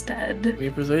dragonfly instead. Give me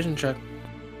a persuasion check.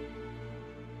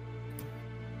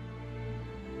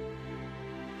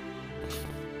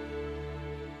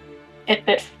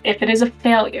 If it is a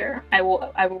failure, I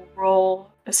will roll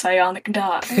a psionic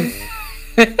die.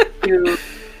 to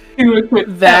equip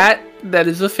that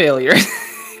is a failure.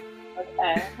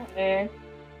 Okay,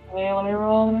 let me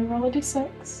roll a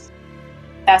d6.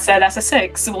 That's a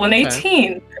 6. Well, an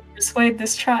 18. Persuade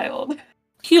this child.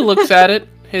 He looks at it.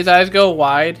 His eyes go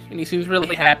wide, and he seems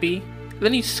really happy.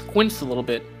 Then he squints a little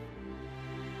bit.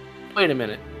 Wait a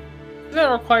minute. Does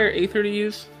that require Aether to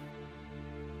use?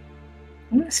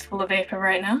 It's full of vapor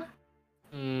right now.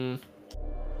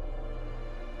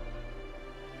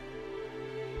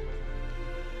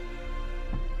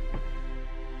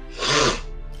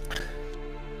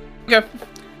 Okay.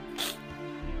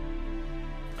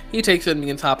 He takes it and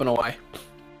begins hopping away.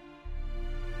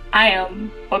 I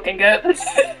am looking good.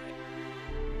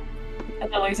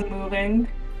 Adele's moving.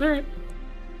 Alright.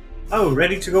 Oh,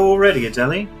 ready to go already,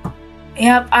 Adele?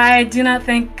 Yep, I do not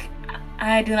think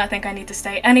I need to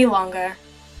stay any longer.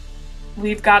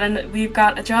 We've got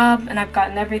a job, and I've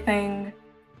gotten everything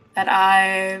that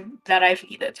I've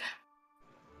needed.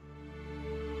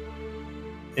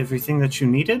 Everything that you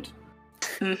needed?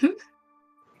 Mm-hmm.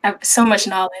 I have so much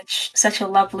knowledge. Such a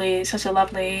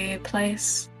lovely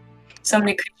place. So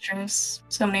many creatures.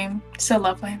 So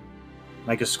lovely.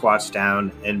 Micah squats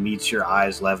down and meets your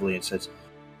eyes levelly and says,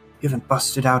 "You haven't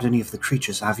busted out any of the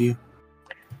creatures, have you?"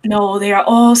 No, they are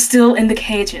all still in the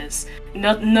cages.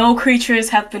 No creatures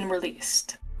have been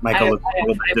released. Michael looks a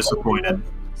little bit disappointed.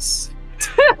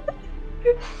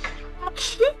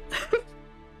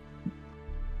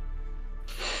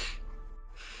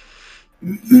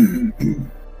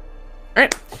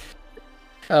 Alright.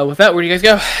 With that, where do you guys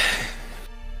go?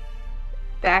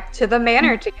 Back to the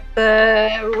manor to get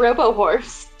the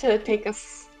robo-horse to take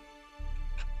us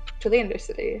to the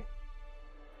Undercity.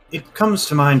 It comes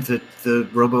to mind that the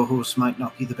robo-horse might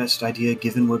not be the best idea,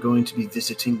 given we're going to be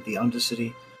visiting the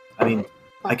Undercity. I mean,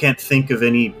 I can't think of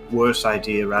any worse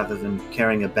idea rather than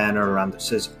carrying a banner around that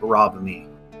says, "Rob me."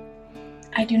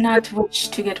 I do not wish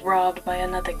to get robbed by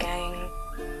another gang.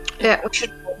 Yeah, we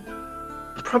should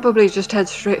probably just head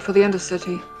straight for the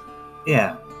Undercity.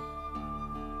 Yeah.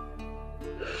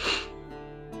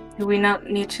 Do we not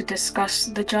need to discuss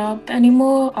the job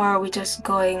anymore, or are we just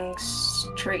going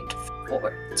straight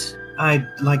for it? I'd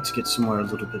like to get somewhere a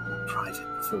little bit more private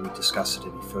before we discuss it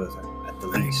any further, at the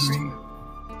least.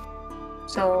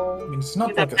 So, I mean, it's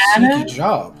not like a sneaky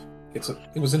job. It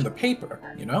was in the paper,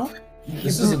 you know?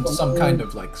 This isn't some kind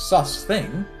of, like, sus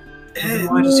thing. Then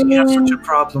why does he have such a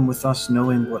problem with us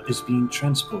knowing what is being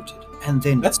transported? And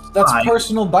then That's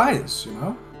personal bias, you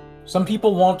know? Some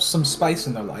people want some spice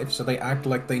in their life, so they act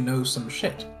like they know some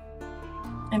shit.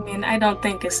 I mean, I don't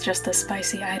think it's just a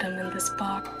spicy item in this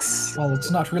box. Well, it's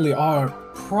not really our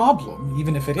problem,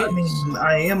 even if it is. I mean,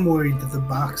 I am worried that the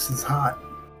box is hot.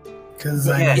 Because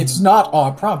it's not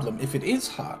our problem if it is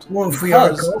hot. Well, if we are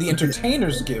because the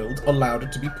Entertainers Guild allowed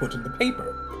it to be put in the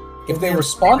paper. If they were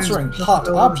sponsoring hot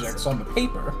objects on the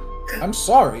paper, I'm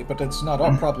sorry, but it's not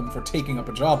our problem for taking up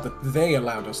a job that they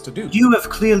allowed us to do. You have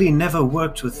clearly never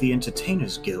worked with the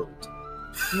Entertainers Guild.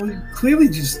 We clearly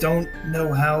just don't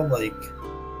know how, like...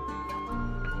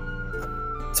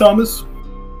 Thomas?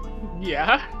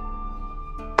 Yeah?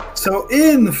 So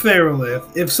in the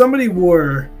Feralith, if somebody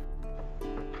were...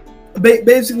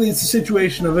 Basically, it's a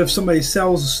situation of if somebody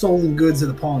sells stolen goods at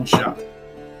a pawn shop.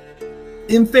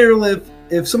 In Feralith,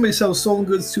 if somebody sells stolen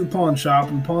goods to a pawn shop,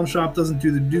 and the pawn shop doesn't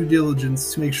do the due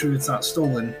diligence to make sure it's not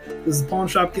stolen, does the pawn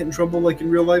shop get in trouble like in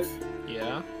real life?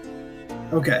 Yeah.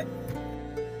 Okay.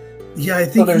 Yeah, I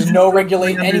think... So there's no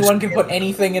regulation. Anyone can put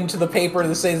anything into the paper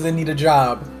that says they need a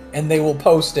job, and they will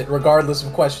post it regardless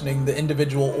of questioning the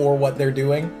individual or what they're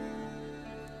doing?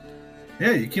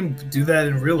 Yeah, you can do that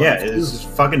in real Yeah, life. it's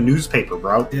fucking newspaper,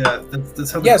 bro. Yeah,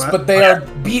 that's how. Yes, but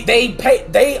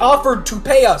they offered to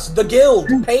pay us. The guild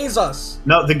pays us.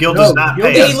 No, the guild does not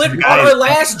pay us. On our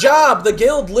last job, the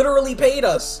guild literally paid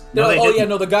us. They're No, like, they oh yeah, didn't.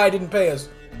 no, the guy didn't pay us.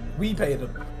 We paid him.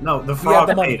 No, the We have frog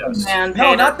the money. paid us.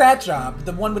 No, not that job.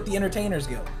 The one with the Entertainers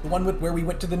Guild. The one where we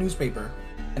went to the newspaper.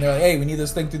 And they're like, hey, we need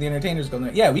this thing through the Entertainers Guild.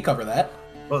 Like, yeah, we cover that.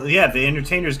 Well, yeah, the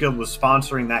Entertainers Guild was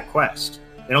sponsoring that quest.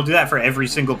 They don't do that for every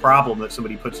single problem that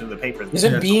somebody puts in the paper.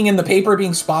 Isn't being in the paper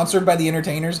being sponsored by the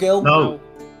Entertainers Guild? No.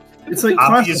 It's like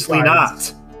Obviously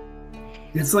classifieds.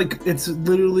 not. It's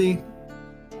literally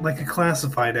like a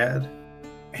classified ad.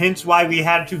 Hence why we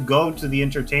had to go to the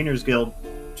Entertainers Guild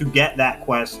to get that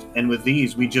quest, and with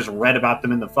these, we just read about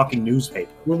them in the fucking newspaper.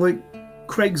 We're like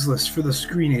Craigslist for the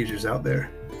screenagers out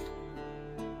there.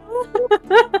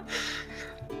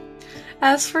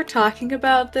 As for talking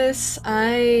about this,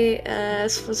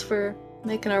 as we're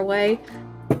making our way,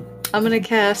 I'm gonna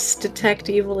cast Detect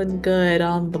Evil and Good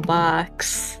on the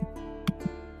box.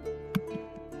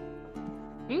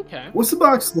 Okay. What's the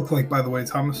box look like, by the way,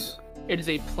 Thomas? It is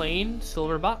a plain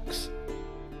silver box.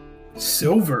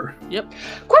 Silver? Yep.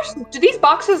 Question: do these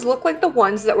boxes look like the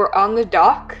ones that were on the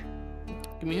dock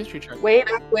Give me a history check. way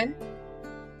back when?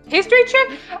 History check?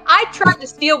 I tried to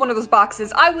steal one of those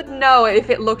boxes. I would know if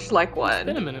it looked like one. It's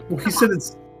been a minute. Well, he said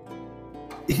it's.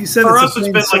 He said For it's us, a it's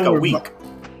plain been like a silver week.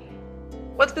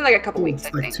 Well, it's been like a couple weeks, I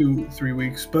It's like think. 2-3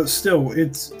 weeks, but still,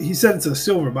 it's. He said it's a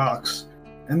silver box,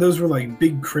 and those were like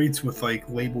big crates with like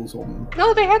labels on them.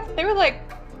 No, they were like,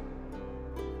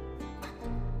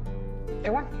 they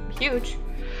weren't huge.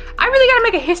 I really gotta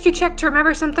make a history check to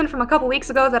remember something from a couple weeks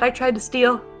ago that I tried to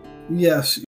steal.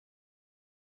 Yes.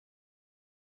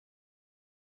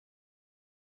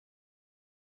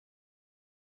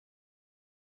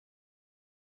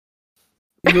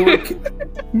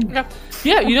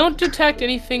 Yeah, you don't detect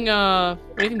anything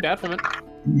bad from it.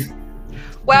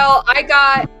 Well, I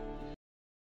got.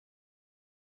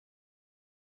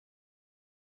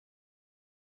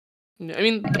 I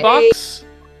mean, the box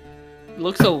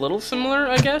looks a little similar,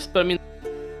 I guess, but I mean.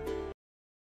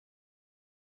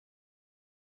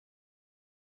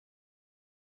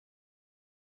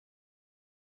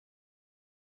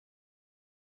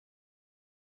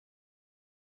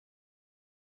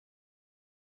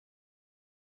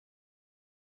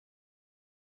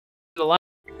 The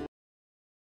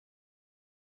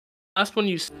last one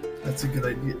you. That's a good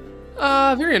idea.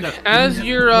 Very good. As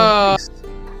you're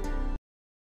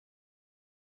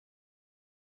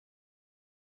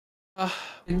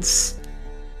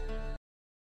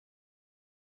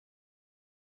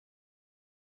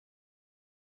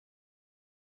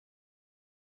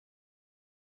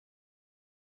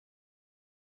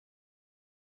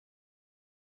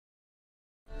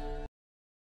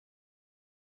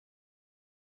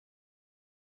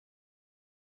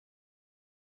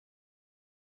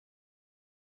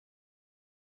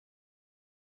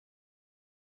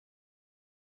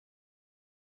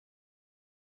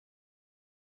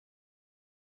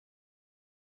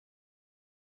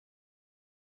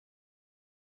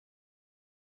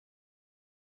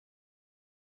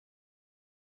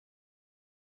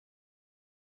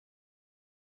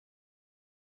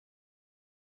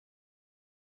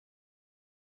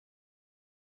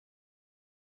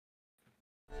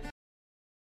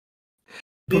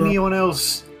Anyone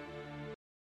else?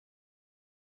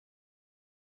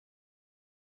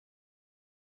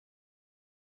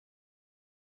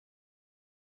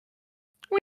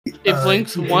 It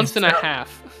blinks once and a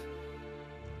half.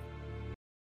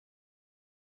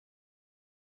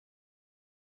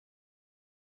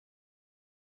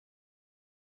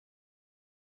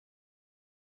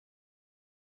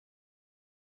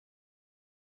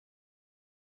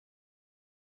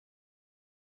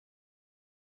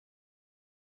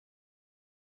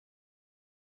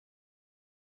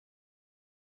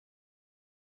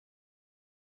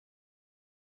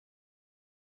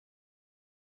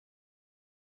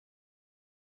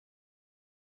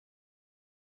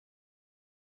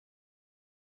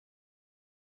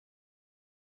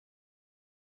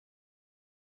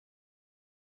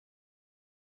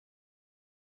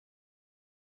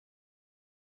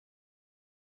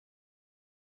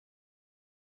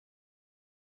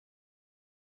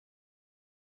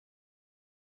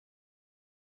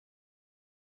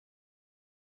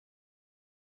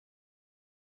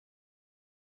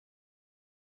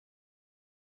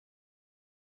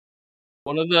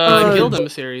 One of the guild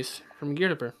emissaries from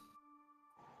Geartopper.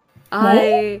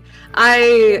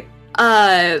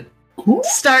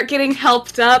 start getting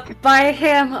helped up by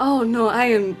him. Oh no, I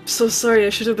am so sorry. I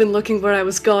should have been looking where I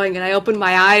was going, and I opened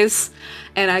my eyes,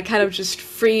 and I kind of just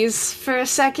freeze for a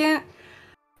second.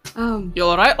 You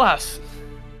alright, lass?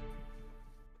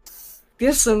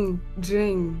 Yes, I'm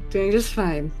doing just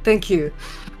fine. Thank you.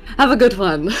 Have a good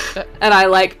one. And I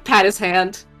like pat his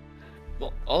hand.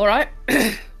 Well, alright.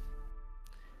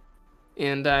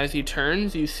 And as he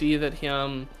turns, you see that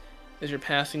him, as you're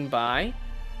passing by,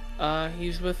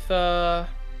 he's with an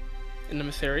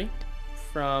emissary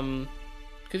from,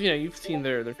 because you've seen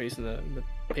their face in the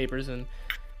papers, and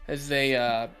as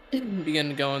they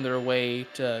begin going their way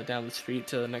down the street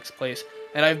to the next place.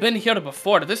 And I've been here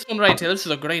before. This one right here, this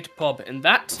is a great pub, and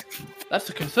that's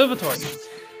the conservatory.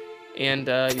 And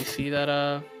you see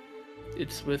that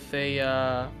it's with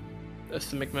a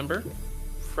Simic member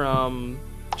from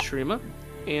Shurima,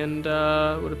 and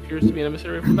what appears to be an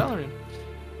emissary from Valerian.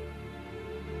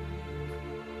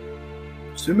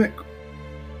 Simic.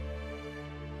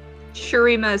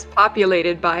 Shurima is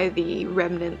populated by the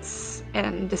remnants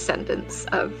and descendants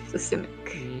of the Simic.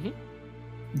 Mm-hmm.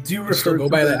 Do you still go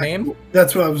by that name?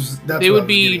 That's what I was. They would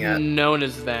be known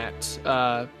as that.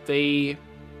 I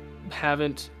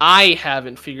haven't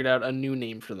figured out a new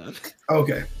name for them.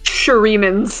 Okay.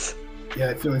 Shurimans.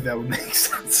 Yeah, I feel like that would make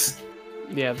sense.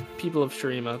 Yeah, people of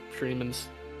Shurimans.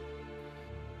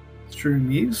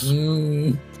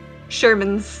 Shurimies?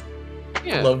 Shermans.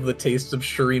 Yeah. I love the taste of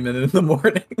Shuriman in the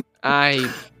morning. I'm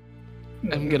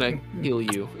gonna kill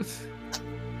you.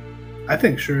 I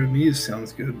think Shurimies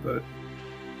sounds good, but...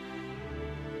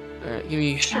 Alright, give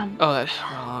me... Oh, that's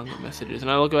wrong messages. And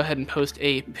I will go ahead and post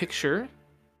a picture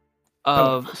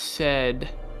of said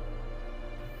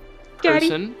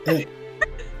person. Daddy.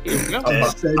 Here we go.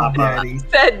 Said daddy.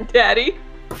 Said daddy.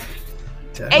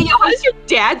 Hey, yo, is your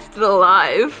dad still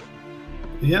alive?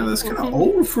 Yeah, that's kind of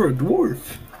old for a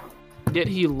dwarf. Yet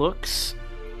he looks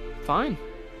fine.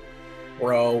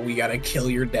 Bro, we gotta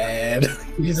kill your dad.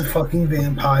 He's a fucking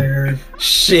vampire.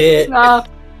 Shit.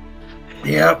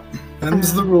 Yep.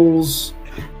 Them's the rules.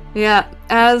 Yeah,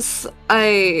 as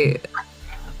I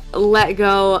let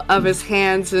go of his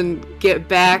hands and get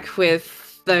back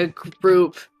with the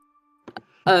group,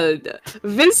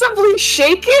 visibly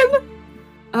shaken,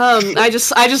 I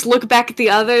just look back at the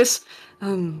others.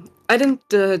 I didn't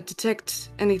detect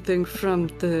anything from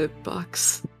the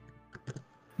box.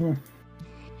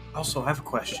 Also, I have a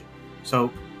question.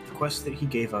 So, the quest that he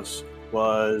gave us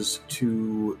was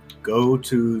to go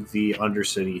to the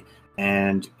Undercity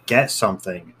and get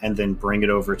something, and then bring it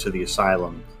over to the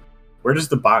asylum. Where does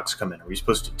the box come in? Are we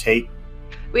supposed to take...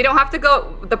 We don't have to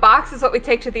go... The box is what we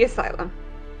take to the asylum.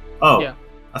 Oh, Yeah.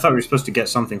 I thought we were supposed to get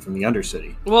something from the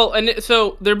Undercity. Well, and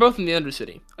so they're both in the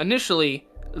Undercity. Initially,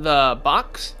 the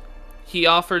box, he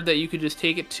offered that you could just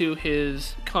take it to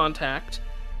his contact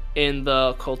in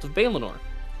the Cult of Balinor.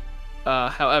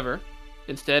 However,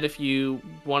 instead, if you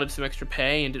wanted some extra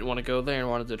pay and didn't want to go there and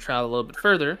wanted to travel a little bit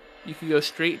further, you could go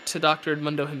straight to Dr.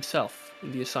 Edmundo himself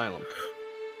in the asylum.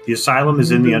 The asylum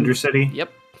is in the Undercity?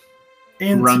 Yep.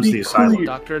 And who runs the asylum?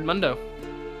 Dr. Edmundo.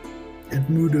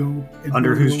 Edmundo.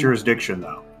 Under whose jurisdiction,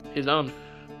 though? His own.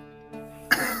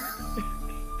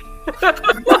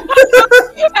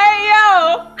 Hey,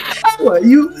 yo! What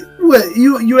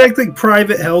you act like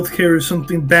private healthcare is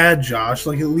something bad, Josh?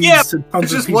 Like it leads to tons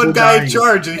It's of just people one guy dying. in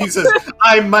charge, and he says,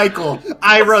 "I'm Michael.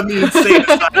 I run the insane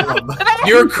asylum."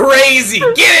 You're crazy.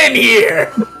 Get in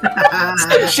here.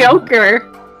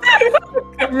 Joker.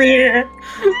 Come here.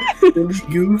 It's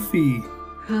goofy.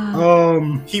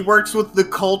 He works with the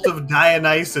cult of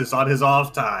Dionysus on his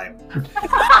off time.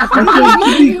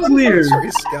 To be clear, So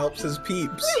he scalps his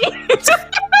peeps.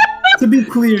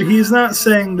 he's not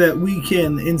saying that we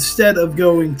can, instead of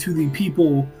going to the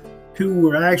people who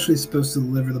we're actually supposed to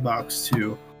deliver the box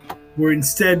to, we're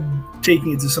instead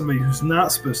taking it to somebody who's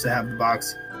not supposed to have the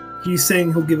box. He's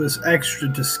saying he'll give us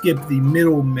extra to skip the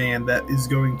middleman that is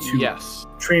going to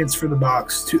transfer the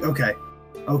box to...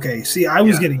 Okay, see, I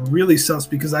was getting really sus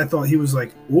because I thought he was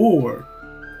like, or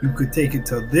you could take it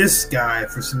to this guy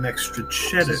for some extra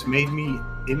cheddar. This made me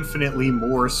infinitely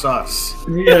more sus.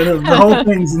 Yeah, no, the whole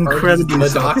thing's incredibly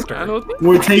sus.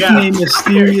 We're taking a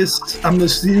mysterious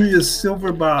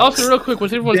silver box. Also, real quick,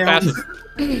 what's everyone's down- fastest?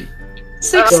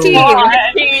 16.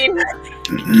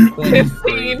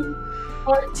 15.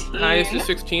 14. Highest is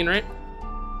 16, right?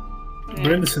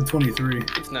 Brenda said 23.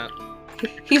 It's not.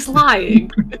 He's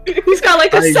lying. He's got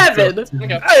like a 7.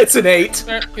 Okay. It's an 8.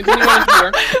 Alright, continue on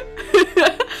from here.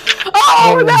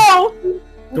 Oh no!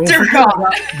 Don't forget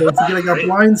I got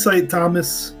blind sight,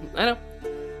 Thomas. I know.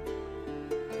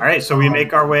 All right, so we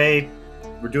make our way.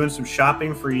 We're doing some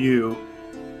shopping for you.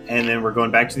 and then we're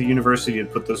going back to the university to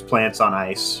put those plants on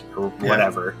ice or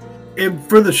whatever. And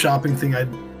for the shopping thing, I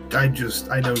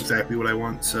know exactly what I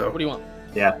want. So What do you want?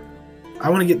 Yeah. I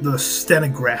want to get the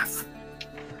stenograph.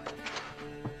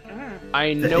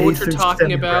 I The know what you're Aether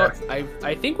talking about. stenograph.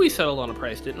 I think we settled on a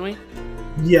price, didn't we?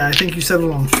 Yeah, I think you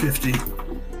settled on 50,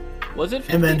 Was it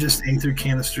 50? and then just Aether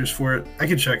canisters for it. I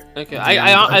can check. Okay, Yeah,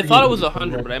 I think thought it it was was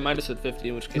 100, but I might have said 50,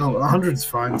 in which case. No, 100's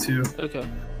fine too. Okay.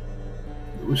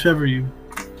 Whichever you.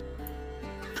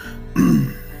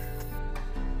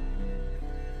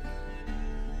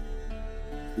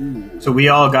 So we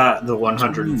all got the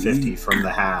 150 from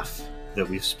the half that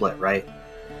we've split, right?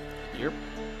 Yep.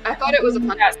 I thought it was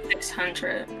I got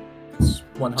 600. It's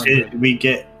 100. Did we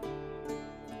get?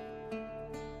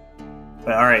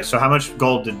 All right. So how much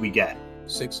gold did we get?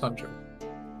 600.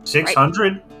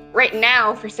 600. right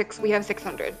now for we have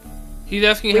 600. He's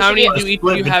asking We how should many get- do each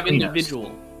Split you have between us.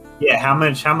 individual. Yeah. How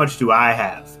much do I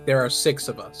have? There are 6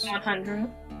 of us. 100.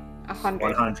 100.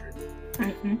 100.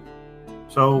 Mm-hmm.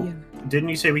 So didn't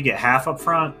you say we get half up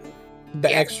front?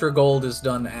 The extra gold is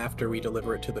done after we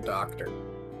deliver it to the doctor.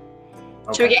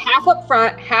 So we get half up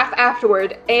front, half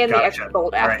afterward, and the Gotcha. extra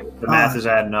gold All after. right. The math is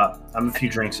adding up. I'm a few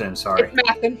drinks in. Sorry. It's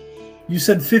mathing. You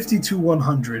said 50 to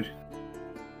 100.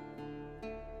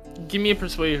 Give me a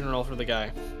persuasion roll for the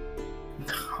guy.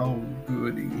 Oh,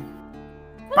 goody.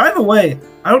 By the way,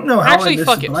 I don't know how Actually, I missed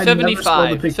fuck it, it. but I never saw the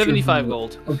 75. picture of 75 the-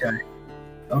 gold. Okay.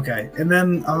 Okay, and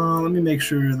then let me make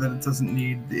sure that it doesn't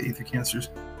need the Aether canisters.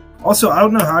 Also, I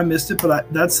don't know how I missed it,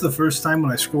 but that's the first time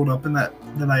when I scrolled up in that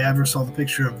I ever saw the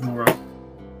picture of Laura.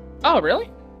 Oh, really?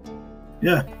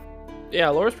 Yeah. Yeah,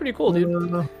 Laura's pretty cool, dude.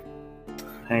 Hang on.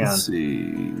 Let's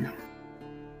see.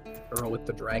 Girl with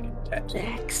the dragon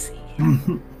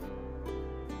tattoo.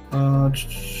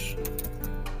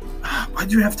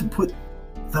 Why'd you have to put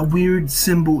the weird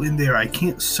symbol in there? I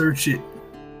can't search it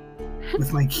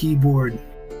with my keyboard.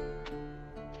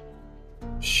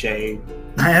 Shade.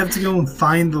 I have to go and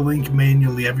find the link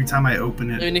manually every time I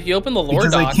open I it. mean, if you open the lore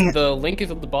Because I doc, can't- the link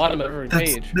is at the bottom of every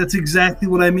page. That's exactly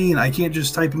what I mean. I can't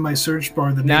just type in my search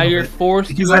bar the Now name of you're it. forced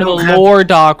to Because go I to the don't have- lore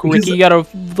doc, because- Ricky. You gotta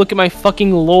look at my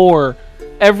fucking lore.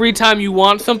 Every time you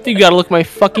want something, you gotta look at my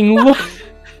fucking lore.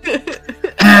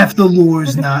 Half the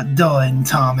lore's not done,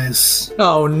 Thomas.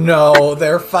 Oh no,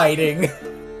 they're fighting.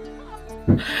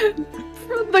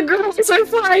 The girls are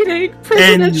fighting!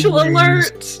 Presidential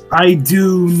Anyways, alert! I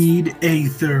do need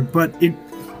Aether, but it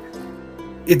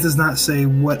does not say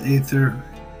what Aether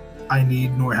I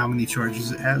need nor how many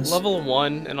charges it has. Level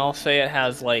 1, and I'll say it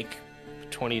has like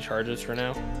 20 charges for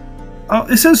now. Oh,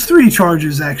 it says 3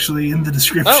 charges actually in the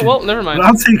description. Oh, well, never mind. But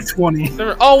I'll take 20.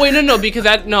 Oh, wait, no, because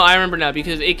I remember now,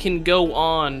 because it can go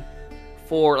on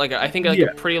for, like, I think, Yeah.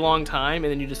 a pretty long time,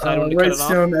 and then you decide when to cut it Writes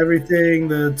off. down everything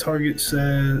the target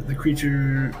says, the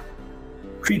creature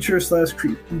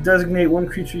 / designate one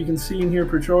creature you can see in here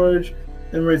per charge,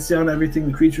 and writes down everything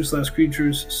the creature /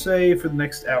 creatures say for the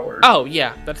next hour. Oh,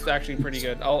 yeah, that's actually pretty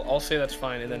good. I'll say that's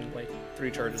fine, and then, like,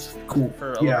 3 charges. Cool.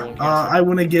 For a Yeah, level 1 canister. I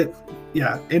want to get,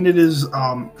 and it is,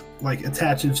 like,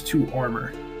 attaches to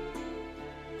armor.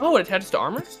 Oh, it attaches to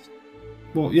armor?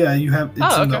 Well, yeah, you have, it's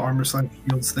Oh, in the okay. armor /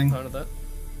 shields thing. Out of that.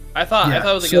 I thought Yeah,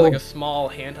 it was so- like a small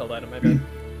handheld item. I bet.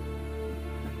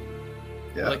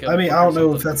 Yeah, Like a I mean, book I or don't know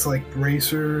if something. that's like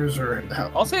bracers or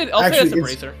how. I'll say it's Actually, a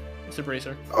bracer. It's a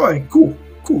bracer. All right, cool.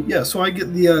 Yeah, so I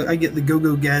get the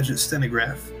Go-Go Gadget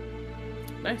stenograph.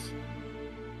 Nice.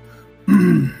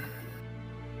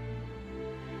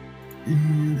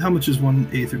 And how much is one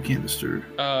Aether canister?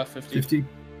 50. 50.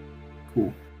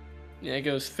 Cool. Yeah, it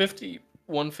goes 50,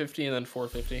 150, and then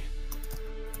 450.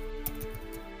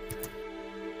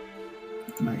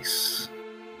 Nice.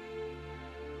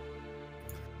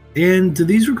 And do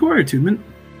these require attunement?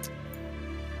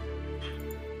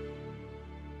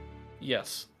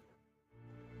 Yes.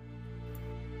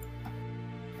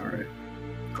 All right.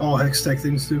 All hex tech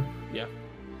things do. Yeah.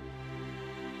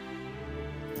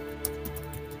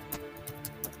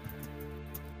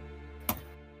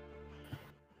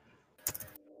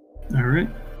 All right.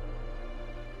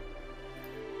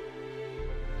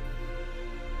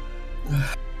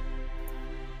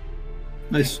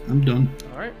 Nice. I'm done.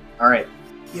 All right. All right.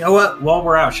 You know what? While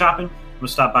we're out shopping, I'm gonna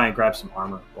stop by and grab some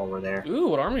armor while we're there. Ooh,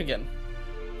 what armor are you getting?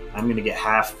 I'm gonna get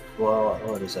half. Well,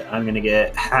 what is it? I'm gonna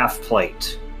get half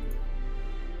plate.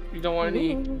 You don't want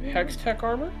any hex tech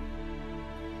armor?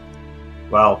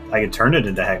 Well, I could turn it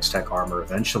into hex tech armor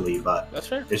eventually, but That's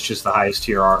fair. it's just the highest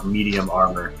tier medium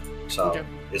armor, so Okay.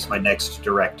 it's my next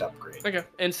direct upgrade. Okay.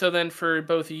 And so then for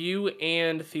both you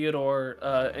and Theodore,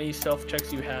 any stealth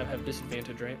checks you have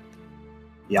disadvantage, right?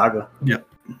 Yaga. Yep.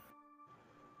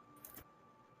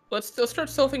 let's start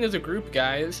selfing as a group,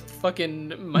 guys.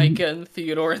 Fucking Micah and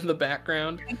Theodore in the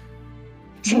background.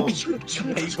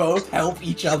 They both help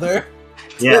each other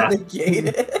Yeah. to negate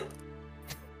it.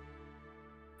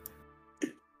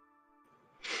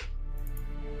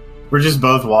 We're just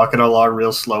both walking along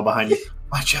real slow behind you.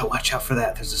 Watch out for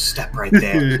that. There's a step right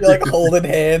there. You're like holding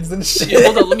hands and shit. Yeah,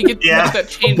 hold on, let me get Yeah. that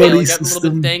chainmail. Buddy I got a little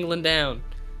system. bit dangling down.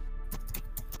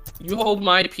 You hold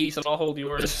my piece and I'll hold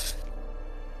yours.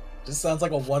 Just sounds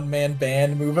like a one-man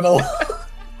band moving along.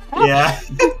 Yeah.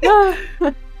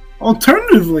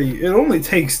 Alternatively, it only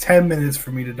takes 10 minutes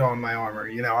for me to don my armor.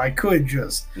 You know, I could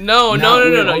just. No. not wear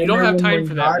You don't armor have when time we're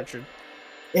for that, not- Richard.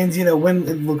 And, you know, when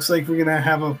it looks like we're going to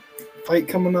have a fight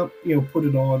coming up, you know, put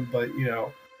it on. But, you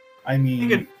know, I mean. You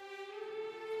could.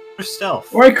 For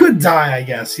stealth. Or I could die, I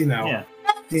guess, you know. Yeah.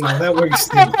 You know, that works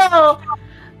too.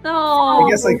 No. I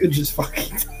guess I could just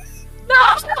fucking.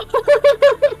 No.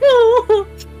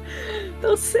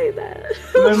 Don't say that.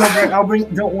 No, I'll bring.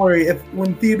 Don't worry.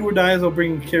 When Theodore dies, I'll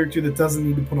bring a character that doesn't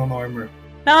need to put on armor.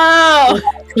 No.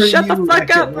 For Shut the you, fuck I up,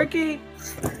 can't- Ricky.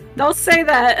 Don't say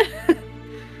that.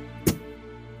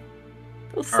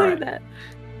 Don't say Alright. that.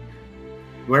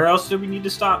 Where else do we need to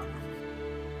stop?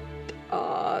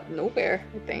 Nowhere,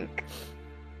 I think.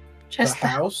 Just The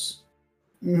house?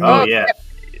 Oh, yeah.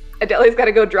 Adeli's got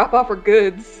to go drop off her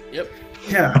goods. Yep.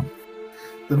 Yeah.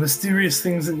 The mysterious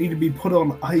things that need to be put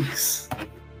on ice. I'm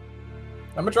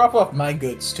gonna drop off my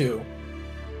goods too.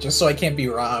 Just so I can't be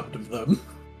robbed of them.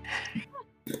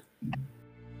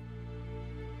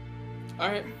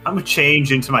 Alright. I'm gonna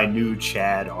change into my new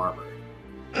Chad armor.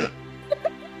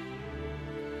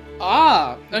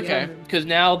 Ah, okay. Because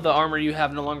now the armor you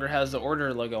have no longer has the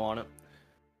order logo on it.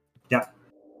 Yeah.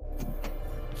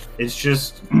 It's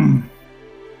just, you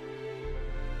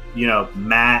know,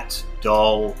 matte,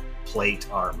 dull plate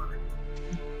armor.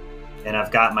 And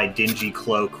I've got my dingy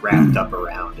cloak wrapped up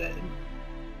around it. And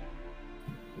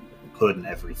hood and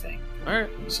everything. Alright.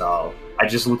 So I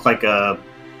just look like a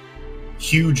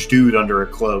huge dude under a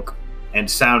cloak and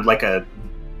sound like a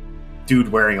dude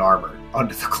wearing armor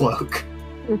under the cloak.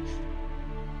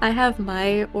 I have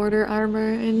my order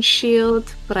armor and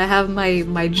shield, but I have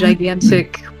my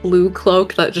gigantic blue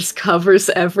cloak that just covers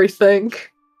everything.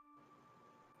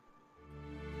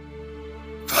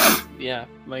 Yeah,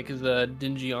 Mike is a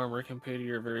dingy armor compared to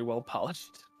your very well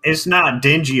polished. It's not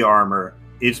dingy armor.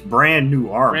 It's brand new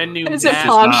armor. Brand new Is it mask.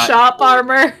 pawn not- shop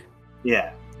armor?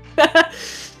 Yeah. But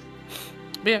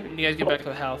yeah, you guys get back to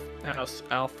the house.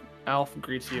 Alf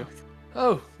greets you.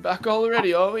 Oh, back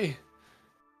already, are we?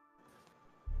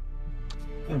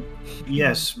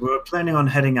 Yes, we're planning on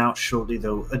heading out shortly,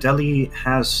 though. Adeli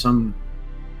has some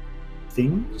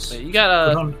things. So you put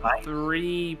got on ice.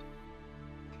 3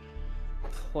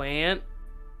 plant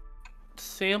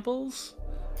samples.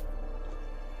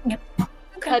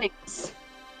 Cuttings.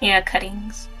 Yeah,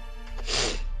 cuttings.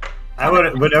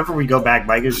 Whenever we go back,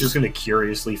 Mike is just going to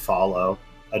curiously follow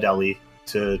Adeli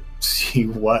to see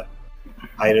what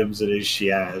items it is she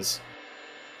has.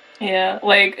 Yeah,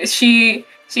 like she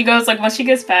goes like once she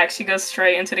gets back, she goes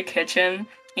straight into the kitchen.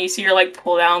 And you see her like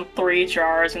pull down 3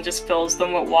 jars and just fills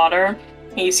them with water.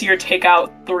 And you see her take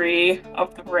out 3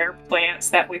 of the rare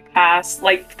plants that we passed,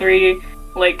 like 3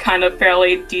 like kind of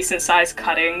fairly decent sized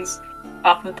cuttings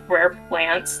off of the rare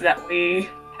plants that we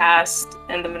passed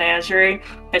in the menagerie,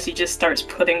 and she just starts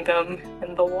putting them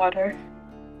in the water.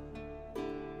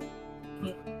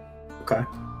 Okay.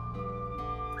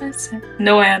 That's it.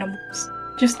 No animals,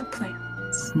 just the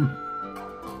plants.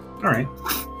 All right.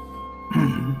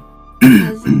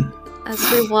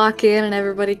 As we walk in and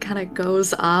everybody kind of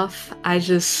goes off, I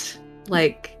just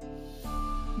like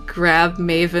grab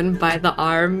Maven by the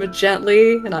arm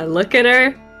gently and I look at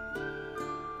her.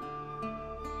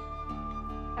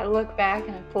 I look back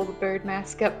and I pull the bird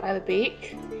mask up by the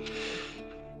beak.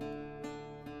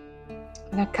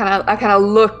 And I kind of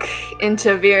look into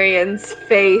Virian's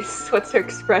face. What's her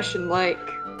expression like?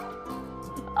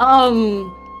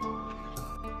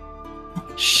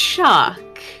 Shock.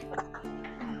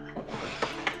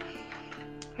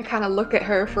 I kind of look at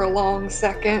her for a long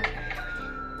second.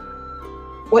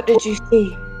 What did you see?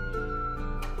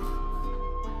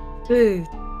 The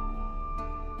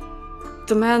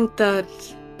man that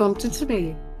bumped into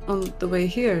me on the way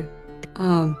here.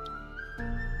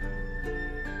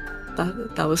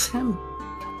 That was him.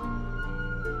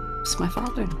 It's my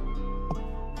father.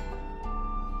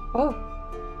 Oh.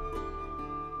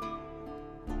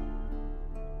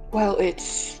 Well,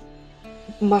 it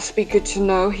must be good to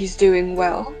know he's doing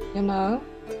well, you know?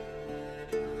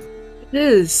 It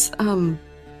is,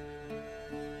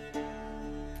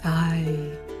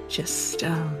 I just,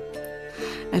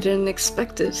 I didn't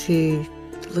expect it. He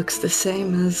looks the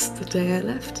same as the day I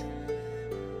left.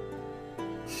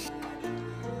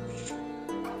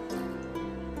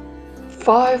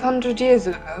 $500 years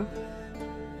ago?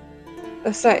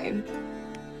 The same?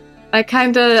 I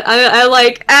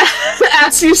like,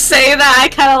 as you say that, I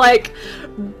kinda like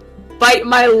bite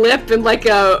my lip and like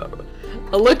a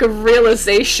look of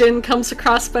realization comes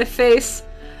across my face.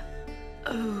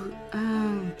 Oh,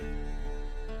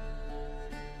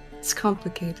 it's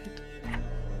complicated.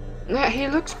 Yeah, he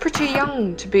looks pretty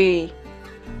young to be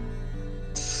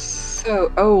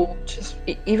so old, just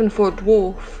even for a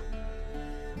dwarf.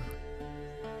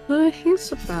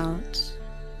 He's about...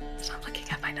 Stop looking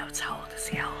at my notes. How old is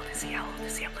he? How old is he? How old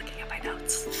is he? I'm looking at my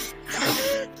notes.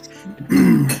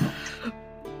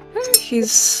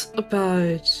 He's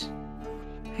about...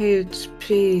 He'd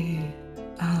be...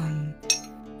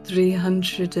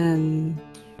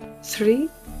 303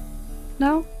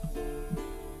 now?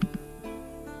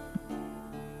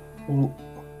 Oh.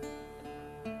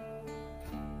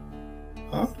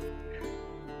 Huh?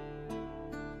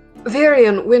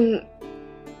 Varian, when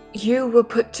you were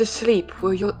put to sleep,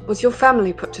 was your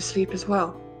family put to sleep as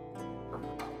well?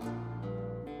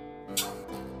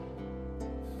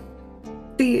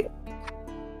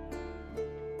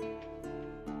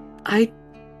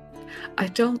 I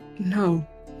don't know.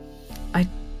 I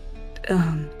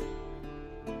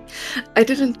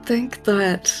didn't think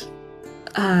that,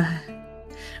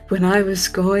 when I was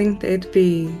going, they'd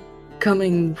be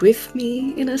coming with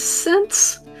me, in a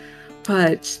sense.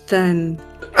 But then,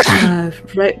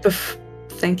 right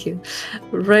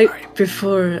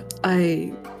before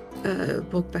I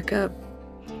woke back up,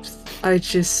 I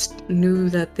just knew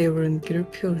that they were in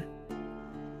Girpur.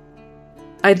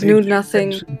 I knew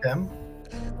nothing. It's actually them?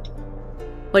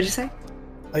 What'd you say?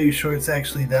 Are you sure it's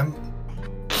actually them?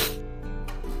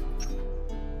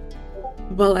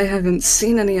 Well, I haven't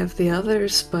seen any of the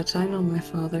others, but I know my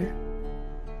father.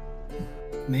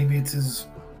 Maybe it's his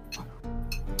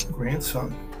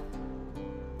grandson.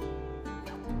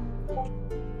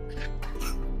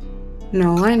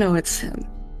 No, I know it's him.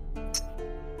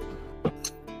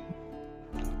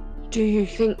 Do you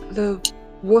think the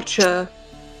Watcher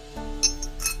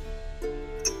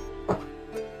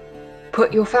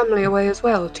put your family away as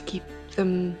well to keep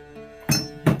them,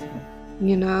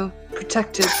 you know,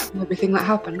 protected from everything that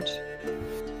happened?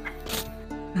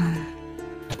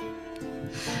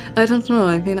 I don't know.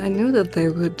 I mean, I knew that they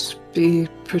would be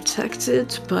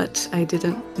protected, but I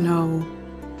didn't know.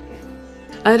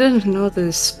 I didn't know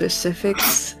the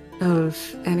specifics of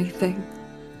anything.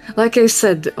 Like I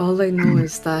said, all I know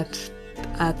is that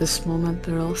at this moment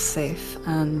they're all safe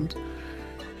and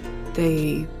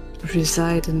they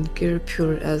reside in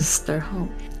Girpur as their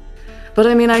home. But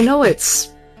I mean, I know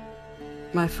it's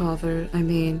my father. I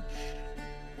mean,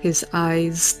 his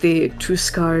eyes, the two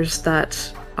scars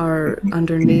that are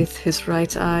underneath his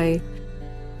right eye,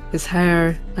 his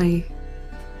hair. I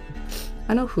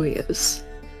know who he is.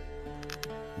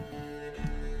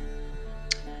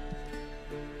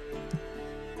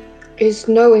 Is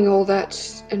knowing all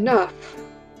that enough?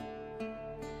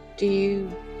 Do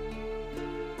you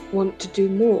want to do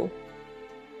more?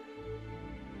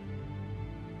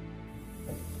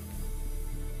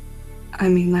 I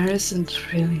mean, there isn't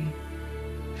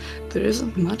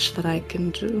much that I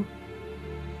can do.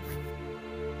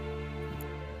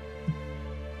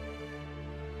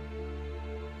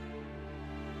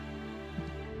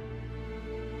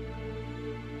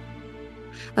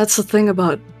 That's the thing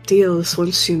about deals.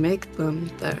 Once you make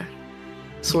them, they're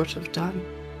sort of done.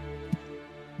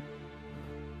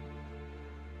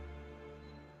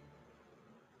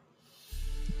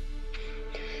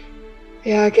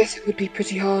 Yeah, I guess it would be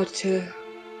pretty hard to,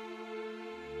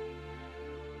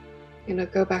 you know,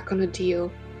 go back on a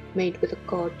deal made with a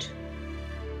god.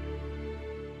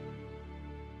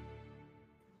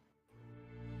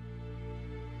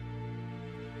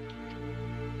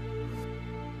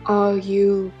 Are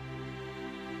you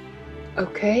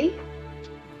okay?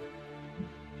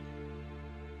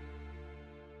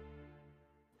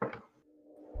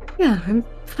 Yeah, I'm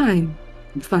fine.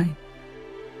 I'm fine.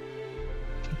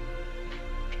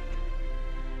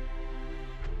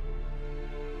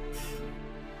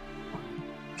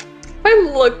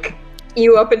 I look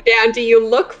you up and down. Do you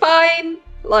look fine?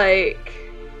 Like...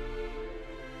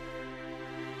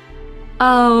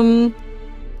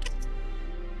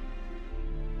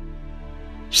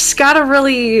 She's got a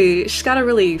really,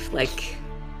 like,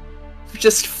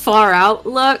 just far out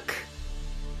look.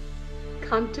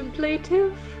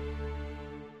 Contemplative?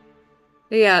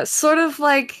 Yeah, sort of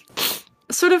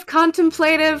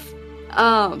contemplative.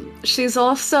 She's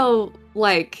also,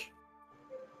 like,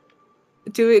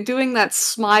 doing that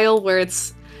smile where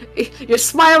you're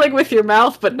smiling with your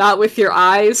mouth but not with your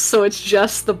eyes, so it's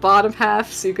just the bottom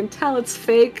half, so you can tell it's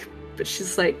fake. But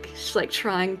she's like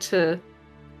trying to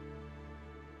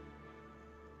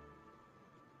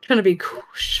be cool.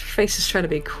 Her face is trying to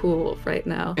be cool right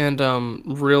now. And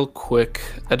real quick,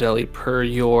 Adeli, per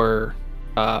your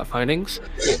findings,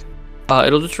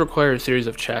 it'll just require a series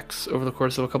of checks over the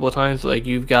course of a couple of times. Like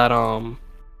you got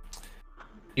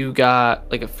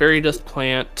like a fairy dust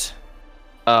plant,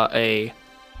 a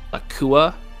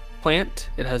kua plant.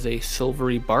 It has a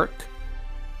silvery bark.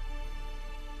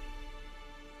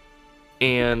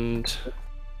 And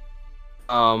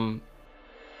a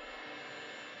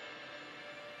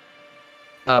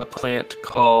plant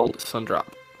called Sundrop.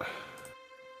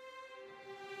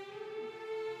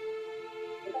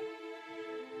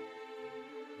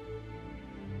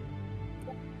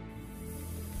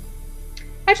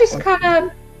 I just kind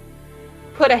of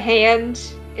put a hand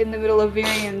in the middle of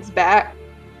Virian's back.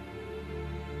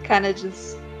 Kind of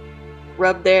just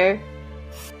rub there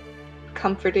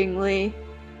comfortingly.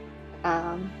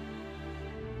 I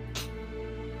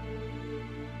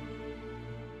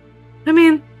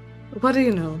mean, what do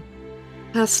you know?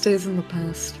 Past stays in the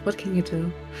past. What can you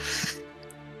do?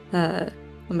 I'm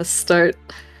gonna start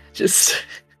just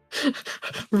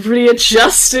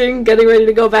readjusting, getting ready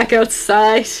to go back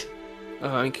outside.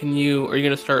 Are you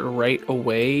gonna start right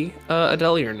away,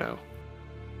 Adeli, or no?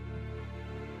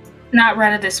 Not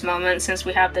right at this moment, since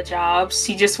we have the jobs.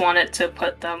 He just wanted to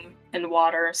put them in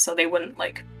water so they wouldn't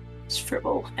like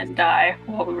shrivel and die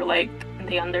while we were like in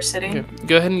the Undercity. Okay.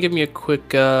 Go ahead and give me a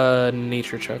quick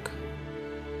nature check.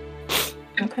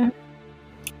 Okay.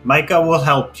 Micah will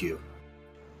help you.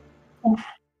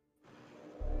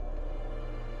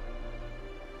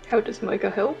 How does Micah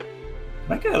help?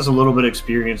 Micah has a little bit of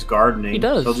experience gardening. He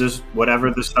does. He'll just, whatever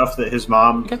the stuff that his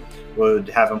mom would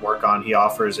have him work on, he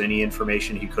offers any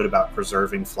information he could about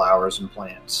preserving flowers and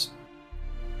plants.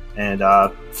 And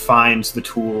finds the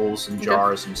tools and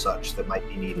jars and such that might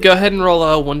be needed. Go ahead and roll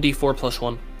a 1d4 plus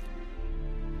 1.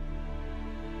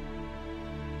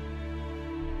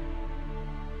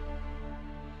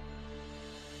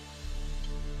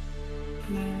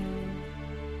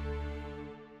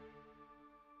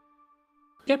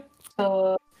 Yep.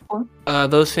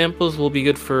 Those samples will be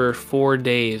good for 4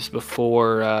 days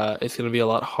before it's going to be a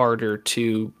lot harder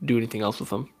to do anything else with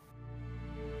them.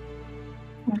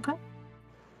 Okay.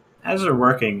 As they're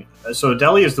working, so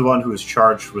Adeli is the one who is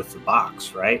charged with the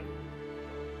box, right?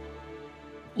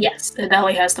 Yes,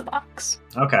 Adeli has the box.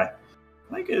 Okay.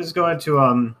 Micah is going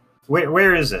to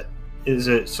where is it? Is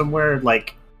it somewhere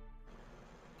like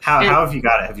how have you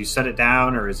got it? Have you set it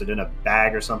down, or is it in a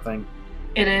bag or something?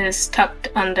 It is tucked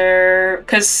under,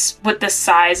 because with the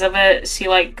size of it, she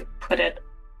like put it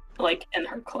like in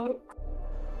her cloak.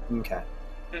 Okay.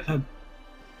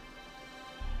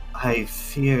 I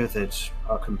fear that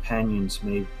our companions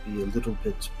may be a little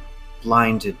bit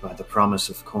blinded by the promise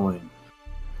of coin.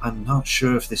 I'm not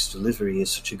sure if this delivery is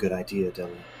such a good idea,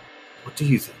 Adeli. What do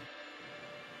you think?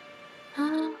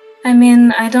 I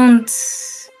mean, I don't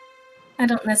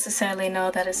necessarily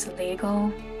know that it's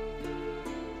illegal.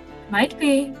 Might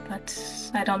be, but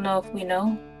I don't know if we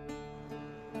know.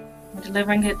 We're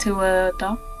delivering it to a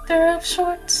doctor of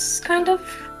sorts, kind of.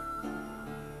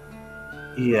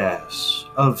 Yes,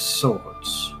 of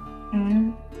sorts.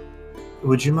 Mm-hmm.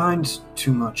 Would you mind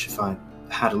too much if I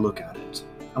had a look at it?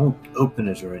 I won't open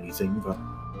it or anything, but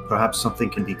perhaps something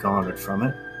can be garnered from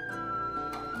it.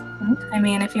 I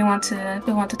mean, if you want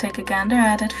to take a gander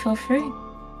at it, feel free.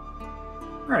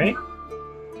 All right.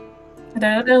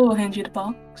 They will hand you the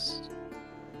box.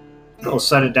 He'll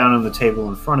set it down on the table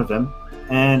in front of him,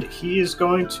 and he is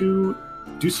going to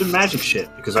do some magic shit,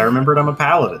 because I remembered I'm a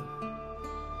paladin.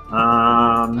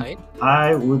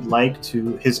 I would like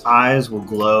to... His eyes will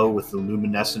glow with the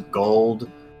luminescent gold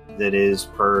that is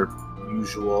per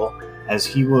usual, as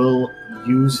he will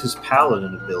use his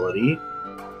paladin ability.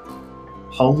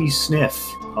 Holy Sniff.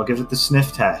 I'll give it the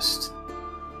sniff test.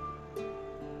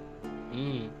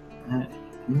 That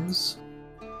is...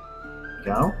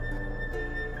 Go.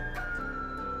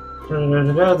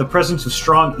 The presence of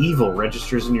strong evil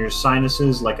registers in your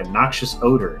sinuses like a noxious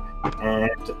odor, and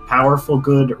powerful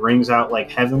good rings out like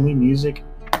heavenly music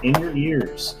in your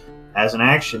ears. As an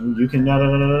action, you can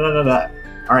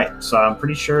Alright, so I'm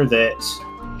pretty sure that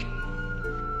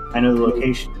I know the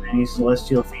location of any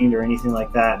celestial fiend or anything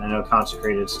like that, and I know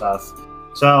consecrated stuff.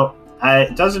 So,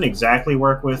 it doesn't exactly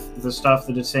work with the stuff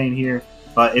that it's saying here,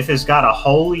 but if it's got a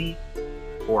holy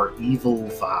or evil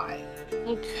vibe,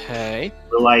 okay,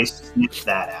 will I sniff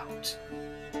that out?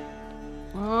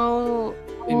 Well,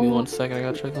 Give me 1 second, I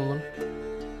gotta check something.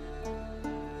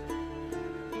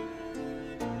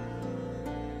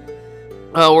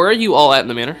 Where are you all at in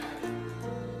the manor?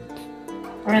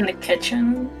 We're in the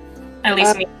kitchen. At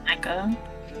least me and Micah.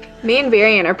 Me and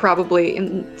Varian are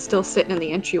probably still sitting in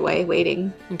the entryway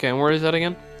waiting. Okay, and where is that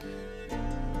again?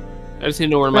 I just need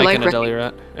to know where We're, Mike like, and right- Adele are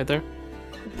at. Right there?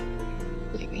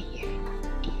 Like right here.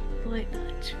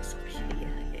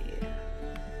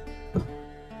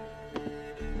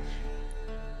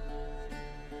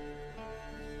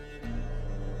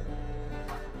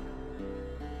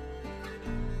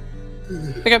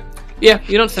 Okay. Yeah,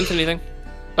 you don't sense anything.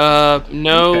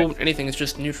 No, anything. It's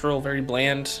just neutral, very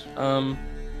bland.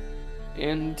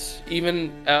 And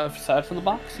even aside from the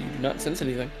box, you do not sense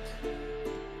anything.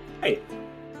 Hey,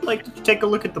 I'd like to take a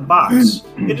look at the box.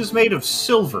 It is made of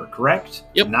silver, correct?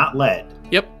 Yep. Not lead.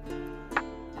 Yep.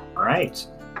 All right.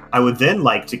 I would then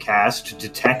like to cast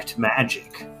Detect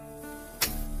Magic.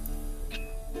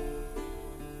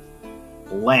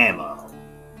 Blammo.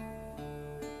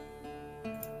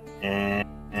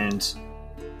 And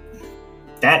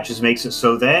that just makes it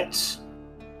so that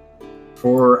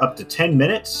for up to 10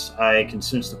 minutes, I can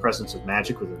sense the presence of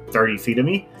magic within 30 feet of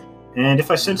me. And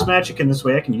if I sense magic in this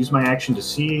way, I can use my action to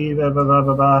see, blah, blah, blah,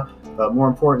 blah, blah. But more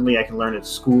importantly, I can learn its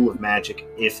school of magic,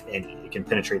 if any. It can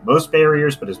penetrate most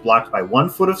barriers, but is blocked by 1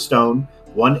 foot of stone,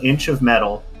 1 inch of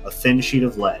metal, a thin sheet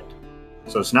of lead.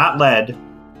 So it's not lead.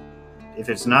 If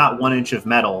it's not 1 inch of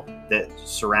metal that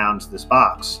surrounds this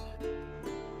box,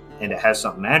 and it has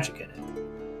some magic in it,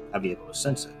 I'll be able to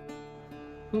sense it.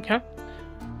 Okay.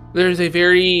 There's a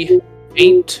very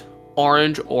faint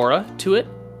orange aura to it,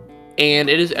 and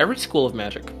it is every school of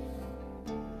magic.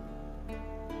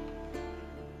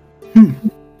 Hey,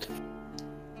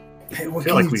 I what feel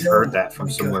can like you we've tell heard that from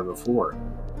Micah? somewhere before.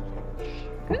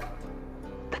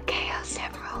 The Chaos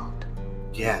Emerald.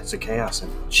 Yeah, it's a Chaos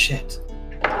Emerald. Shit.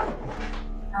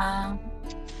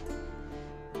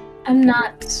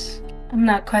 I'm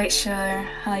not quite sure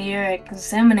how you're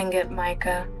examining it,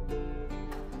 Micah.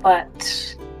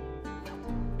 But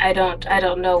I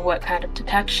don't know what kind of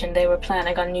detection they were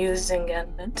planning on using in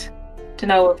it to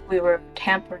know if we were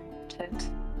tampering with it.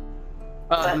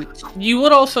 You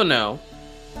would also know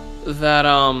that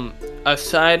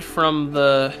aside from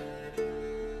the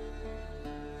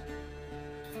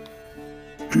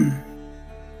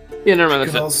yeah, never mind.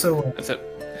 That's Could it. also, That's it.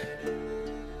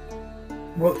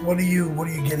 what are you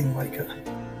getting, Micah?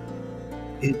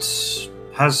 It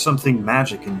has something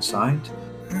magic inside.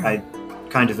 I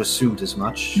kind of assumed as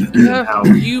much. Yeah, How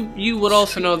you would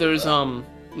also know there's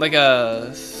like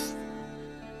a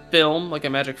film, like a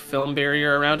magic film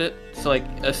barrier around it. So like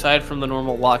aside from the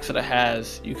normal locks that it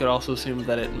has, you could also assume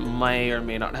that it may or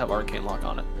may not have arcane lock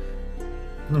on it.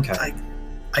 Okay.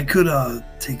 I could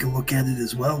take a look at it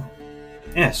as well.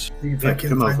 Yes. See if Yeah, I can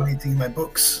come find over. anything in my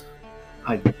books.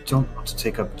 I don't want to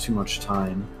take up too much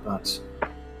time, but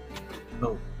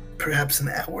well, Perhaps an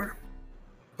hour.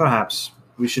 perhaps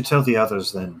we should tell the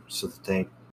others then, so that they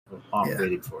aren't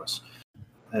waiting for us.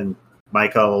 And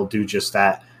Micah will do just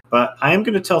that. But I am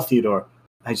going to tell Theodore,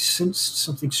 I sensed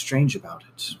something strange about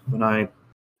it. When I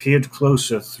peered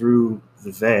closer through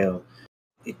the veil,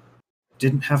 it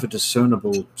didn't have a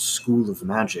discernible school of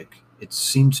magic. It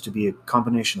seemed to be a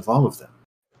combination of all of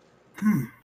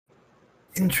them.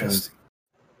 Interesting.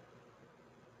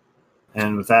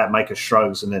 And with that, Micah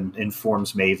shrugs and then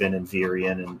informs Maven and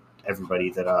Virian and everybody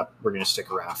that we're going to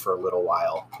stick around for a little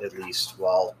while, at least,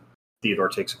 while Theodore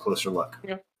takes a closer look.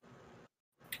 Yeah.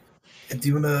 Do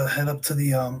you want to head up to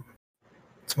the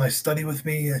to my study with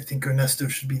me? I think Ernesto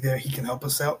should be there. He can help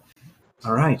us out.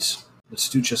 All right, let's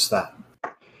do just that.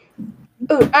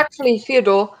 Oh, actually,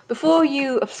 Theodore, before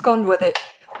you abscond with it,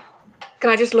 can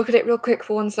I just look at it real quick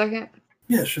for 1 second?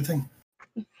 Yeah, sure thing.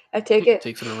 I take it.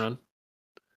 Takes it a run.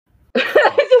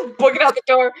 Just booking out the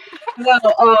door. No,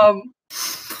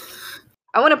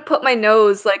 I want to put my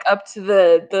nose like up to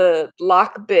the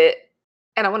lock bit,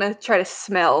 and I want to try to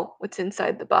smell what's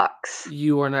inside the box.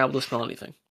 You are not able to smell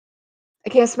anything. I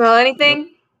can't smell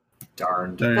anything.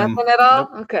 Darn. Nothing at all.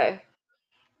 Okay.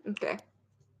 Okay.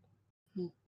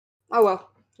 Oh well.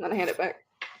 I'm gonna hand it back.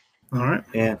 All right.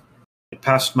 Yeah, it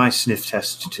passed my sniff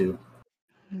test too.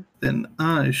 Then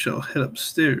I shall head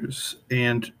upstairs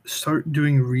and start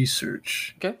doing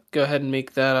research. Okay, go ahead and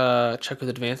make that check with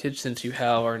advantage since you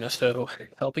have Ernesto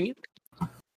helping you. All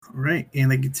right,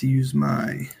 and I get to use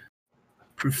my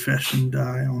profession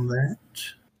die on that.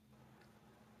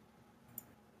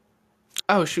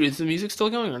 Oh shoot, is the music still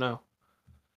going or no?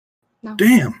 No.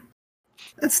 Damn,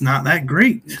 that's not that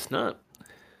great. It's not.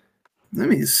 I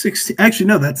mean, it's 16. Actually,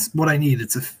 no, that's what I need.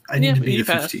 I need to beat a you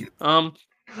passed. 15.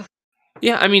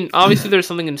 Yeah, I mean, obviously there's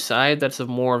something inside that's of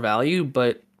more value,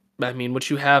 but I mean, what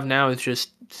you have now is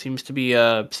just seems to be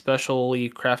a specially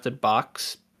crafted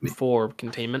box for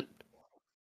containment.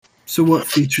 So what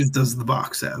features does the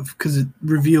box have? Because it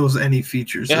reveals any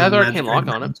features. It has of arcane magic lock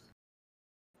on it.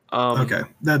 Okay,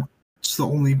 that's the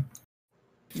only.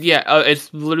 Yeah,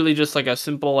 it's literally just like a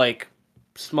simple, like,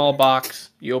 small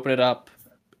box. You open it up.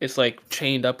 It's, like,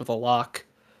 chained up with a lock.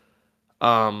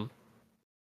 And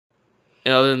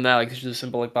other than that, like, it's just a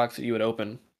simple, like, box that you would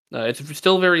open. It's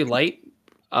still very light.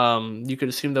 You could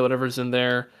assume that whatever's in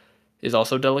there is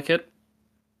also delicate.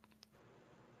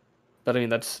 But, I mean,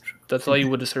 that's all you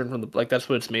would discern from the... Like, that's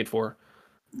what it's made for.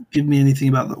 Give me anything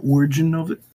about the origin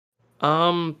of it.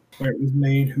 Where it was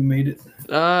made, who made it?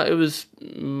 It was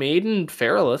made in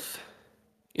Fairlith.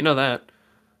 You know that.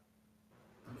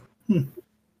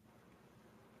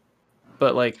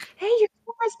 But like, Hey, your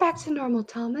camera's back to normal,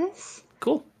 Thomas.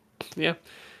 Cool. Yeah.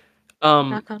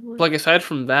 Like aside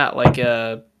from that, like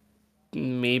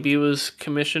maybe it was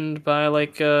commissioned by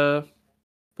like a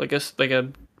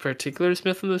particular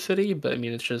smith in the city, but I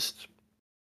mean it's just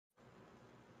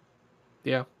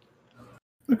yeah.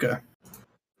 Okay.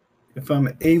 If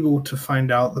I'm able to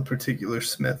find out the particular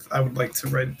smith, I would like to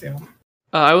write it down.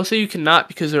 I will say you cannot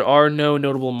because there are no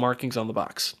notable markings on the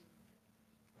box.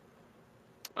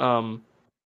 I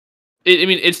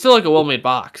mean, it's still like a well-made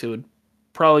box. It would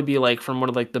probably be like from one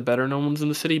of like the better known ones in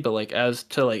the city, but like as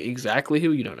to like exactly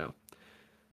who, you don't know.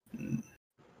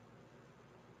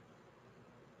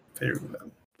 Very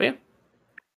well. But yeah.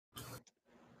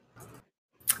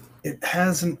 It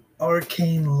has an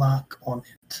arcane lock on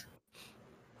it.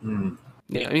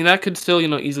 Yeah, I mean that could still,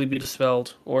 easily be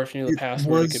dispelled, or if you knew the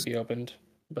password, it could be opened.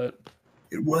 But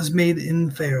it was made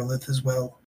in Fairlith as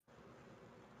well,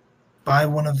 by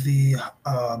one of the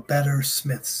better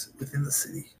smiths within the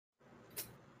city.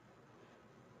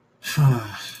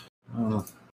 Well,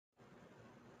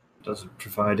 doesn't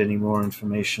provide any more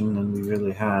information than we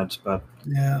really had, but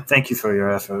yeah. Thank you for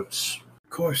your efforts. Of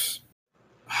course.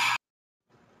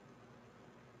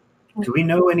 Do we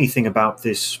know anything about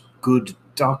this good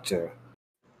doctor?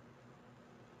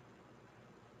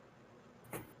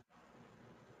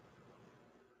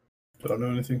 Don't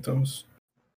know anything, Thomas.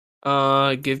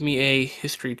 Give me a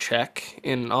history check,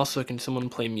 and also can someone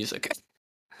play music?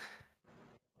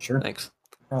 Sure. Thanks.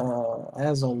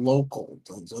 As a local,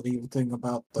 does anything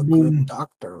about the good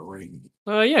doctor ring?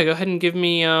 Yeah, go ahead and give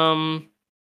me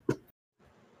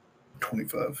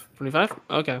 25. 25?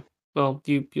 Okay. Well,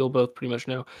 you'll both pretty much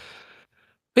know.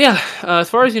 But yeah, as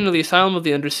far as you know, the Asylum of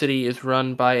the Undercity is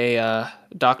run by a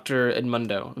Dr.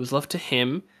 Edmundo. It was left to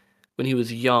him when he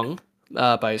was young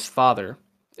by his father,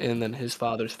 and then his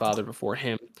father's father before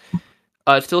him.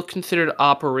 It's still considered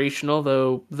operational,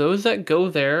 though those that go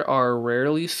there are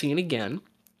rarely seen again.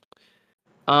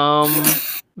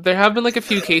 There have been like a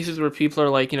few cases where people are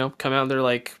like, come out and they're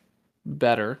like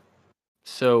better.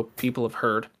 So people have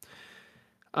heard.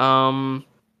 But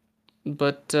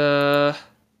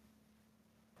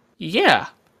yeah.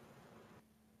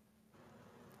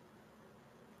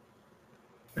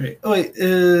 Right. Oh wait,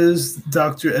 is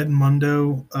Dr.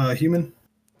 Edmundo human?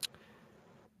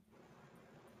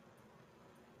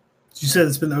 You said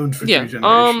it's been owned for 3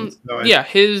 generations.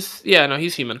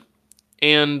 He's human.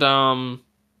 And I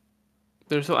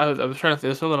was trying to think.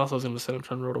 There's something else I was going to say. I'm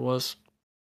trying to remember what it was.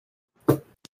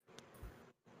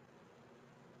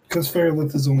 Because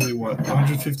Fairlith is only,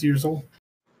 150 years old?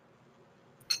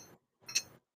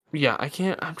 Yeah,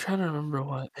 I'm trying to remember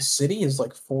what. The city is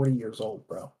like 40 years old,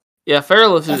 bro. Yeah,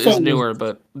 Fairlith is newer,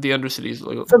 but the Undercity is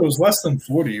like... I thought it was less than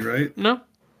 40, right? No.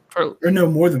 Or no,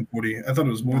 more than 40. I thought it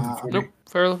was more than 40. Nope,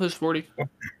 Fairlith is 40.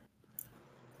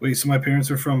 Wait, so my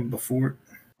parents are from before?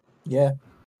 Yeah.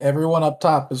 Everyone up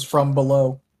top is from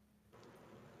below.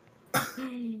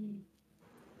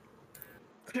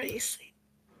 Crazy.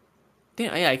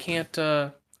 Yeah, I can't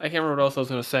remember what else I was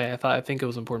gonna say. I think it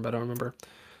was important, but I don't remember.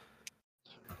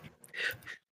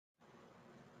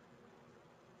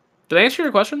 Did I answer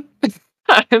your question?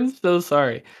 I'm so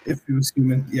sorry. If he was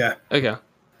human, yeah. Okay.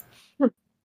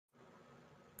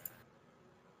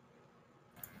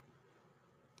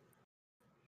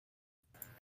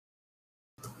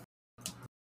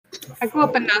 I go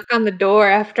up and knock on the door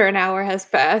after an hour has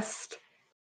passed.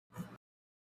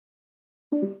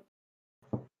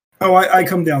 Oh, I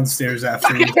come downstairs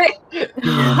after.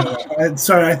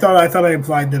 Sorry, I thought I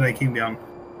implied that I came down.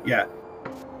 Yeah.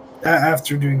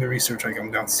 After doing the research, I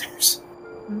come downstairs.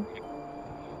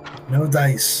 No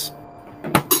dice.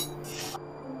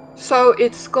 So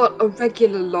it's got a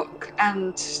regular lock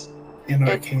and an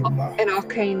arcane lock. An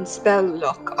arcane spell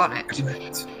lock on it.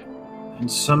 Correct.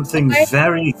 And something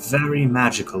very, very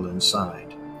magical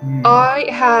inside. I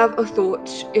have a thought.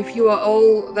 If you are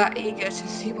all that eager to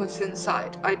see what's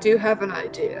inside, I do have an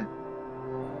idea.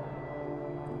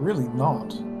 Really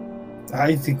not.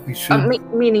 I think we should.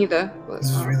 Me neither.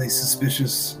 This is really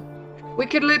suspicious. We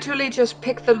could literally just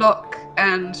pick the lock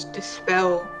and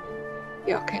dispel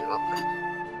the arcane lock.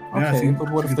 Okay,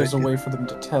 but what if there's a way for them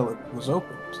to tell it was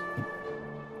opened?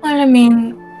 Well, I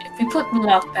mean, if we put the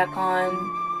lock back on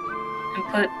and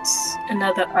put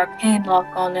another arcane lock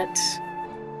on it,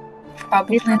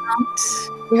 probably not.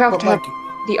 We have But to have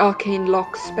the arcane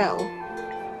lock spell.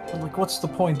 But like, what's the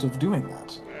point of doing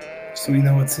that? So we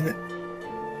know what's in it?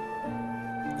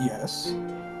 Yes.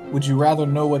 Would you rather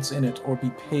know what's in it or be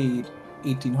paid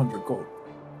 1,800 gold?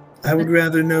 I would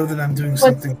rather know that I'm doing What's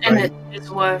something in right. it is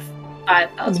worth I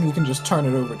 5,000. mean, you can just turn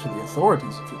it over to the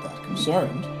authorities if you're that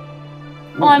concerned.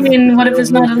 Well, I mean, what if it's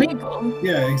not illegal?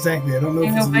 Yeah, exactly. I don't know if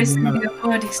You're it's wasting illegal or the not.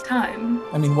 authorities' time.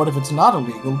 I mean, what if it's not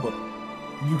illegal, but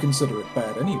you consider it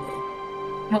bad anyway?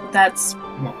 Well, that's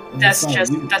No, it's not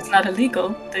illegal. that's not illegal.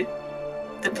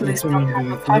 The police That's what don't I'm have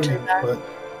doing a for part you, in that. but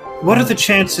What are the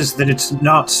chances that it's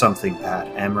not something bad,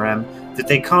 Amram? That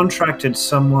they contracted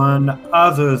someone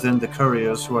other than the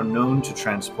couriers who are known to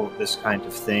transport this kind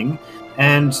of thing,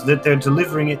 and that they're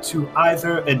delivering it to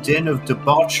either a den of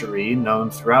debauchery known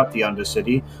throughout the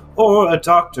Undercity, or a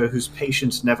doctor whose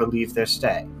patients never leave their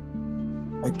stay?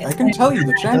 I can tell you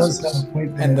the chances,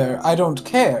 and they're I don't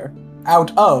care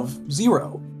out of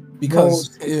 0,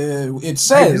 because it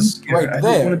says care. I right just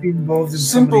wanna there, be involved in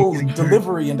simple somebody getting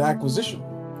delivery and acquisition,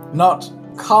 not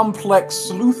complex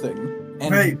sleuthing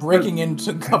and Right, breaking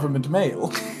into government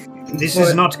mail. This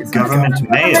is not government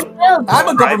mail. I'm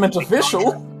a government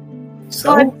official.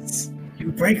 So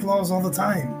you break laws all the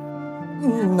time.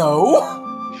 No.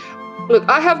 Look,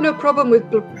 I have no problem with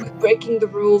breaking the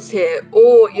rules here,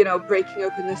 or breaking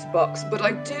open this box. But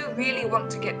I do really want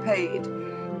to get paid,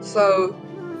 so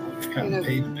I've gotten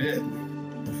paid a bit.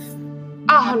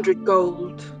 100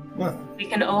 gold. Well, We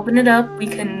can open it up, we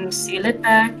can seal it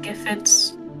back if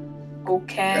it's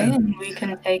okay, and we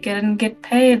can take it and get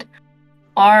paid.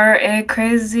 Or a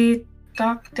crazy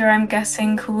doctor, I'm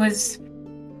guessing, who is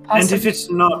And if it's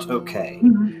not okay,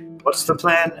 what's the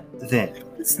plan then?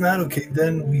 it's not okay.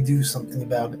 Then we do something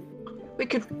about it. We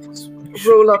could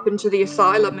roll up into the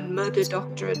asylum and murder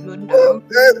Dr. Edmundo.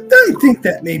 I think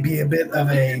that may be a bit of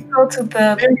a Go to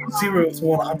the 0 to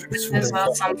 100 sort as of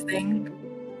well, thing. something.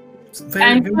 Very,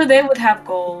 I'm very- sure they would have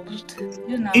gold,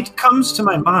 It comes to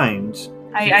my mind.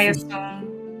 I assume.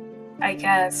 I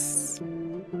guess.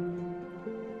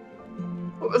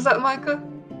 What was that, Micah?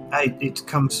 It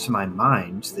comes to my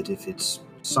mind that if it's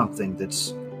something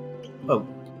that's, well,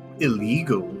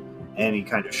 illegal, any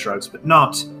kind of shrugs, but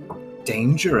not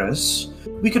dangerous,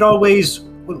 we could always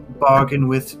bargain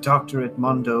with Dr.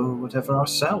 Edmundo or whatever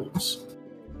ourselves.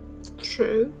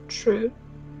 True.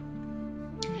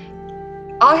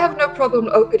 I have no problem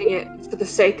opening it for the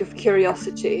sake of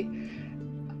curiosity.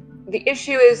 The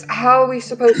issue is, how are we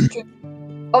supposed to...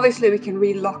 Obviously we can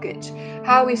relock it.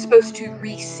 How are we supposed to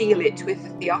reseal it with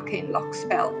the arcane lock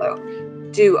spell, though?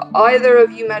 Do either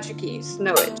of you magicians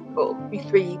know it? Or you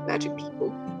 3 magic people?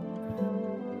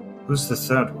 Who's the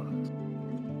third one?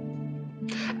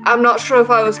 I'm not sure if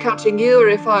I was counting you or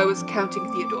if I was counting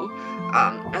Theodore.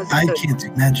 As I the- can't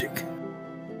do magic.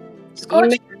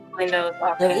 Scorch probably knows.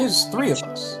 There is 3 of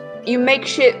us. You make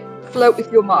shit float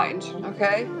with your mind,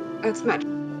 okay? That's magic.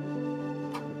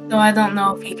 So I don't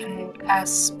know if he can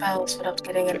cast spells without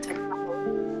getting into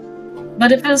trouble.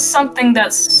 But if it's something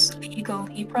that's legal,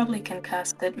 he probably can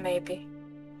cast it, maybe.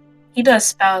 He does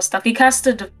spell stuff. He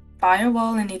casted the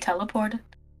firewall and he teleported.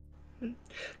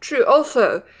 True.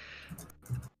 Also,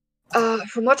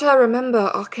 from what I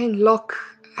remember, Arcane Lock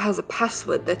has a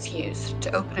password that's used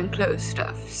to open and close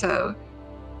stuff. So,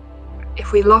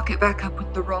 if we lock it back up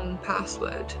with the wrong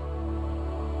password,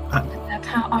 That's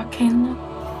how Arcane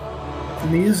Lock. For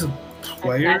me as a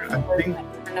player,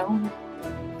 No.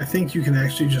 I think you can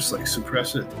actually just like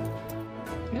suppress it.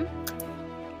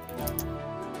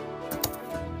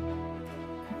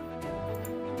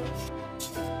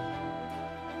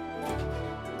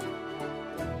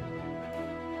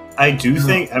 I do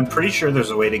think, I'm pretty sure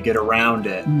there's a way to get around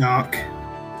it. Knock.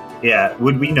 Yeah,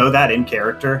 would we know that in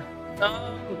character?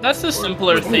 That's the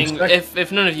simpler thing.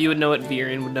 If none of you would know it,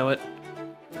 Virion would know it.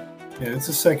 Yeah, it's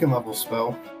a 2nd level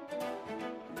spell.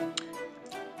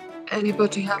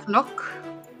 anybody have knock?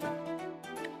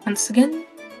 Once again,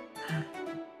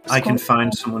 I can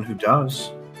find someone who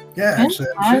does. Yeah, and actually,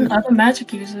 find other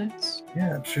magic users.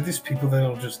 Yeah, I'm sure there's people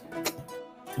that'll just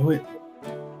do it.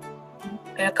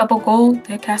 Pay a couple gold,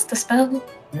 they cast a spell.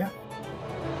 Yeah.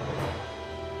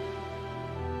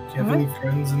 Do you have any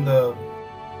friends in the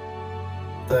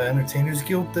Entertainers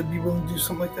Guild that'd be willing to do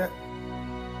something like that?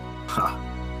 Huh.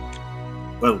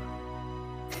 Well,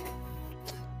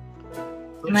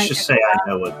 let's just say I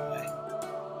know a guy.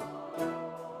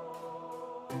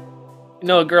 You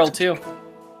know a girl too.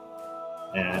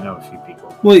 Yeah, I know a few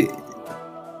people. Wait,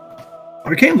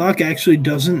 Arcane Lock actually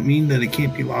doesn't mean that it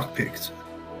can't be lockpicked.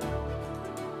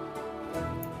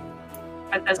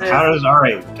 How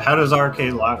does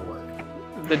Arcane Lock work?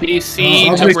 The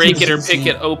DC to break it or pick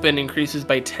it open increases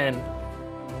by 10.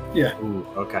 Yeah. Ooh,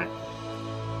 okay.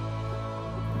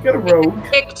 You got a rogue.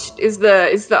 Picked is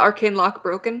the arcane lock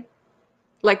broken?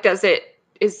 Like, is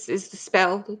the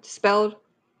spell dispelled?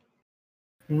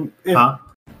 It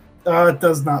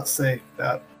does not say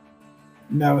that.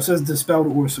 No, it says dispelled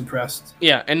or suppressed.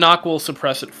 Yeah, and knock will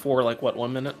suppress it for like what,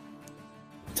 1 minute?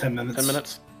 10 minutes. 10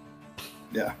 minutes.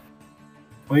 Yeah.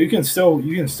 Well, you can still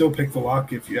pick the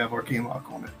lock if you have arcane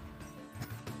lock on it.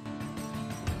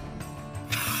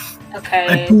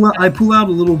 Okay. I pull out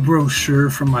a little brochure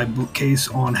from my bookcase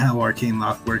on how arcane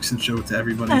lock works and show it to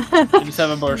everybody. You just have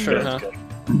a brochure, huh?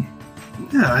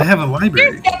 Yeah, I have a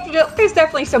library. There's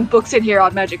definitely some books in here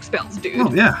on magic spells, dude.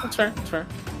 Oh yeah, that's fair. That's fair.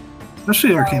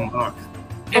 Especially arcane lock.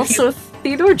 Also,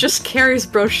 Theodore just carries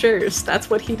brochures. That's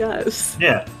what he does.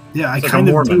 Yeah. Yeah, I kind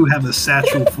of do have a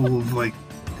satchel full of like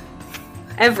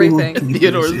everything.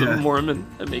 Theodore's a Mormon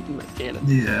at making that canon.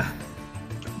 Yeah.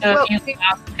 So if you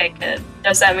lockpick it,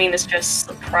 does that mean it's just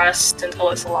suppressed until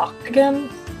it's locked again?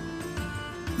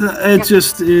 It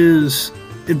just is.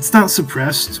 It's not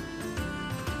suppressed,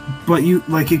 but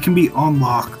it can be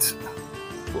unlocked.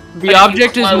 The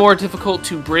object is more difficult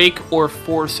to break or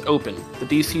force open. The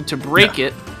DC to break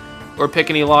it or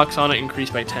pick any locks on it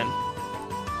increased by 10.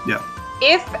 Yeah.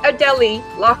 If Adeli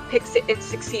lockpicks it, it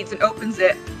succeeds and opens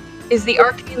it, is the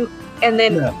arcane, and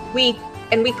then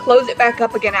we close it back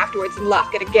up again afterwards and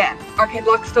lock it again. Arcane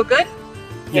lock still good?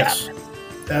 Yes.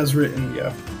 As written,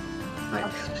 yeah.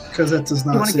 Because that does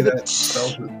not say that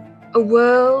spells it.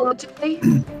 Well,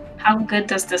 Adeli? How good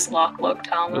does this lock look,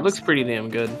 Thomas? It looks pretty damn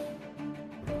good.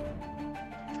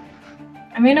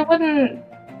 I mean, it wouldn't...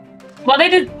 Well,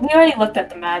 we already looked at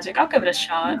the magic. I'll give it a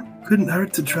shot. Couldn't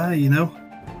hurt to try, you know?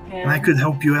 Yeah. And I could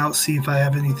help you out, see if I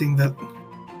have anything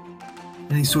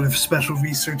any sort of special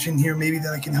research in here maybe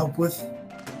that I can help with.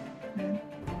 And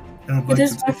I'd like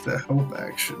to take the help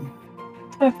action.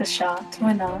 It's worth a shot.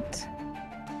 Why not?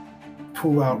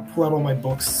 Pull out all my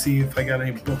books, see if I got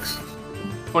any books.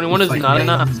 21 is not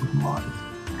enough.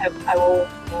 I will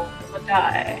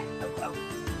die.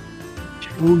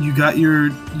 Oh, you got your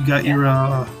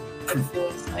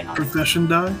profession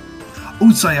die?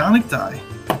 Oh, psionic die.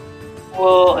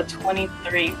 Well, a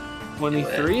 23.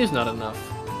 23 is not enough.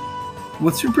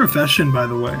 What's your profession, by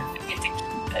the way? I get to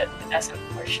keep it, but that's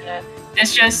unfortunate.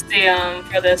 It's just the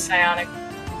for the psionic.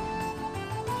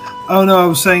 Oh no, I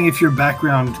was saying if your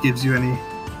background gives you any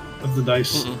of the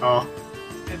dice. Mm-mm. Oh.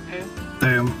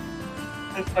 Damn.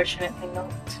 Unfortunately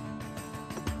not.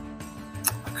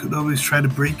 I could always try to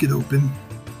break it open.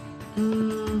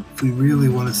 If we really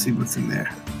want to see what's in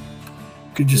there.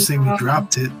 Could just say we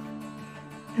dropped it.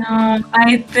 No,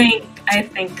 I think I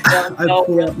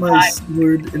pull out my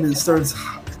sword and it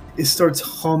starts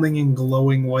humming and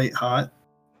glowing white hot.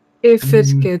 If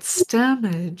it gets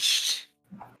damaged,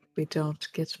 we don't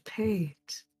get paid.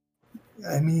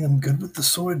 I mean, I'm good with the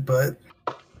sword, but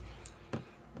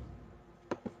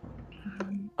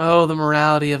Oh, the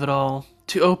morality of it all.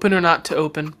 To open or not to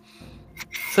open.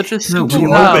 Such a simple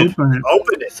job.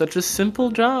 Open it. Such a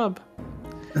simple job.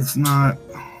 It's not.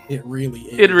 It really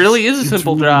is. It really is a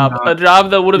simple job. A job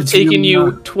that would have taken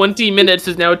you 20 minutes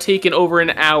is now taken over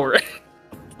an hour.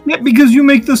 Yeah, because you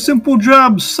make the simple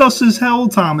job sus as hell,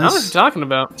 Thomas. I don't know what you're talking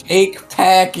about. Take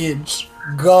package.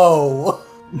 Go.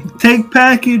 Take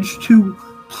package to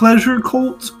pleasure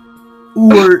cult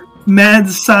or mad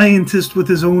scientist with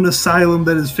his own asylum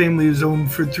that his family has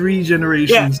owned for 3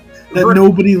 generations that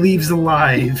nobody leaves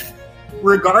alive.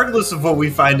 Regardless of what we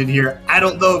find in here, I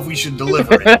don't know if we should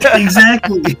deliver it.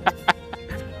 Exactly.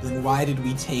 Then why did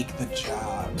we take the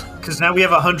job? Because now we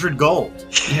have 100 gold.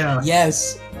 Yeah.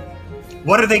 Yes.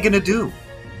 What are they going to do?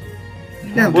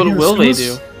 Yeah, What will they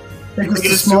do? They're going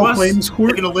to sue us? They're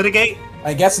going to litigate?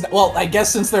 I guess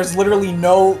since there's literally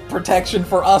no protection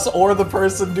for us or the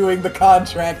person doing the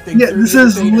contracting, Yeah, this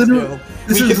is literally.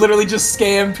 We could literally just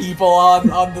scam people on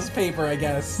this paper, I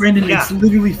guess. Brandon, it's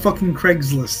literally fucking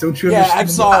Craigslist. Don't you Yeah, understand? I'm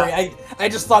sorry. I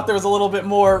just thought there was a little bit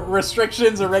more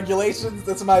restrictions or regulations.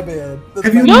 That's my bad.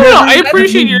 No, I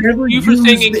appreciate you for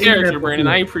staying in character, Brandon.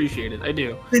 I appreciate it. I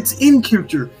do. It's in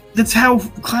character. That's how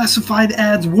classified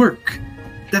ads work.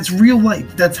 That's real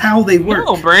life. That's how they work.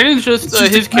 No, Brandon's just, It's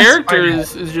just his a character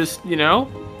classified is just, you know,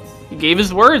 he gave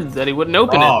his word that he wouldn't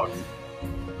open it.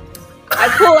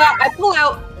 I pull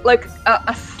out like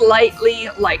a slightly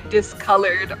like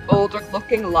discolored, older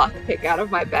looking lockpick out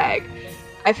of my bag.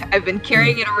 I've been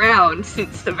carrying it around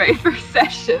since the very first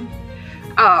session.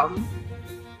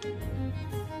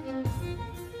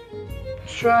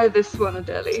 Try this one,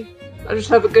 Adeli. I just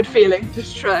have a good feeling.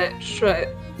 Just try it. Just try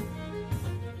it.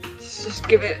 Just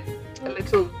give it a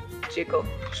little jiggle.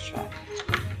 Just try it.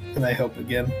 Can I help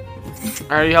again?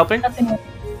 Are you helping? Nothing like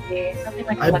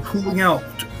I'm pulling out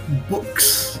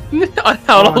books on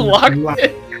how to lock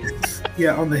it.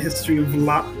 Yeah, on the history of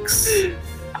locks.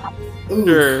 Ooh.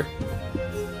 Sure.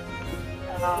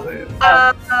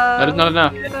 That is not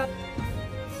enough.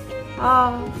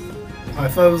 I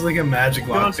thought it was like a magic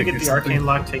We're lock. going to get the arcane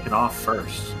lock taken off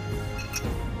first.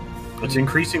 It's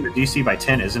increasing the DC by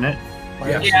 10, isn't it?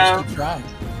 Just keep trying.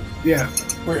 Yeah.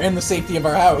 We're in the safety of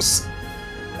our house.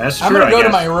 That's true. I'm gonna go I to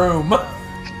guess. my room.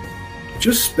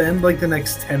 Just spend like the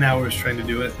next 10 hours trying to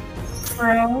do it.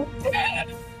 Bro. I'm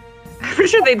pretty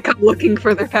sure they'd come looking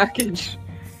for their package.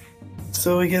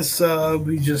 So I guess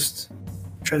we just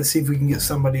try to see if we can get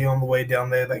somebody on the way down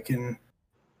there that can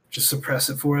just suppress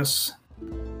it for us.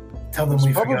 Tell them There's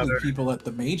we forgot probably her. people at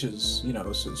the Mages,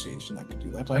 Association that could do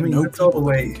that. I, I mean, know that's all the people that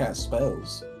way. can cast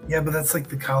spells. Yeah, but that's like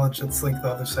the college. That's like the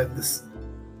other side of this.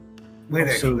 Wait,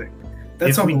 So, actually.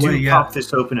 That's if on we the do way, yeah. pop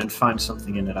this open and find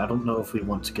something in it, I don't know if we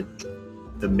want to get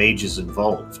the mages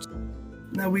involved.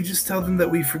 No, we just tell them that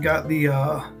we forgot the,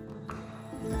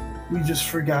 we just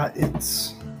forgot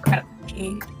its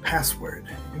password.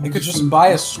 They could just buy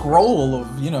a scroll of,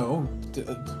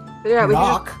 Yeah, we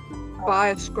knock. can just buy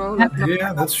a scroll.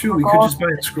 Yeah, that's true. We could just buy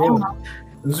a scroll.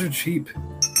 Those are cheap.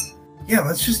 Yeah,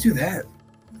 let's just do that.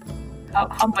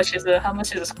 How much is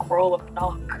a scroll of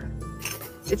knock?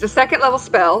 It's a second level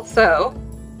spell, so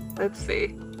let's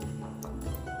see.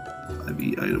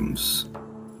 5e items.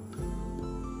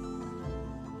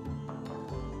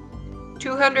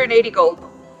 280 gold.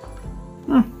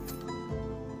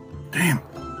 Damn.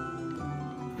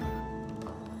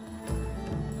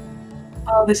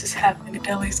 Oh, this is happening.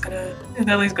 Adeli's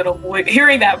gonna win.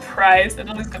 Hearing that price,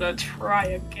 Adeli's gonna try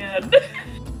again.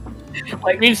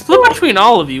 I mean, split between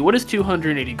all of you. What is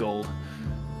 280 gold?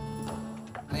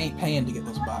 I ain't paying to get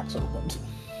this box opened.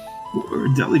 Or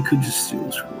Deli could just steal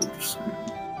a scroll.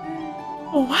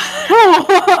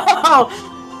 Wow.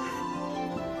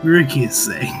 Ricky is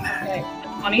saying that. Okay,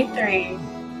 23.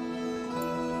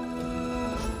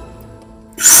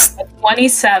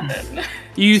 27.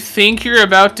 You think you're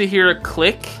about to hear a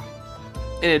click,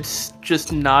 and it's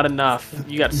just not enough.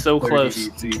 You got so 30 close.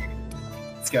 DC.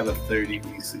 It's got a 30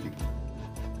 DC.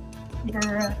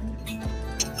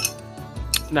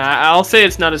 Nah, I'll say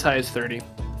it's not as high as 30,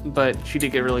 but she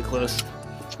did get really close.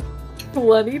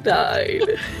 Bloody died.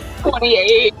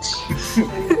 28.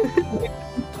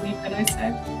 What did I say?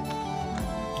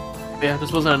 Yeah,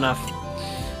 this wasn't enough.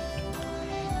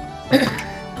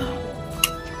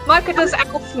 Micah, does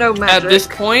Elf know magic? At this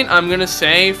point, I'm gonna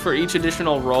say for each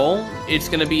additional roll, it's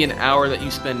gonna be an hour that you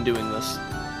spend doing this.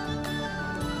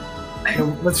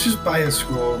 Yeah, let's just buy a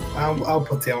scroll. I'll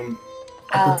put down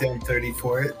 30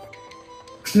 for it.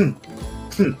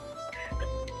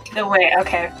 No way.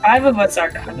 Okay, 5 of us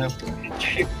are kind of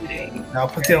contributing. I'll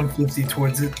put down 50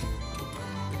 towards it.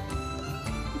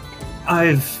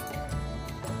 I've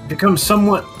become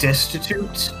somewhat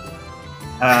destitute.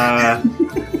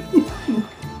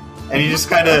 And he just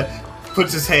kind of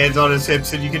puts his hands on his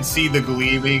hips, and you can see the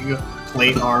gleaming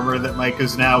plate armor that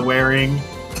Micah's now wearing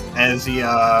as he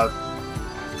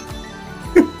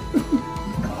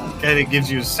kind of gives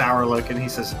you a sour look, and he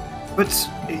says, "But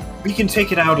we can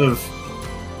take it out of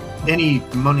any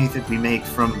money that we make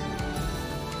from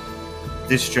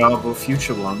this job or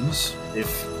future ones,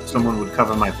 if someone would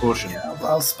cover my portion.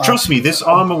 I'll spot Trust me, you. this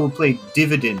armor will pay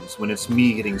dividends when it's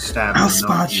me getting stabbed. I'll and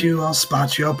not spot you. I'll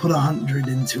spot you. I'll put 100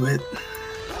 into it.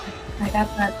 I got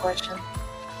that question.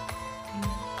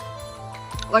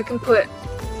 I can put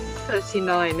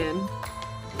 39 in.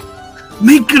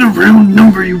 Make it a round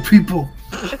number, you people.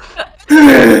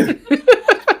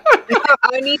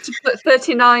 I need to put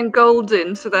 39 gold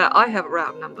in so that I have a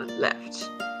round number left.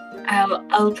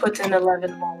 I'll put in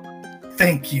 11 more.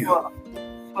 Thank you.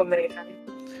 For me.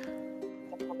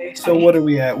 So what are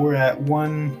we at? We're at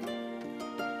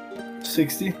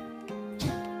 160.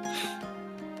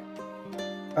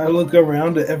 I look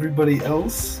around at everybody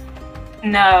else.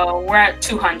 No, we're at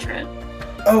 200.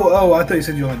 Oh, I thought you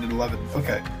said you only did 11.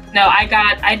 Okay. No,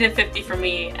 I did 50 for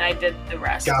me, and I did the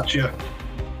rest. Gotcha.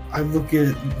 I look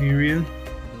at Miriam.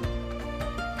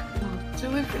 Do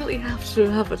we really have to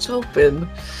have it open?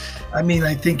 I mean,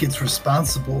 I think it's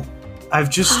responsible. I've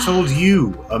just told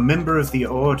you, a member of the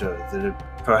Order, that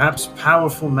a perhaps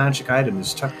powerful magic item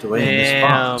is tucked away in this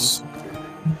box.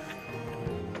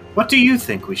 What do you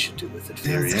think we should do with it,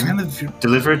 Firion?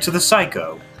 Deliver it to the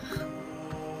Psycho.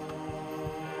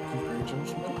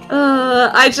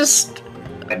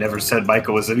 I never said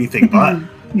Michael was anything but.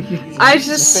 I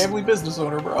just family business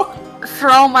owner, bro.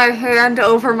 Throw my hand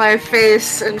over my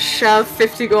face and shove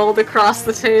 50 gold across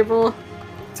the table.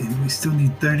 Dude, we still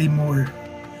need 30 more.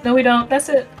 No, we don't. That's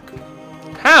it.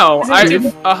 How? Is it I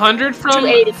 280?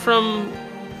 100 from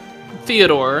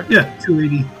Theodore. Yeah,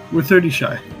 280. We're 30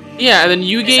 shy. Yeah, and then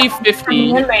you gave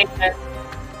 50.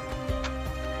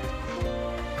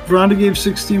 Veranda gave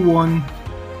 61.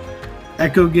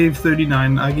 Echo gave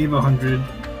 39. I gave 100.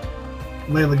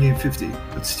 Layla gave 50.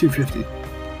 That's 250.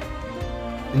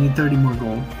 I need 30 more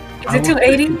gold. Is it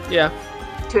 280? Yeah.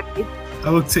 280. I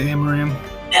look to Amaram.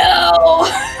 No!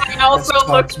 I also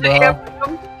look to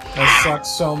Amram. That sucks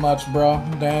so much, bro.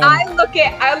 Damn. I look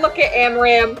at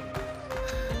Amram.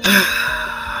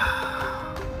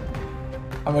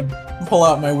 I'm gonna pull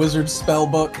out my wizard spell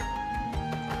book.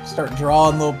 Start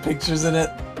drawing little pictures in it.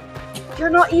 You're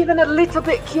not even a little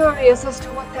bit curious as to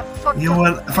what that fuck. You know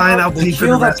what? Fine, I'll They pay for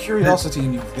kill the that rest. curiosity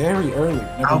in you very early.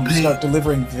 Whenever I'll you pay. start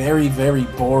delivering very, very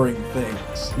boring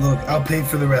things. Look, I'll pay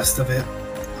for the rest of it.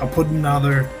 I'll put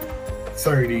another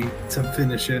 30 to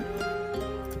finish it.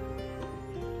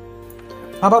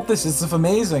 How about this? It's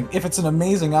amazing. If it's an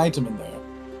amazing item in there,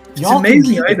 It's y'all an can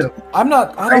amazing keep it. item.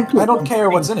 I don't care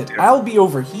what's in it. I'll be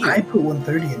over here. I put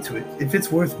 130 into it. If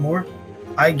it's worth more,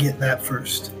 I get that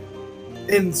first.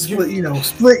 And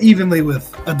split evenly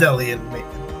with Adelia and me.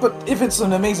 But if it's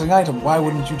an amazing item, why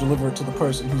wouldn't you deliver it to the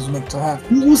person who's meant to have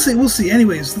it? We'll see.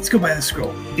 Anyways, let's go buy the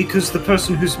scroll. Because the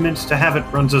person who's meant to have it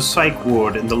runs a psych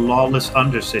ward in the lawless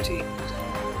Undercity.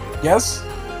 Yes?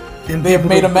 And They have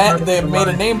made they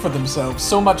a name for themselves,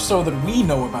 so much so that we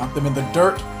know about them in the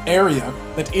dirt area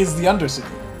that is the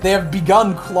Undercity. They have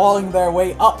begun clawing their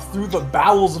way up through the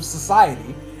bowels of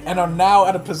society and are now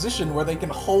at a position where they can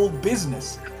hold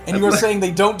business. And you are saying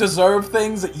they don't deserve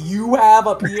things that you have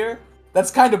up here? That's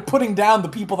kind of putting down the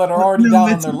people that are already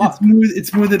down on their luck.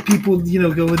 It's more that people,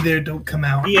 go in there, don't come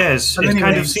out. Yes, But it kind of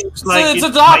anyways. seems like It's a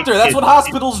it doctor. might That's get- what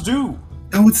hospitals do.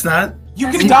 No, it's not. You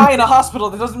can die in a hospital.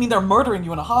 That doesn't mean they're murdering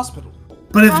you in a hospital.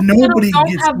 But if nobody don't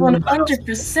gets have one,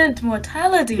 100%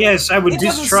 mortality. Yes, I would It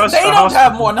doesn't- distrust They the don't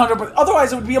have hospital. 100, but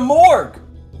otherwise it would be a morgue.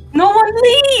 No one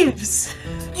leaves.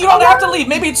 You don't have to leave.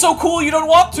 Maybe it's so cool you don't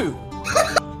want to.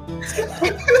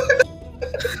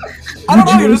 I don't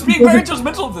know. You're just being very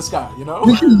judgmental of this guy. You know.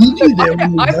 we can leave you there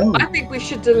when we go. I think we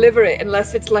should deliver it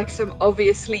unless it's like some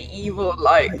obviously evil,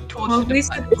 like Well, we torture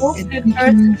supposed to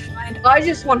device. first find out. I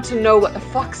just want to know what the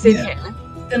fuck's in Yeah. here.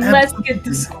 Then let's get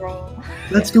the scroll.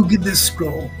 Let's go get this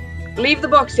scroll. Leave the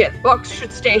box here. The box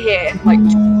should stay here. Like,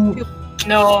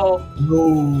 No.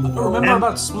 Remember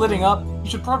about splitting up? You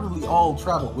should probably all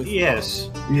travel with. Yes.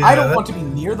 Yeah, I don't want to be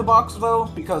near the box though,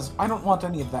 because I don't want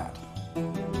any of that.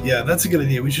 Yeah, that's a good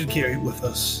idea. We should carry it with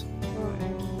us.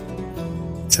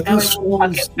 Ellie will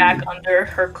tuck it back under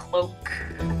her cloak.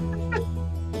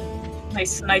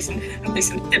 nice and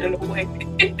hidden away,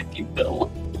 if you will.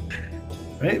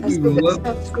 Right, we will up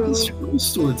the scroll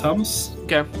store, Thomas.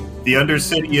 Okay. The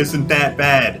Undercity isn't that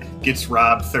bad. Gets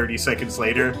robbed 30 seconds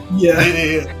later. Yeah.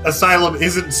 The Asylum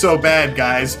isn't so bad,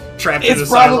 guys. Trapped in It's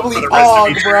Asylum probably for the rest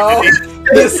Og, of bro. eternity.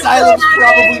 The asylum's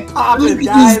probably popping,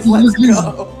 guys. Let's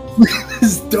go. Look at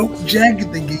this dope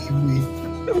jacket they gave me.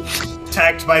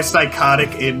 Attacked by psychotic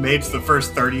inmates the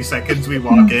first 30 seconds we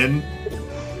walk in.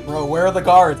 Bro, where are the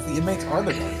guards? The inmates are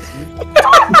the guards,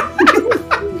 dude.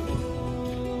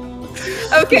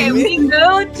 okay, we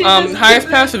go to Highest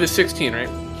passive is 16, right?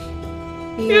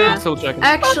 Yeah. Still checking.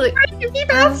 Actually,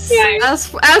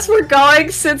 as we're going,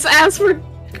 as we're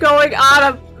going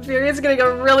on, Virion's getting a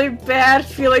really bad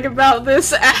feeling about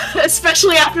this,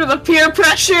 especially after the peer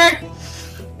pressure.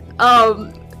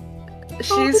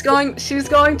 She's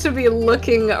going to be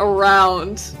looking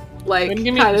around, like,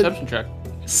 Give me a kind of perception check.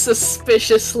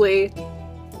 suspiciously.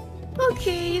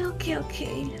 Okay.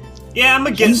 Yeah, I'm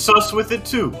gonna get sus with it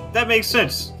too. That makes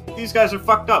sense. These guys are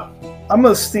fucked up. I'm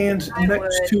gonna stand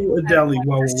next to Adeli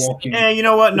while we're walking. Eh, you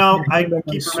know what? No, I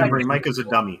keep remembering Micah's a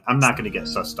dummy. I'm not gonna get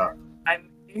sussed up.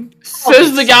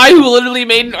 Says the guy who literally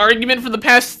made an argument for the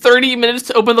past 30 minutes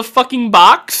to open the fucking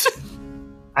box.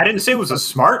 I didn't say it was a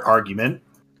smart argument.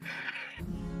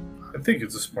 I think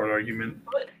it's a smart argument.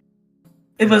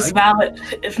 It was valid,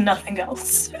 if nothing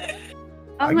else.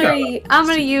 I'm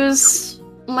gonna use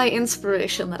my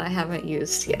inspiration that I haven't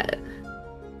used yet.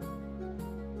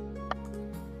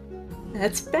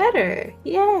 That's better.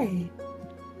 Yay.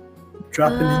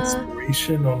 Drop an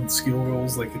inspiration on skill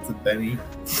rolls like it's a Benny.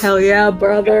 Hell yeah,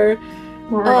 brother.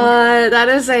 That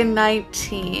is a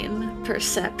 19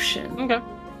 perception. Okay.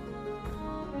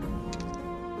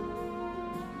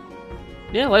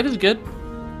 Yeah, life is good.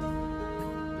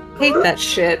 Hate that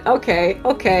shit. Okay.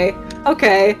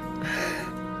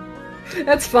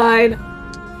 That's fine.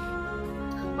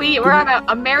 We're on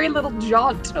a merry little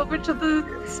jaunt over to the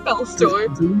spell store.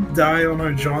 Did we die on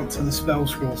our jaunt to the spell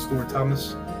scroll store,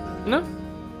 Thomas? No.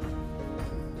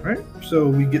 Alright, so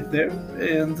we get there,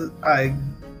 and I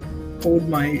hold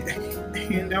my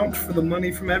hand out for the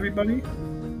money from everybody.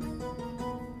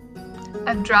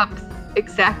 And drop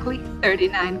exactly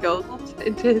 39 gold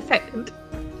into his hand.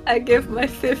 I give my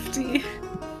 50.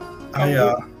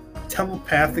 I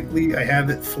telepathically, I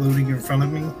have it floating in front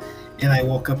of me, and I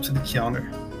walk up to the counter.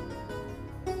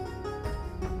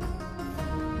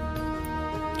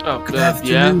 Oh, Good yeah.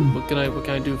 afternoon. What can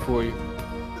I do for you?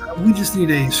 We just need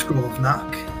a scroll of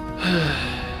knock.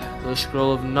 The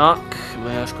scroll of knock. May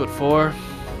I ask what for?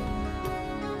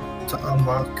 To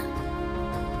unlock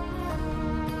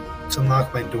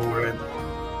my door and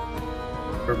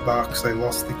her box. I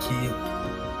lost the key.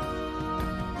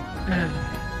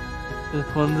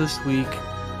 Fifth one this week.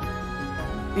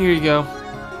 Here you go.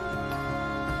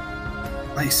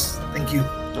 Nice, thank you.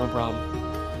 No problem.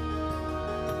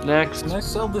 Next. Can I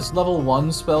sell this level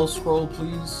 1 spell scroll,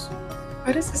 please?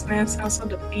 Why does this man sound so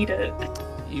defeated?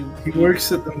 He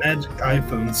works at the Magic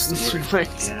iPhone store.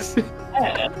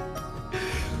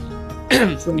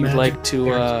 You'd like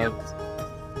to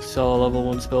sell a level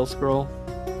 1 spell scroll?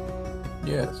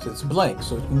 Yes, it's blank,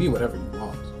 so it can be whatever you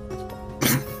want.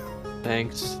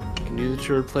 Thanks. Can you use it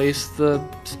to replace the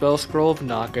spell scroll of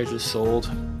knock I just sold?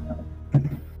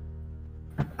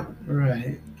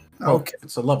 Right. Well, Okay.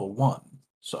 it's a level 1,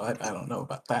 so I don't know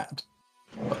about that.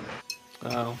 But...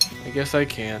 Oh, I guess I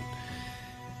can.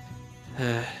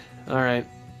 Alright.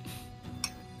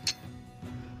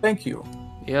 Thank you.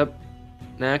 Yep.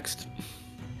 Next.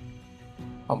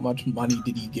 How much money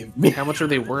did he give me? How much are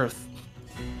they worth?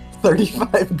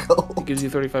 35 gold. It gives you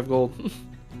 35 gold.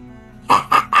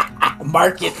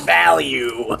 Market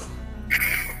value.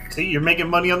 See, you're making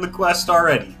money on the quest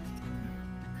already.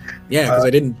 Yeah, because I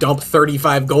didn't dump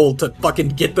 35 gold to fucking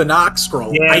get the knock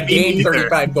scroll. Yeah, I me gained neither.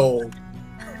 35 gold.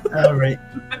 All right.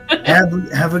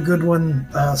 Have a good one,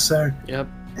 sir. Yep.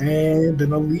 And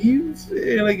then I'll leave,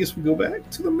 and I guess we go back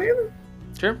to the manor.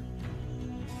 Sure.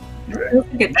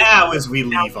 Now, as we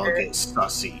leave, I'll get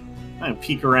sussy and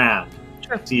peek around,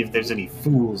 see if there's any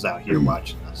fools out here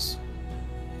watching us.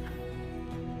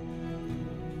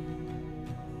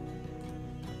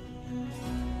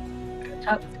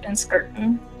 Tucked and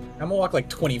skirting. I'm gonna walk like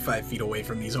 25 feet away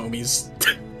from these homies.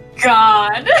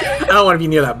 God. I don't want to be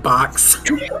near that box.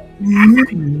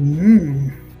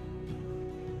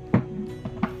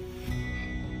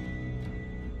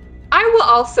 I will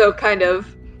also kind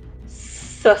of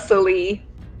sussily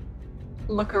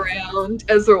look around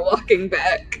as we're walking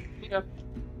back. Yeah.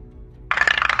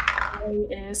 I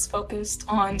is focused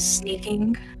on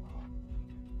sneaking.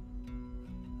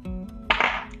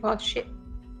 Oh shit.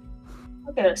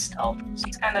 Look at her stealth.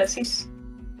 She's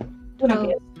doing a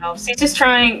bit of stealth.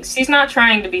 She's not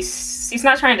trying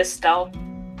to stealth,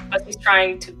 but she's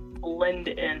trying to blend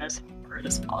in as hard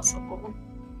as possible.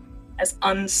 As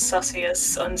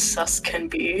unsus can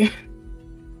be.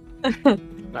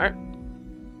 Alright.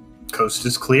 Coast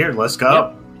is clear. Let's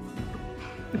go.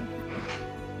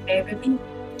 Hey, baby.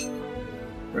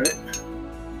 Right.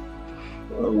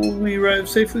 Will we arrive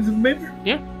safely to the manor?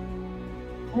 Yeah.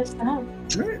 What's that?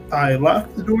 Right. I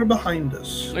lock the door behind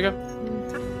us. Okay.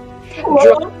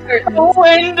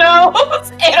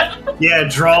 Windows. Yeah,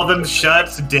 draw them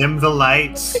shut, dim the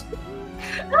lights.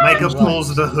 Micah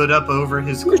pulls the hood up over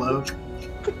his cloak.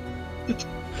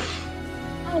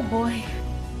 Oh boy.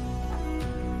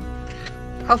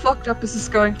 How fucked up is this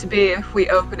going to be if we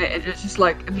open it and it just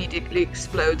like immediately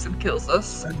explodes and kills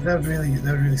us? That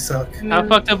really suck. How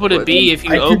fucked up would it be if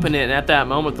you I could- open it and at that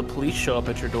moment the police show up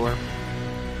at your door?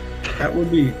 That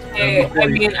would be.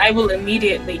 I will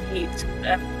immediately eat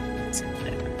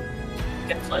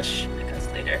get flesh because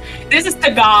later. This is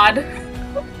to God.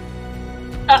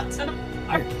 So,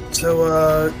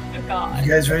 To God.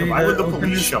 you guys ready Why to would the open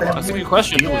police this show bad up? That's a boy? good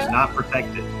question. He was not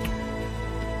protected.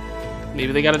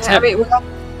 Maybe they got a I tip. mean,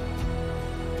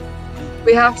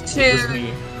 we have It was to.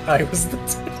 me. I was the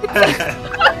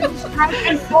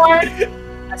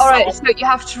Alright, so you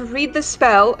have to read the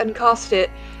spell and cast it,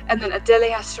 and then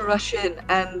Adele has to rush in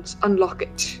and unlock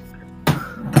it.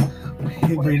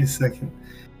 Wait a second.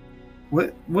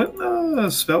 What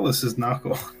spell is this knock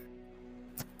on?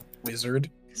 wizard.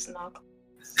 Is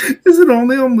it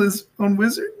only on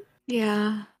wizard?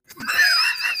 Yeah.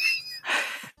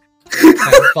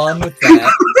 Have fun with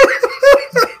that.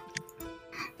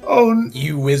 Oh,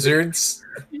 you wizards.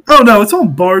 Oh no, it's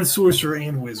on bard, sorcerer,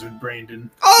 and wizard, Brandon.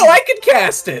 Oh, I could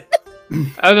cast it. I was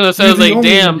gonna say, I was like,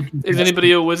 damn, is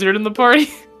anybody a wizard in the party?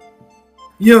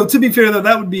 You know, to be fair though,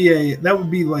 that would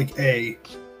be like a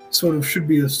sort of should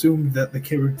be assumed that the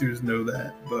characters know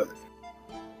that, but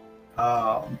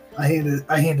I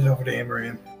hand it over to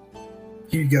Amaran.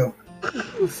 Here you go.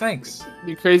 Ooh, thanks. It'd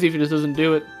be crazy if he just doesn't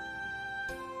do it.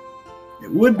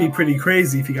 It would be pretty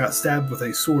crazy if he got stabbed with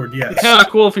a sword, yes. It's kind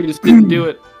of cool if he just didn't do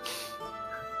it.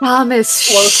 Thomas,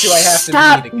 close do I have to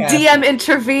stop be to cast DM it?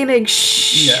 intervening.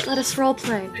 Shh. Yeah. Let us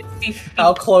roleplay.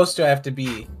 How close do I have to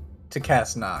be to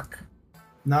cast knock?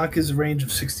 Knock is a range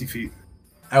of 60 feet.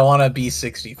 I want to be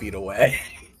 60 feet away.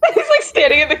 He's like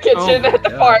standing in the kitchen at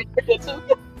the bar in the kitchen.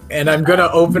 And I'm gonna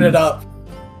open it up,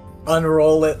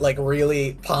 unroll it like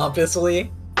really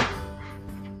pompously.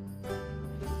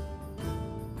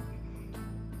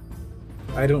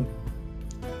 I don't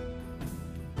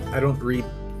read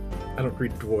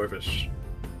Dwarvish,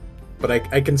 but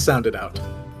I can sound it out.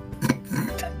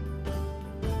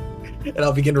 And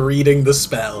I'll begin reading the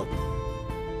spell.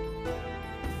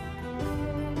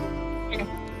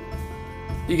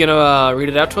 You gonna read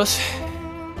it out to us?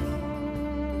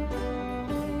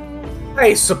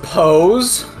 I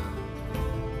suppose.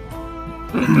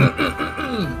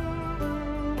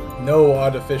 No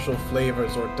artificial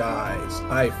flavors or dyes,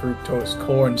 high fructose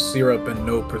corn syrup and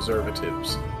no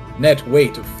preservatives. Net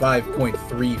weight of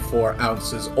 5.34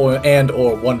 ounces or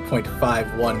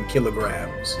 1.51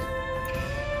 kilograms.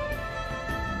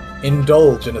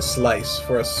 Indulge in a slice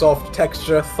for a soft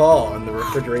texture thaw in the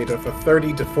refrigerator for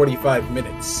 30 to 45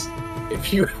 minutes.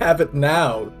 If you have it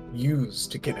now, use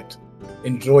to get it.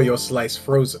 Enjoy your slice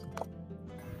frozen.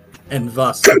 And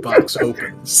thus the box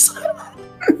opens.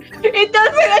 It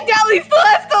does say that Dally still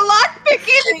has the lockpick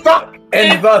in it! Fuck!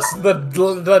 And thus the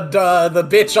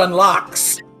bitch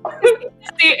unlocks.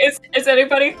 Is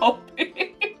anybody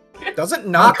hoping? Doesn't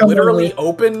knock literally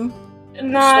open?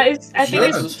 Nah, I think Yeah,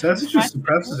 it's that just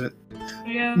suppresses it.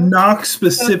 Yeah. Knock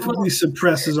specifically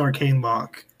suppresses arcane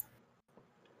lock.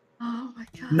 Oh my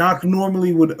god. Knock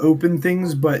normally would open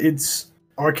things, but its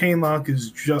arcane lock is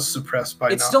just suppressed by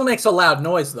It knock. still makes a loud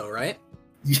noise though, right?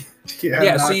 Yeah,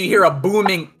 so knock- you hear a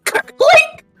booming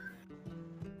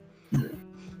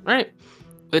Alright.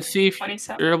 Let's see if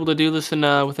 27. you're able to do this in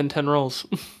within 10 rolls.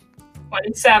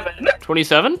 27.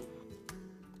 27?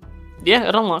 Yeah,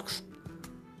 it unlocks.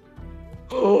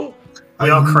 We all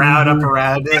crowd up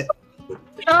around it. No,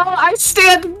 I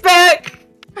stand back.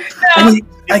 Oh, wait,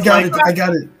 I got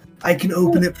it. I can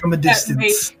open it from a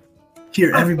distance.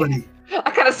 Here, everybody.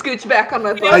 I kind of scooch back on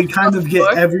my butt. I kind of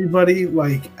get everybody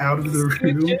like out of the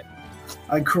room.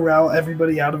 I corral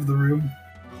everybody out of the room.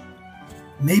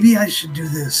 Maybe I should do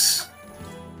this.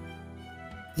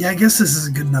 Yeah, I guess this is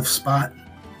a good enough spot.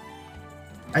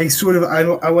 I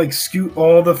like scoot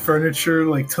all the furniture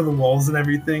like to the walls and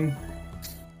everything.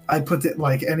 I put it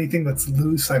like anything that's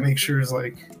loose. I make sure is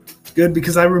like good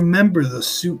because I remember the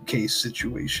suitcase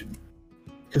situation.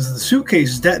 Because the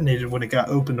suitcase detonated when it got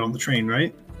opened on the train,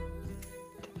 right?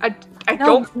 I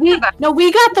No,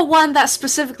 we got the one that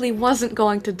specifically wasn't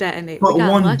going to detonate. But We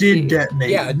got one lucky. did detonate.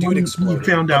 Yeah, a dude One exploded, we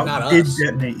found but out not did us.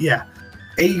 detonate. Yeah,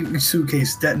 a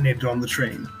suitcase detonated on the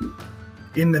train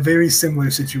in a very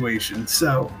similar situation.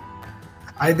 So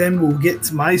I then will get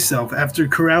to myself after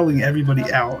corralling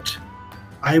everybody out.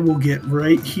 I will get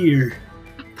right here,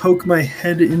 poke my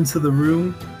head into the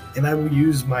room, and I will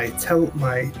use my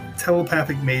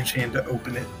telepathic mage hand to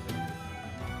open it.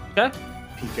 Okay.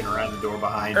 Peeking around the door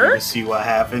behind you to see what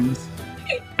happens.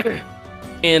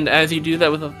 And as you do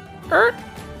that with a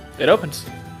it opens.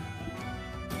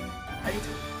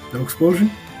 No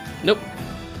explosion. Nope.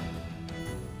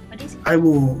 I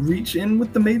will reach in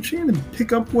with the mage hand and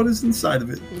pick up what is inside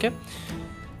of it. Okay.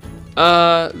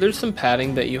 There's some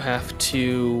padding that you have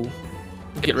to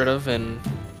get rid of and,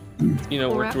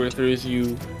 work your way through as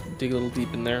you dig a little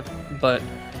deep in there. But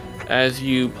as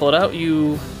you pull it out,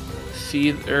 you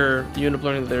see, or you end up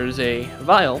learning that there's a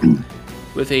vial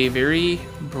with a very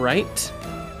bright,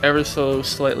 ever so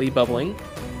slightly bubbling,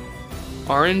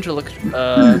 orange elixir,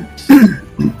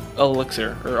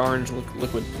 or orange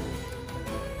liquid.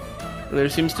 There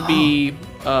seems to be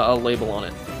a label on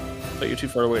it, but you're too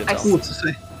far away to tell. Cool to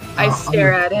say. I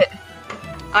stare at it.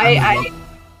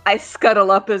 I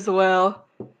scuttle up as well,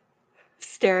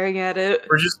 staring at it.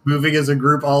 We're just moving as a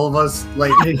group, all of us,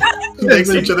 like next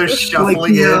to each other,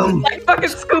 shuffling in. Like fucking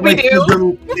Scooby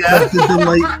Doo. Like the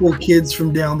delightful kids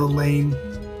from down the lane.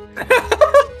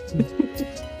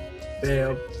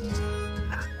 Damn. You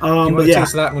But want to yeah,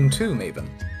 taste that one too, Maven,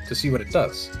 to see what it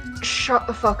does. Shut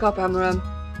the fuck up, Amaram.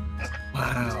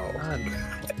 Wow.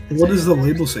 what does the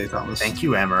label say, Thomas? Thank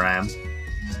you, Amaram.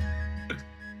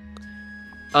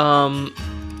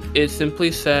 It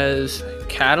simply says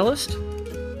Catalyst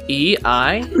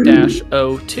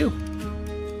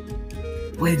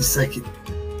EI-02. Wait a second.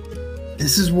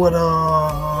 This is what the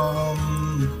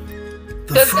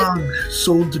Does frog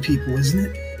sold to people, isn't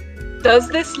it? Does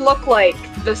this look like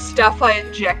the stuff I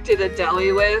injected a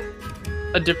deli with?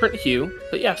 A different hue,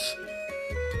 but yes.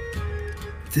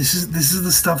 This is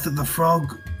the stuff that the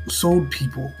frog sold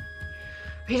people.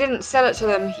 He didn't sell it to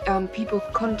them. People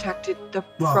contacted the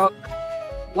Well- frog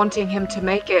wanting him to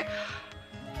make it.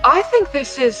 I think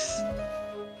this is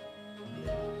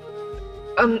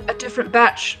a different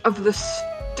batch of the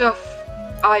stuff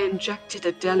I injected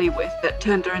Adele with that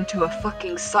turned her into a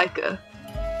fucking psycho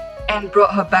and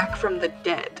brought her back from the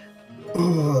dead.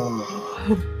 Ugh.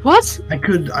 What? I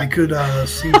could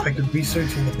see if I could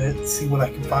research it a bit, see what I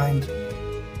can find.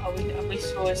 Are we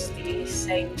sure it's the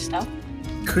same stuff?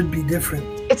 Could be different.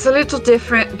 It's a little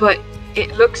different, but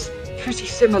it looks pretty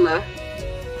similar.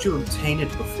 Did you obtain it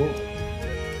before?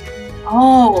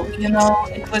 Oh,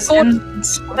 it was in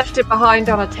Left it behind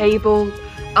on a table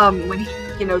when he,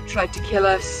 tried to kill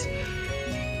us.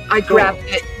 I grabbed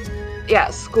it. Yeah,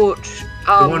 Scorch.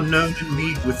 The one known in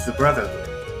league with the Brotherhood.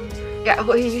 Yeah,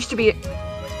 well, he used to be.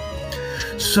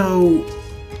 So,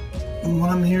 what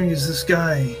I'm hearing is this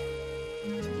guy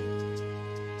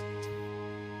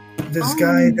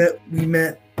that we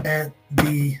met at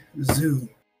the zoo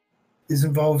is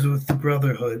involved with the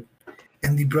Brotherhood,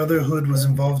 and the Brotherhood was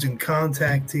involved in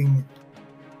contacting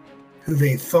who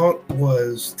they thought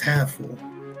was Taffel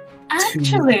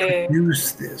Actually, to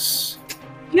produce this.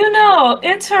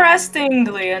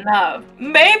 Interestingly enough,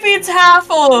 maybe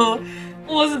Taffel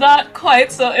was not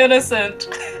quite so innocent.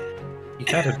 He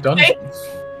had a dungeon.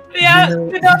 Yeah, he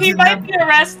didn't might have- be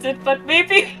arrested, but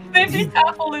maybe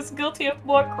Taffel is guilty of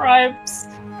more crimes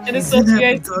in He did have a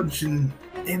association. dungeon,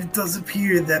 and it does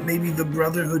appear that maybe the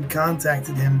Brotherhood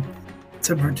contacted him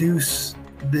to produce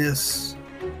this.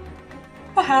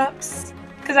 Perhaps.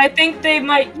 Because I think they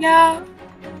might,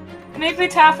 maybe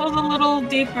Taffel's a little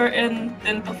deeper in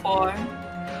than before.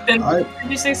 Than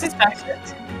previously suspected.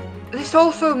 This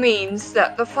also means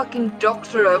that the fucking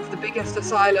doctor of the biggest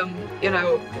asylum, in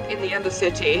the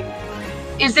Undercity,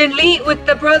 is in league with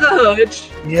the Brotherhood.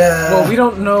 Yeah. Well, we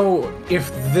don't know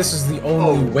if this is the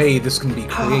only way this can be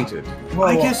created. Well,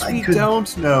 I guess we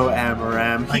don't know,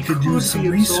 Amaram. I could do some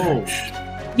research.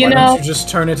 Why don't you just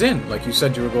turn it in, like you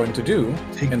said you were going to do,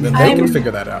 and then they can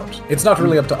figure that out. It's not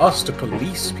really up to us to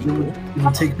police people. It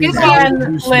would take me Here's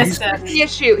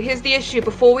the issue.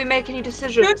 Before we make any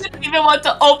decisions, You didn't even want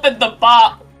to open the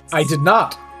box. I did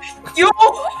not. You.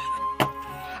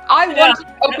 I wanted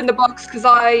to open the box because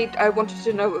I wanted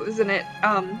to know what was in it.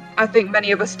 I think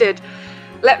many of us did.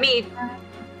 Let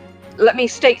me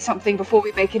state something before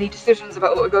we make any decisions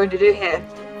about what we're going to do here.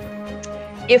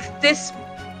 If this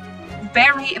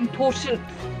very important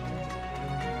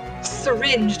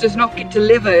syringe does not get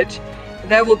delivered,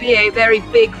 there will be a very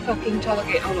big fucking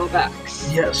target on our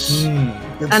backs. Yes.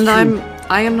 And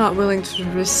I am not willing to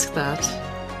risk that.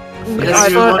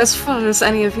 As far as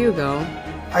any of you go.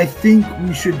 I think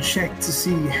we should check to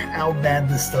see how bad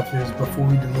this stuff is before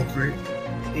we deliver it.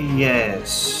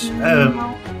 Yes.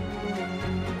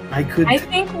 I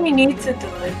think we need to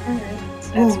deliver it.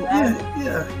 Oh,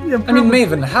 yeah. I mean,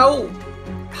 Maven,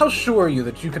 how sure are you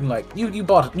that you can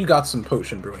you got some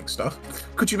potion brewing stuff?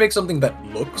 Could you make something that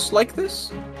looks like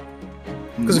this?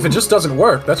 Because if it just doesn't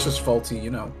work, that's just faulty,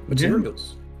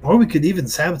 materials. Or we could even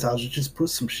sabotage it, just put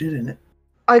some shit in it.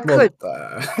 I could.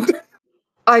 Well,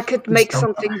 I could make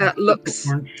something that looks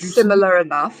similar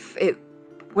enough. It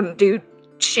wouldn't do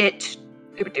shit.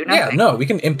 It would do nothing. yeah, no, we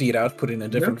can empty it out, put it in a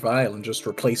different vial, and just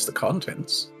replace the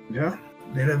contents. Yeah,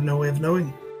 they'd have no way of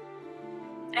knowing.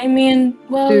 I mean,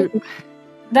 well,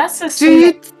 that's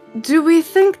a Do we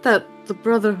think that the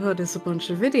Brotherhood is a bunch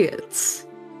of idiots?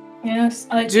 Yes,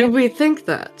 I do. We think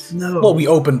that? No. Well, we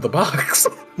opened the box.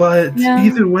 But Yeah.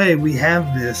 either way, we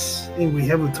have this, and we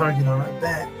have a target on our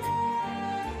back.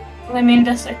 Well, I mean,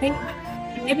 I think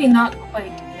maybe not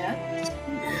quite yet.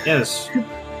 Yes.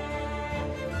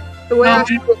 The way I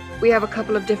feel, we have a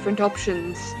couple of different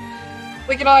options.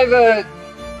 We can either,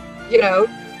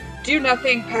 do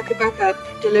nothing, pack it back up,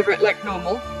 deliver it like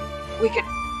normal. We could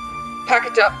pack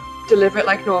it up, deliver it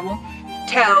like normal,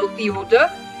 tell the order.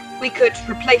 We could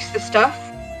replace the stuff,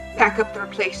 pack up the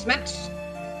replacement,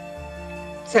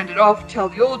 send it off, tell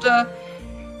the order.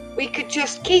 We could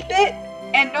just keep it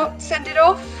and not send it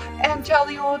off and tell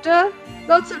the order?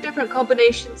 Lots of different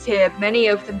combinations here, many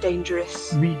of them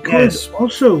dangerous. We could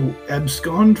also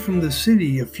abscond from the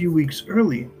city a few weeks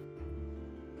early.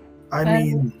 I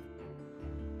mean...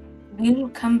 We will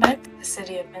come back to the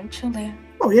city eventually.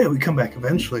 Oh yeah, we come back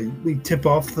eventually. We tip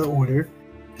off the order,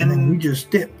 and then we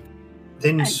just dip.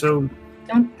 Then I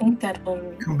don't think that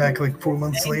will... Come back like 4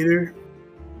 months later,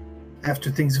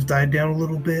 after things have died down a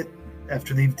little bit,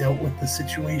 after they've dealt with the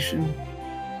situation.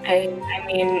 I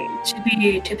mean,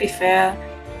 to be fair,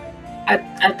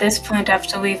 at this point,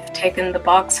 after we've taken the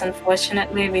box,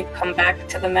 unfortunately, we've come back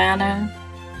to the manor.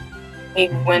 We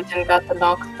went and got the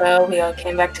Knoxville. We all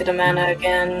came back to the manor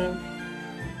again.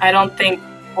 I don't think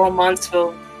 4 months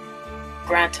will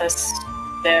grant us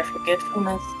their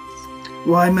forgetfulness.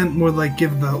 Well, I meant more like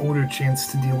give the order a chance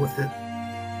to deal with it.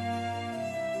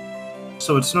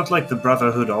 So it's not like the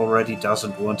Brotherhood already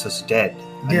doesn't want us dead.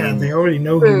 I mean, they already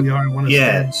know who we are and want us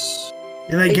dead.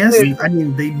 And I guess,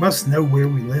 they must know where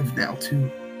we live now,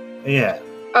 too. Yeah.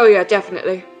 Oh, yeah,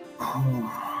 definitely.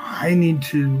 Oh, I need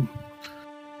to...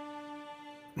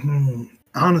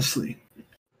 honestly.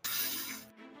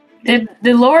 Did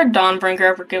Lord Dawnbringer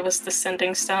ever give us the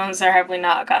sending stones, or have we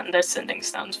not gotten the sending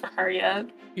stones for her yet?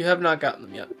 You have not gotten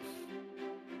them yet.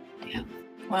 Yeah.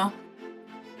 Well.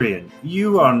 Brian,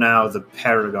 you are now the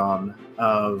paragon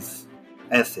of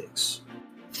ethics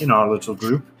in our little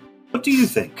group. What do you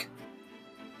think?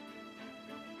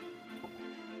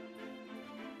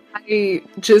 I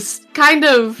just kind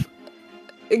of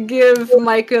give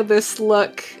Micah this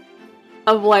look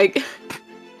of like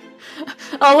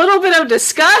a little bit of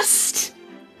disgust.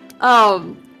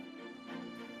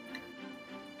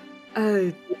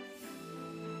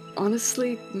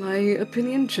 Honestly, my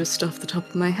opinion, just off the top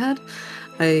of my head,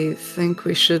 I think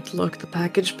we should lock the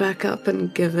package back up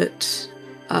and give it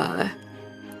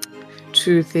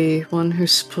to the one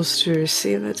who's supposed to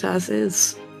receive it as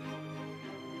is.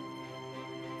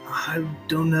 I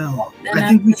don't know.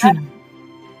 Then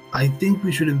I think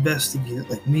we should investigate it.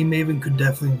 Like, me and Maven could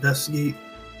definitely investigate,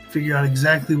 figure out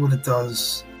exactly what it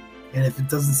does, and if it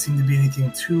doesn't seem to be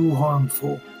anything too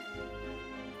harmful,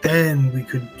 then we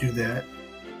could do that.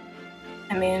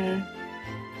 I mean...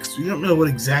 Because we don't know what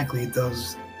exactly it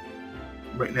does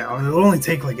right now, and it'll only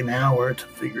take like an hour to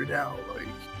figure it out. Like,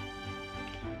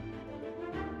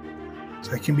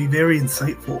 so it can be very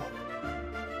insightful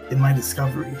in my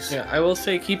discoveries. Yeah, I will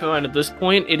say, keep in mind, at this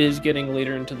point, it is getting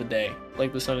later into the day.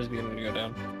 Like, the sun is beginning to go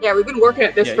down. Yeah, we've been working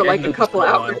at this for like a couple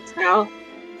hours now.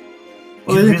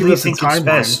 Well, you really think it's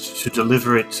best to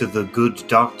deliver it to the good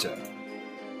doctor?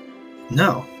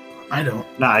 No, I don't.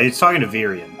 Nah, he's talking to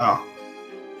Virion. Oh.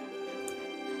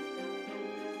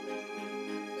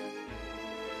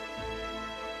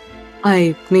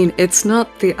 I mean, it's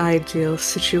not the ideal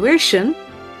situation,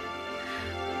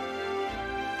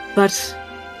 but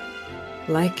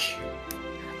like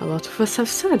a lot of us have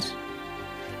said,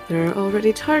 there are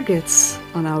already targets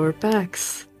on our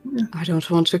backs. Yeah. I don't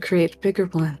want to create bigger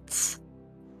ones.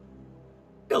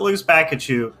 He looks back at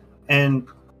you, and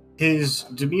his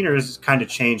demeanor is kind of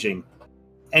changing,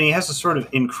 and he has a sort of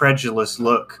incredulous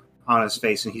look on his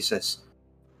face, and he says,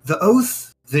 "The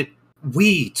oath that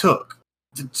we took,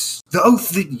 the oath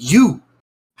that you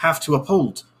have to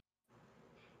uphold.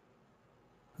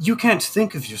 You can't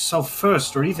think of yourself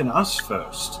first, or even us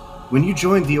first. When you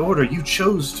joined the Order, you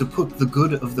chose to put the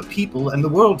good of the people and the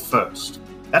world first.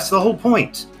 That's the whole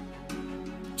point.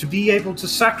 To be able to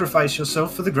sacrifice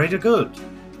yourself for the greater good."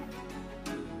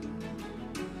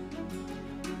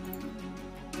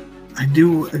 I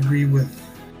do agree with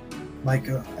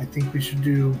Micah. I think we should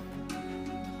do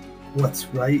what's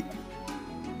right,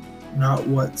 not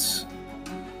what's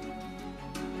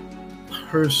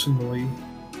personally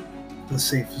the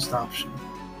safest option.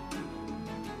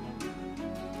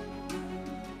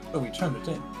 Oh, we turned it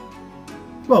in.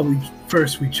 Well, we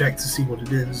check to see what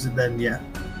it is, and then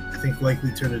I think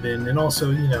likely turn it in, and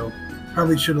also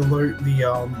probably should alert the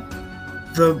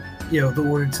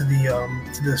order to the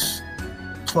to this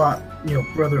plot,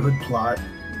 Brotherhood plot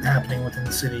happening within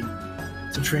the city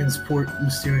to transport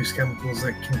mysterious chemicals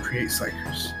that can create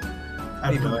psychers.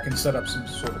 Maybe we can set up some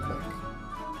sort of like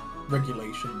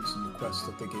regulations in the quest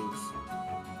that they gave.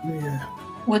 Yeah.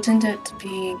 Wouldn't it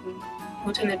be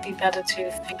better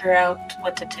to figure out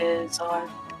what it is, or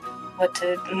what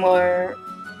to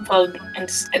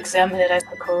examine it, I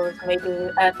suppose, maybe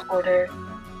at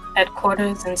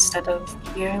headquarters instead of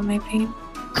here, maybe?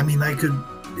 I mean,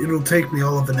 it'll take me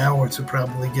all of an hour to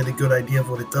probably get a good idea of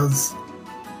what it does.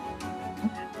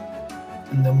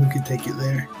 And then we could take it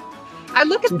there. I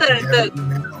look at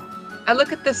I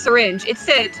look at the syringe. It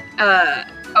said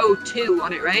O2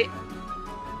 on it, right?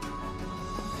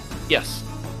 Yes.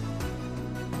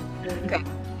 Okay.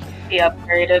 Be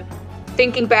upgraded.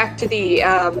 Thinking back to the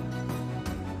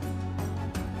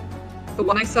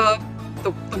one I saw,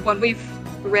 the one we've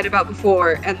read about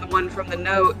before, and the one from the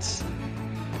notes.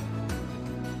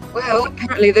 Well,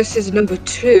 apparently this is number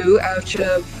 2 out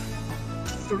of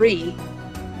 3.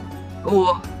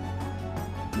 Or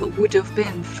what would have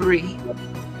been 3.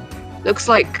 Looks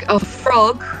like a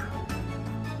frog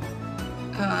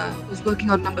was working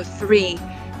on number 3.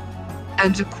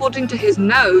 And according to his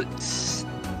notes,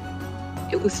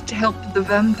 it was to help the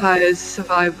vampires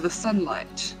survive the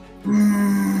sunlight.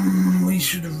 We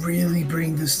should really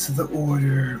bring this to the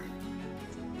order.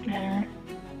 Yeah.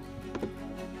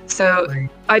 So,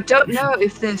 I don't know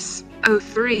if this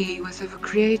O3 was ever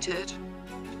created.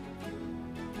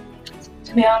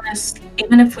 To be honest,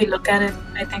 even if we look at it,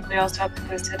 I think we also have to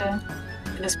consider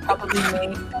it was probably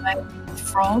made by a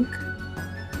frog,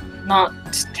 not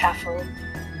Taffel.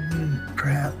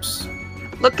 Perhaps.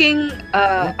 Looking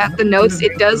at the notes,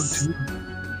 it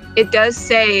does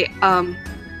say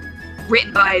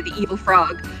written by the evil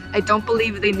frog. I don't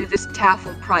believe they knew this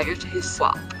Taffel prior to his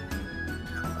swap.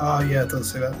 Oh yeah, it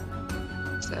does say that.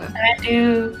 So.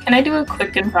 Can I do a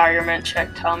quick environment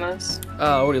check, Thomas? What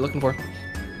are you looking for?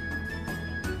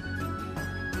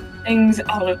 Things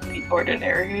out of the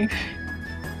ordinary.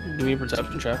 Give me a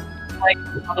perception check. Like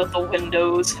out of the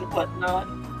windows and whatnot.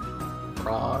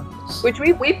 Frogs. Which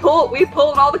we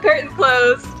pulled all the curtains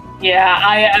closed. Yeah,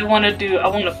 I want to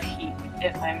peek,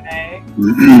 if I may.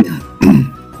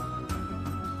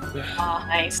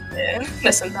 Nice.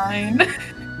 That's a 9.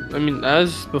 I mean,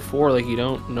 as before, like, you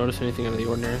don't notice anything out of the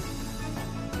ordinary.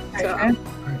 So,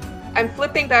 I'm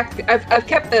flipping back. I've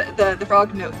kept the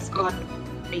frog notes on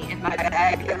me in my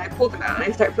bag, and I pulled them out and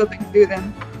I start flipping through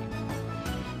them.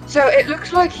 So it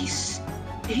looks like he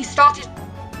started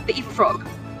the evil frog,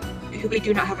 who we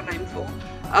do not have a name for.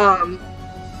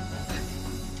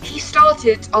 He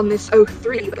started on this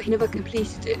O3, but he never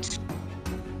completed it.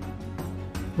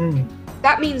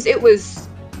 That means it was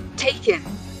taken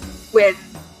when,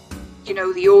 you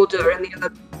know, the Order and the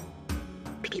other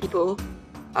people,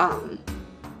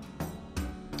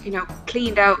 you know,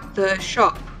 cleaned out the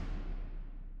shop.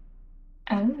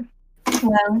 Oh,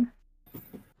 well,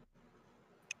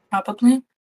 probably.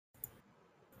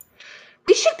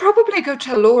 We should probably go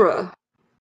tell Laura.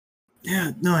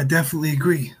 Yeah, no, I definitely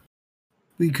agree.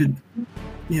 We could,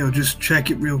 you know, just check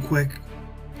it real quick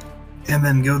and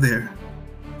then go there.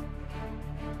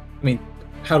 I mean,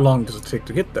 how long does it take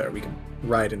to get there? We can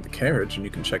ride in the carriage and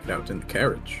you can check it out in the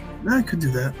carriage. I could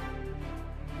do that.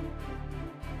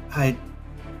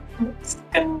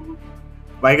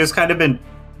 Mike has kind of been,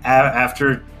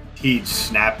 after he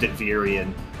snapped at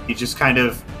Virion, he just kind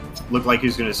of looked like he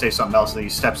was going to say something else, and then he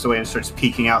steps away and starts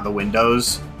peeking out the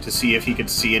windows to see if he could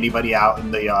see anybody out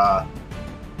in the,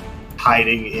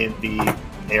 hiding in the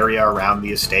area around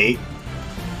the estate.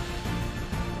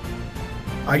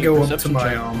 I go up to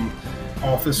my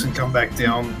office and come back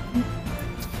down,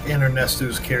 and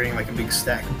Ernesto's carrying like a big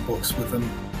stack of books with him.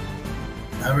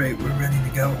 All right, we're ready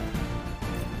to go.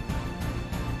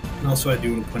 And also, I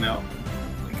do want to point out,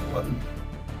 like 11.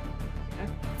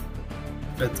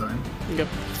 Bedtime. Okay.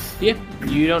 Yeah,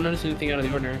 you don't notice anything out of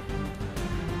the ordinary.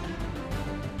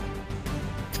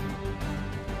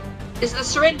 Is the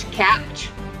syringe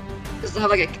capped? Does it have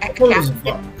like a cap?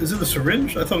 Is it a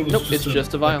syringe? I thought it was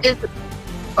just a vial. It's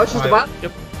just a vial?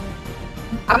 Yep.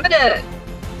 I'm gonna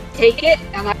take it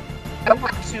and I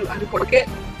want to uncork it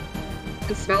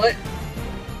and smell it.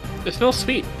 It smells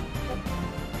sweet.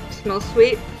 It smells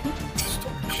sweet.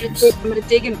 I'm gonna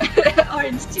dig in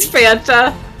orange juice.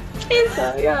 Fanta.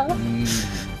 Fanta, yeah.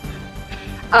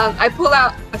 I pull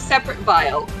out a separate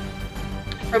vial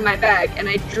from my bag and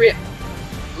I drip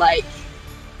like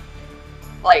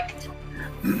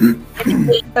an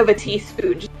eighth of a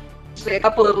teaspoon, just like a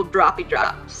couple little droppy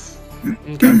drops.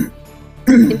 Okay.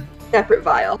 In a separate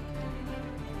vial.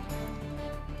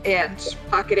 And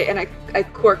pocket it and I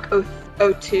cork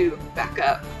O2 back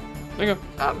up. Okay.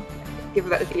 Give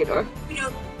that to Theodore.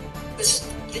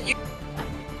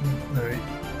 Alright.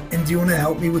 And do you want to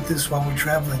help me with this while we're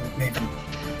traveling, maybe?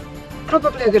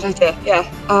 Probably a good idea, yeah.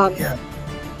 Yeah.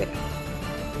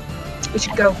 We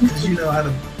should go. Because you know how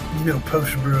to,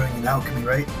 potion brewing and alchemy,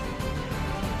 right?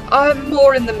 I'm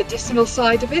more in the medicinal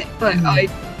side of it, but I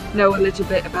know a little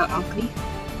bit about alchemy.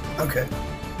 Okay.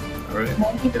 Alright.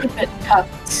 Maybe keep it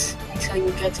tucked until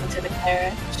you get into the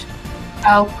carriage.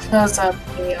 I'll close up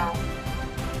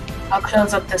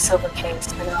the silver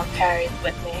case and I'll carry it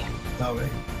with me.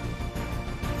 Alright.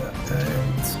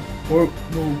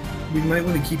 We might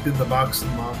want to keep in the box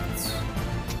locked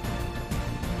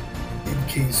in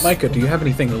case. Micah, do you have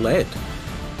anything lead?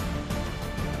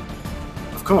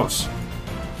 Of course.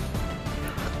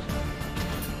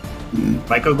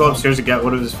 Michael go upstairs and get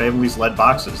one of his family's lead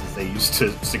boxes that they use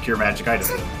to secure magic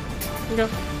items. Okay.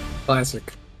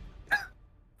 Classic.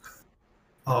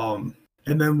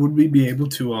 And then would we be able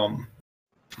to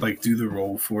like do the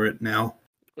roll for it now?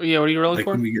 Yeah, what are you rolling like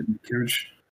for? When we get in the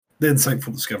carriage, the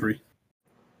insightful discovery.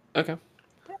 Okay.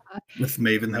 With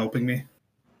Maven helping me.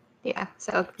 Yeah,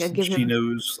 so yeah, Since give she him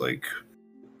knows like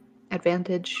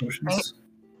advantage. potions.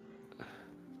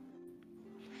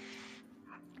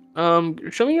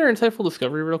 Right? Show me your insightful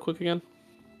discovery real quick again.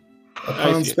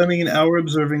 Upon spending an hour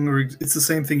observing, or it's the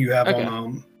same thing you have Okay.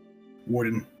 on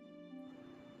Warden.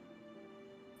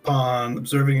 Upon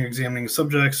observing or examining a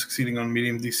subject, succeeding on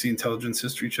medium DC intelligence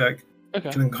history check, Okay.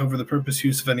 can uncover the purpose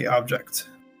use of any object.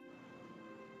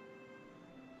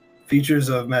 Features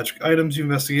of magic items you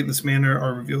investigate in this manner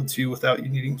are revealed to you without you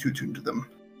needing to attune to them.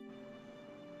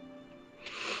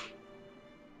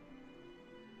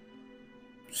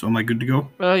 So am I good to go?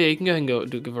 Oh yeah, you can go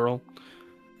ahead and give a roll.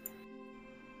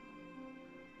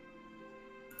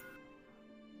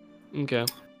 Okay.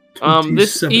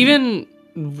 This 27. even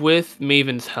with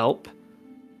Maven's help,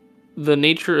 the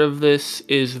nature of this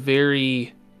is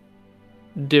very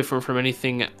different from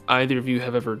anything either of you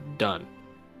have ever done.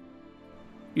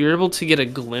 You're able to get a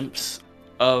glimpse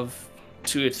to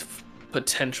its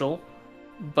potential,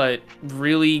 but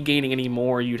really gaining any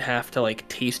more, you'd have to like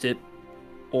taste it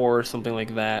or something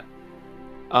like that.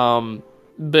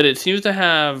 But it seems to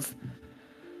have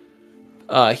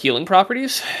healing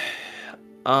properties.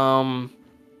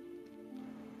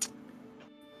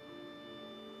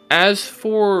 As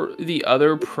for the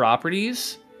other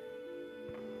properties,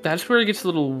 that's where it gets a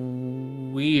little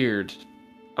weird.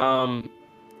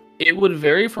 It would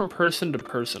vary from person to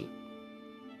person.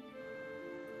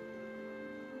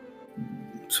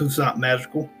 So it's not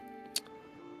magical?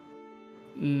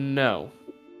 No.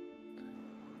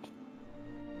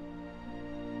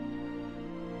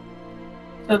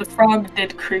 So the frog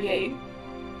did create.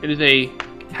 It is a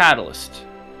catalyst,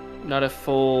 not a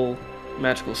full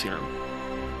magical serum.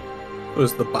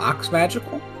 Was the box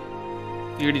magical?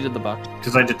 You already did the box.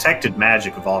 Because I detected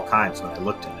magic of all kinds when I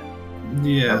looked at it.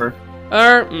 Yeah. Remember?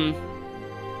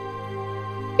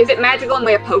 Is it magical in the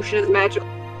way a potion is magical?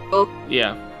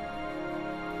 Yeah.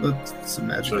 That's a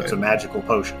magic So it's a item. magical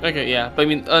potion. Okay, yeah. But I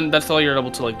mean, that's all you're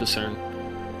able to like discern.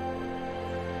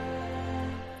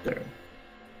 There.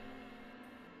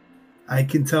 I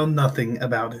can tell nothing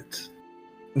about it.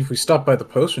 If we stop by the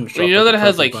potion shop, Well, you know I that it could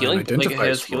has probably like buy an healing, like it identifier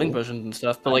has healing scroll. potions and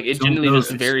stuff, but like it don't generally know just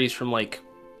this. varies from like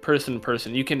person to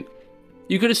person. You could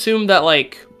assume that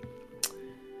like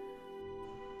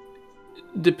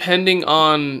depending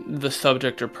on the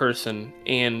subject or person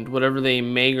and whatever they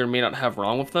may or may not have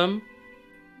wrong with them,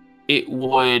 it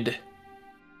would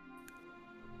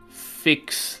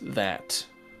fix that.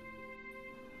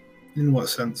 In what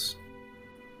sense?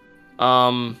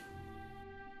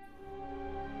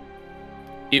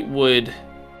 It would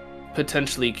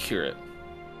potentially cure it.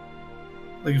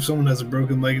 Like if someone has a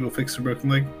broken leg, it'll fix their broken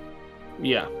leg?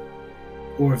 Yeah.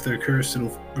 Or if they're cursed,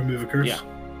 it'll remove a curse? Yeah.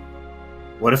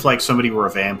 What if like somebody were a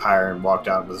vampire and walked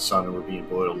out into the sun and were being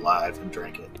boiled alive and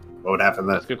drank it? What would happen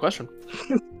then? That's a good question.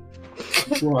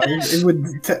 Well, it would...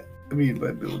 I mean,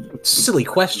 but it would... Silly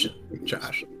question,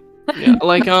 Josh. Yeah,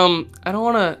 like, I don't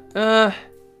wanna,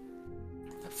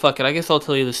 fuck it, I guess I'll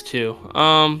tell you this too.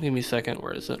 Give me a second,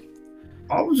 where is it?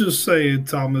 I was just saying,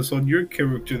 Thomas, on your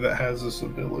character that has this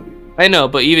ability. I know,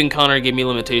 but even Connor gave me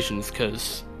limitations,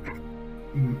 because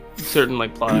certain,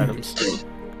 like, plot items.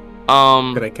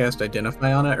 Could I cast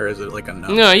Identify on it, or is it like a no?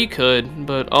 No, you could,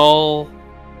 but all...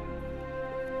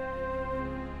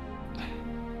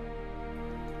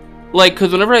 Like,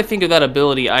 because whenever I think of that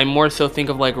ability, I more so think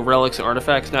of, like, relics and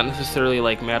artifacts, not necessarily,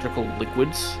 like, magical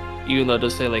liquids, even though it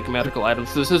does say, like, magical items.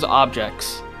 So this is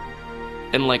objects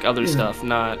and, like, other stuff,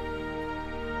 not...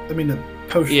 I mean, a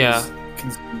potion Yeah. is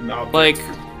considered an object Like-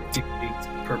 for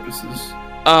distinct purposes.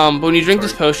 But when you drink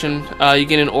this potion, you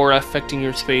get an aura affecting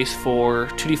your space for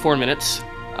 2d4 minutes.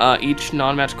 Each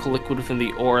non-magical liquid within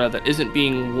the aura that isn't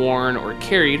being worn or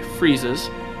carried freezes,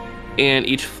 and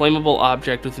each flammable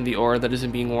object within the aura that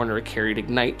isn't being worn or carried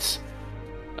ignites.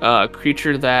 A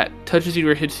creature that touches you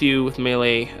or hits you with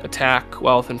melee attack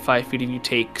while within 5 feet of you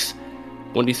takes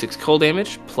 1d6 cold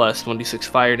damage plus 1d6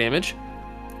 fire damage.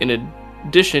 In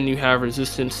addition, you have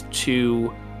resistance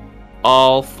to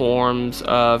all forms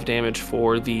of damage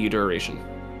for the duration.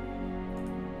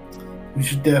 We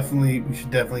should definitely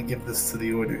give this to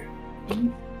the order.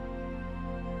 And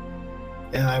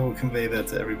I will convey that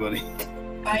to everybody.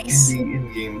 Nice. In the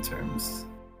in-game terms.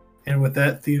 And with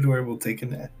that, Theodore will take a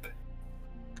nap.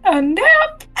 A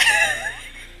nap?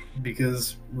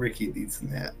 Because Ricky needs a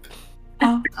nap.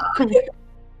 Oh.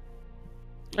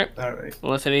 Alright.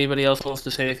 Unless anybody else wants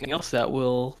to say anything else, that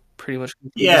will pretty much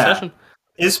conclude the Yeah. session.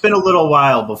 It's been a little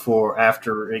while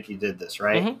after Ricky did this,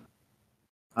 right?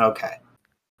 Mm-hmm. Okay.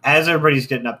 As everybody's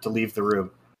getting up to leave the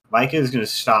room, Micah is going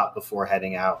to stop before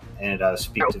heading out and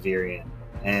speak to Virian.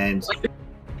 And...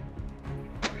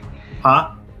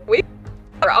 Huh? We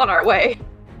are on our way.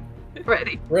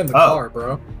 Ready. We're in the car,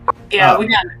 bro. Yeah, Oh. we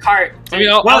got in the cart. I mean,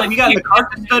 we got in the car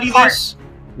to study this?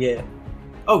 Yeah.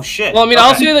 Oh, shit. Well, I mean,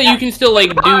 I'll Okay. say that you can still,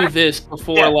 like, do this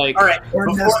before, like... Alright, Or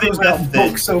before they Nestor's got left then...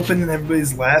 books open in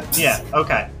everybody's laps. Yeah,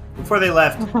 okay. Before they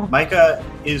left, Micah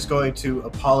is going to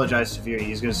apologize to Virian.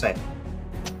 He's going to say,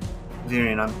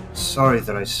 Virian, I'm sorry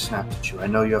that I snapped at you. I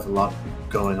know you have a lot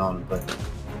going on, but...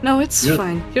 No, it's You're-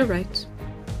 fine. You're right.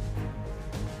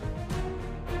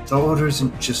 The Order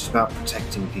isn't just about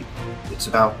protecting people. It's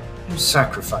about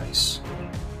sacrifice.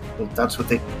 Well, that's what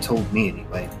they told me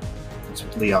anyway. That's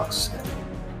what Leox said.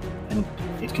 And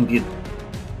it can be a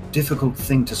difficult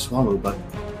thing to swallow, but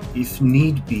if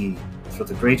need be, for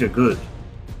the greater good,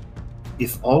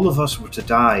 if all of us were to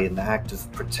die in the act of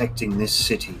protecting this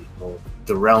city, or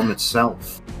the realm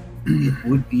itself, it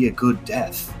would be a good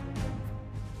death.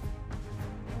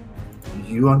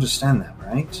 You understand that,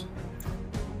 right?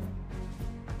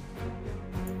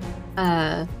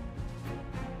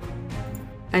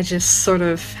 I just sort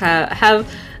of have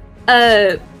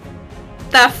that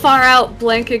far out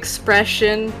blank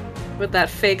expression with that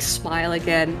fake smile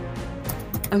again.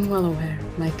 I'm well aware,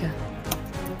 Micah.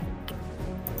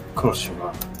 Of course you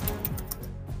are.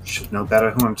 Should know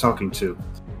better who I'm talking to.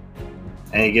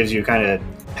 And he gives you kind of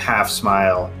half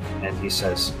smile, and he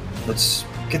says, let's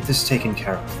get this taken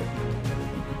care of.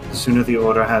 The sooner the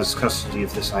Order has custody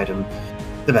of this item,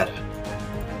 the better.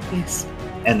 Yes.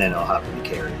 And then I'll hop in the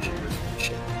carriage and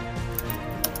shit.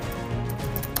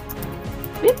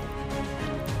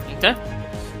 Okay.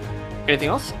 Anything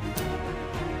else?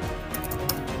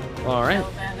 Alright.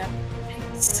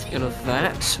 And with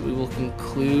that, we will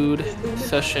conclude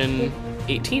session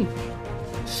 18.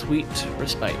 Sweet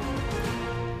Respite.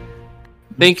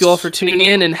 Thank you all for tuning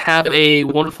in and have a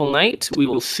wonderful night. We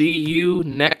will see you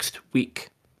next week.